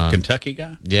from the Kentucky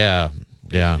guy. Yeah.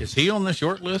 Is he on the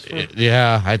short list?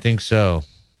 Yeah, I think so.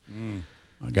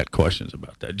 I got questions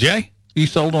about that. Jay, you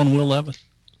sold on Will Levis?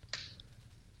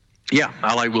 Yeah,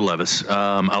 I like Will Levis.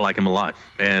 I like him a lot,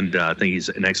 and I think he's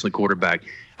an excellent quarterback.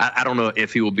 I don't know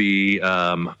if he will be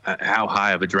how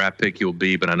high of a draft pick he'll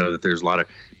be, but I know that there's a lot of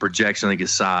projection. I think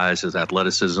his size, his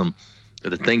athleticism,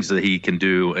 the things that he can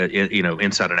do,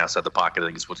 inside and outside the pocket, I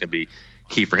think is what's going to be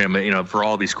key for him. For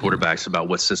all these quarterbacks, about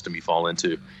what system you fall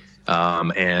into. I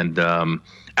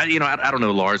don't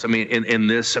know, Lars. I mean, in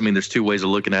this, there's two ways of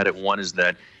looking at it. One is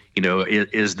that,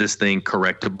 is this thing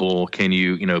correctable? Can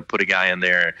you, put a guy in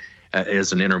there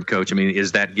as an interim coach? I mean,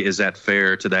 is that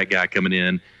fair to that guy coming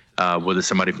in, whether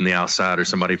somebody from the outside or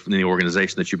somebody from the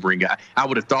organization that you bring? I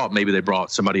would have thought maybe they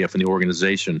brought somebody up from the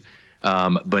organization,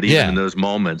 but even in those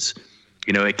moments,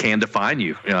 it can define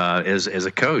you as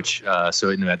a coach. So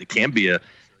it can be a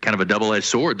kind of a double-edged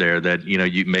sword there that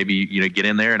you get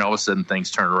in there and all of a sudden things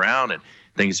turn around and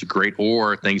things are great,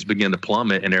 or things begin to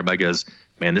plummet and everybody goes,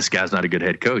 man, this guy's not a good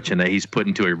head coach, and he's put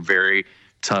into a very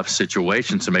tough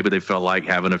situation. So maybe they felt like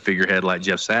having a figurehead like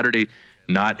Jeff Saturday,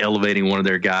 not elevating one of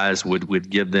their guys would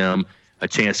give them a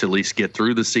chance to at least get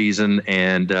through the season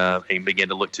and begin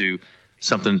to look to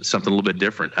something a little bit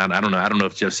different. I don't know. I don't know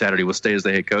if Jeff Saturday will stay as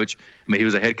the head coach. I mean, he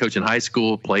was a head coach in high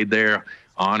school, played there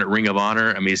on Ring of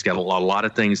Honor. I mean, he's got a lot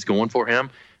of things going for him.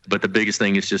 But the biggest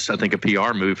thing is just, I think, a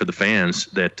PR move for the fans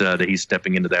that he's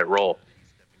stepping into that role.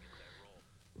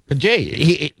 But Jay,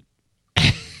 he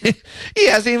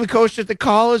hasn't even coached at the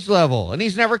college level, and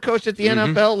he's never coached at the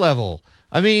NFL level.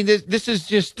 I mean, this is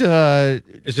just.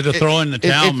 Is it a throw in the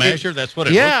towel measure? That's what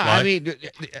it looks like. I mean,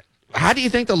 how do you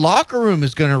think the locker room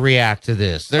is going to react to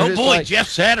this? Jeff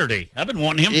Saturday. I've been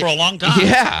wanting him for a long time.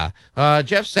 Yeah.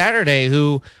 Jeff Saturday,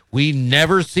 who we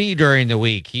never see during the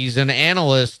week. He's an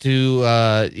analyst who, is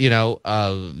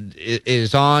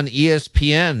on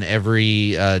ESPN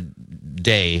every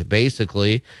day,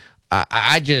 basically.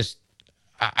 I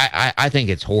think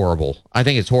it's horrible. I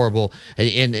think it's horrible.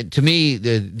 And to me,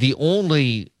 the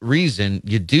only reason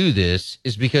you do this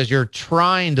is because you're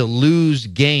trying to lose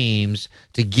games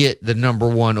to get the number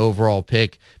one overall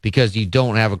pick because you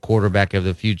don't have a quarterback of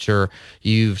the future.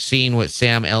 You've seen what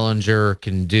Sam Ehlinger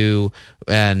can do.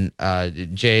 And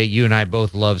Jay, you and I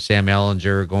both love Sam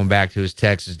Ehlinger going back to his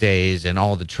Texas days and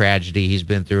all the tragedy he's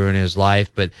been through in his life.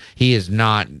 But he is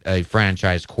not a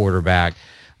franchise quarterback.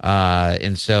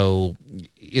 And so,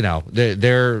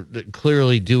 they're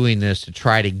clearly doing this to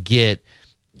try to get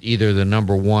either the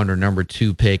number one or number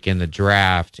two pick in the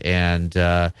draft. And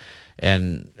I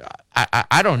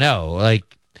don't know,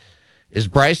 like, is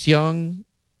Bryce Young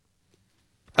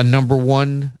a number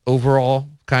one overall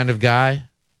kind of guy?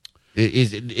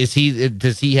 Does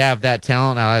he have that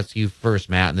talent? I'll ask you first,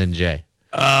 Matt, and then Jay.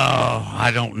 Oh,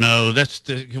 I don't know.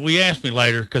 We ask me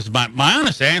later, because my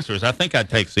honest answer is I think I'd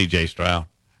take C.J. Stroud.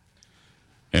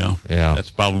 Yeah, that's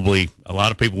probably a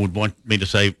lot of people would want me to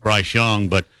say Bryce Young,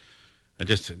 but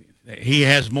he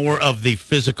has more of the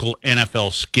physical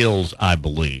NFL skills, I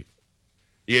believe.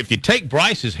 If you take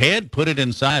Bryce's head, put it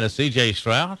inside of C.J.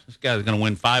 Stroud, this guy's going to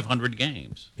win 500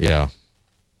 games. Yeah.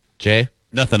 Jay?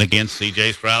 Nothing against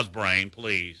C.J. Stroud's brain,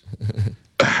 please.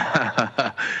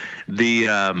 Right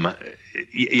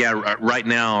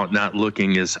now, not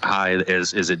looking as high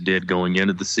as it did going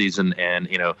into the season, and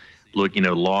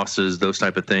losses, those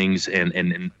type of things,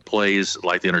 and plays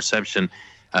like the interception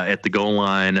at the goal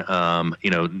line,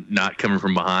 not coming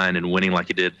from behind and winning like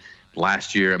he did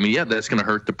last year. I mean, that's going to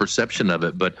hurt the perception of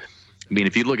it. But I mean,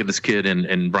 if you look at this kid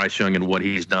and Bryce Young and what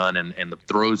he's done and the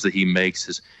throws that he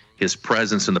makes, his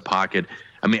presence in the pocket.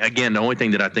 I mean, again, the only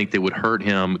thing that I think that would hurt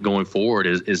him going forward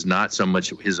is not so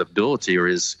much his ability or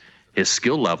his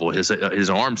skill level, his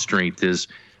arm strength, his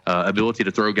ability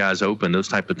to throw guys open, those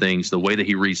type of things, the way that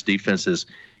he reads defenses,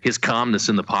 his calmness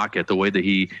in the pocket, the way that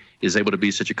he is able to be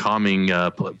such a calming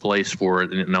place for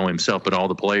not only himself but all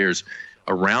the players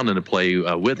around him to play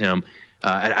with him.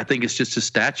 I think it's just his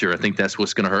stature. I think that's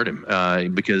what's going to hurt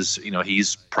him because,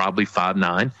 he's probably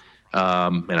 5'9",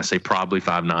 and I say probably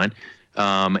 5'9",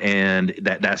 and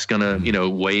that's going to,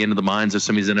 weigh into the minds of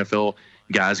some of these NFL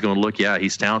guys going to look, yeah,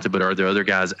 he's talented, but are there other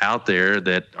guys out there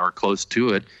that are close to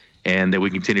it and that we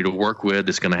continue to work with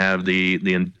that's going to have the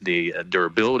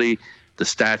durability, the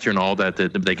stature, and all that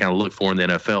they kind of look for in the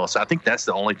NFL? So I think that's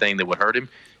the only thing that would hurt him.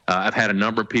 I've had a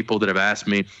number of people that have asked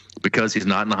me, because he's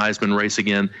not in the Heisman race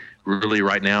again, really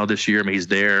right now this year. I mean, he's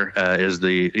there as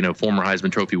the former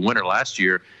Heisman Trophy winner last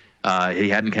year. He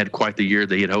hadn't had quite the year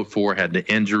that he had hoped for, had the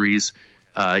injuries.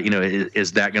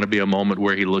 Is that going to be a moment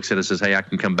where he looks at it and says, hey, I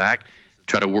can come back,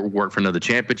 try to work for another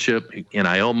championship?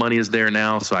 NIL money is there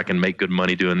now, so I can make good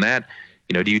money doing that.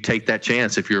 Do you take that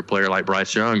chance if you're a player like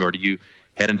Bryce Young, or do you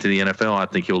head into the NFL? I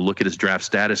think he'll look at his draft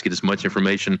status, get as much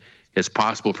information as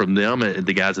possible from them, and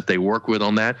the guys that they work with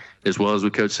on that, as well as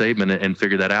with Coach Saban, and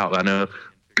figure that out. I know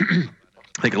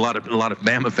I think a lot of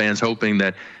Bama fans hoping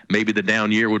that maybe the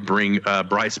down year would bring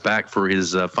Bryce back for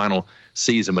his final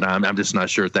season, but I'm just not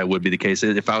sure if that would be the case.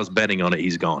 If I was betting on it,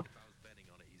 he's gone.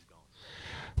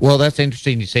 Well, that's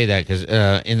interesting you say that, because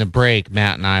in the break,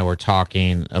 Matt and I were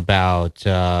talking about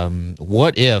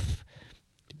what if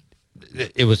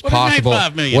it was possible.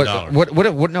 $5 million.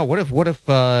 What if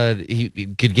he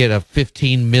could get a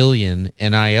 $15 million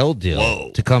NIL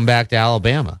deal to come back to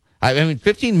Alabama? I mean,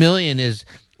 $15 million is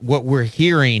what we're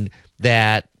hearing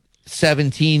that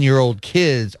 17-year-old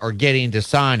kids are getting to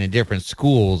sign in different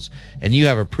schools, and you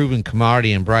have a proven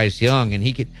commodity in Bryce Young, and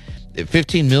he could.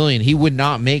 $15 million. He would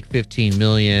not make $15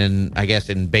 million, I guess,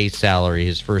 in base salary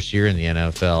his first year in the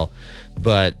NFL.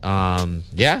 But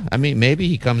yeah, I mean, maybe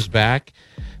he comes back.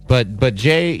 But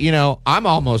Jay, I'm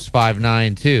almost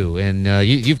 5'9" too, and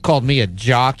you've called me a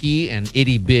jockey and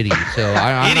itty bitty. So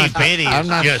I'm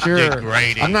not sure.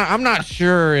 Degrading. I'm not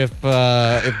sure if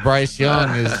Bryce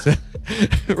Young is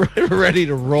ready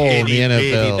to roll in the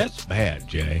NFL. That's bad,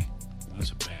 Jay.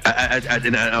 That's bad.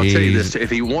 And I'll tell you this: if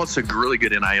he wants a really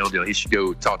good NIL deal, he should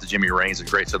go talk to Jimmy Raines at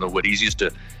Great Southern Wood. He's used to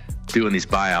doing these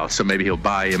buyouts, so maybe he'll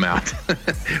buy him out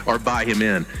or buy him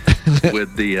in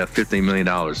with the $15 million.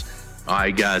 All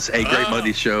right, guys. Hey, great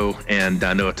Monday show, and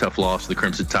I know a tough loss for the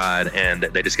Crimson Tide, and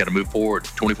they just got to move forward.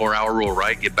 24-hour rule,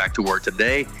 right? Get back to work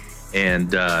today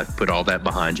and put all that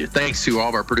behind you. Thanks to all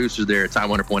of our producers there at Tide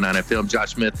 100.9 FM.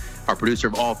 Josh Smith, our producer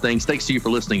of all things. Thanks to you for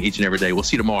listening each and every day. We'll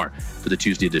see you tomorrow for the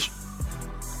Tuesday edition.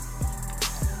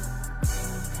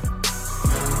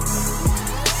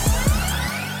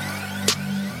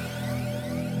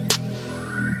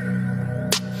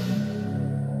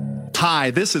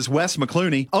 Hi, this is Wes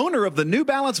McClooney, owner of the New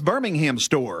Balance Birmingham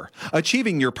store.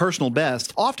 Achieving your personal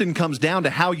best often comes down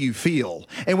to how you feel.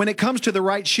 And when it comes to the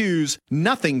right shoes,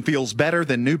 nothing feels better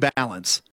than New Balance.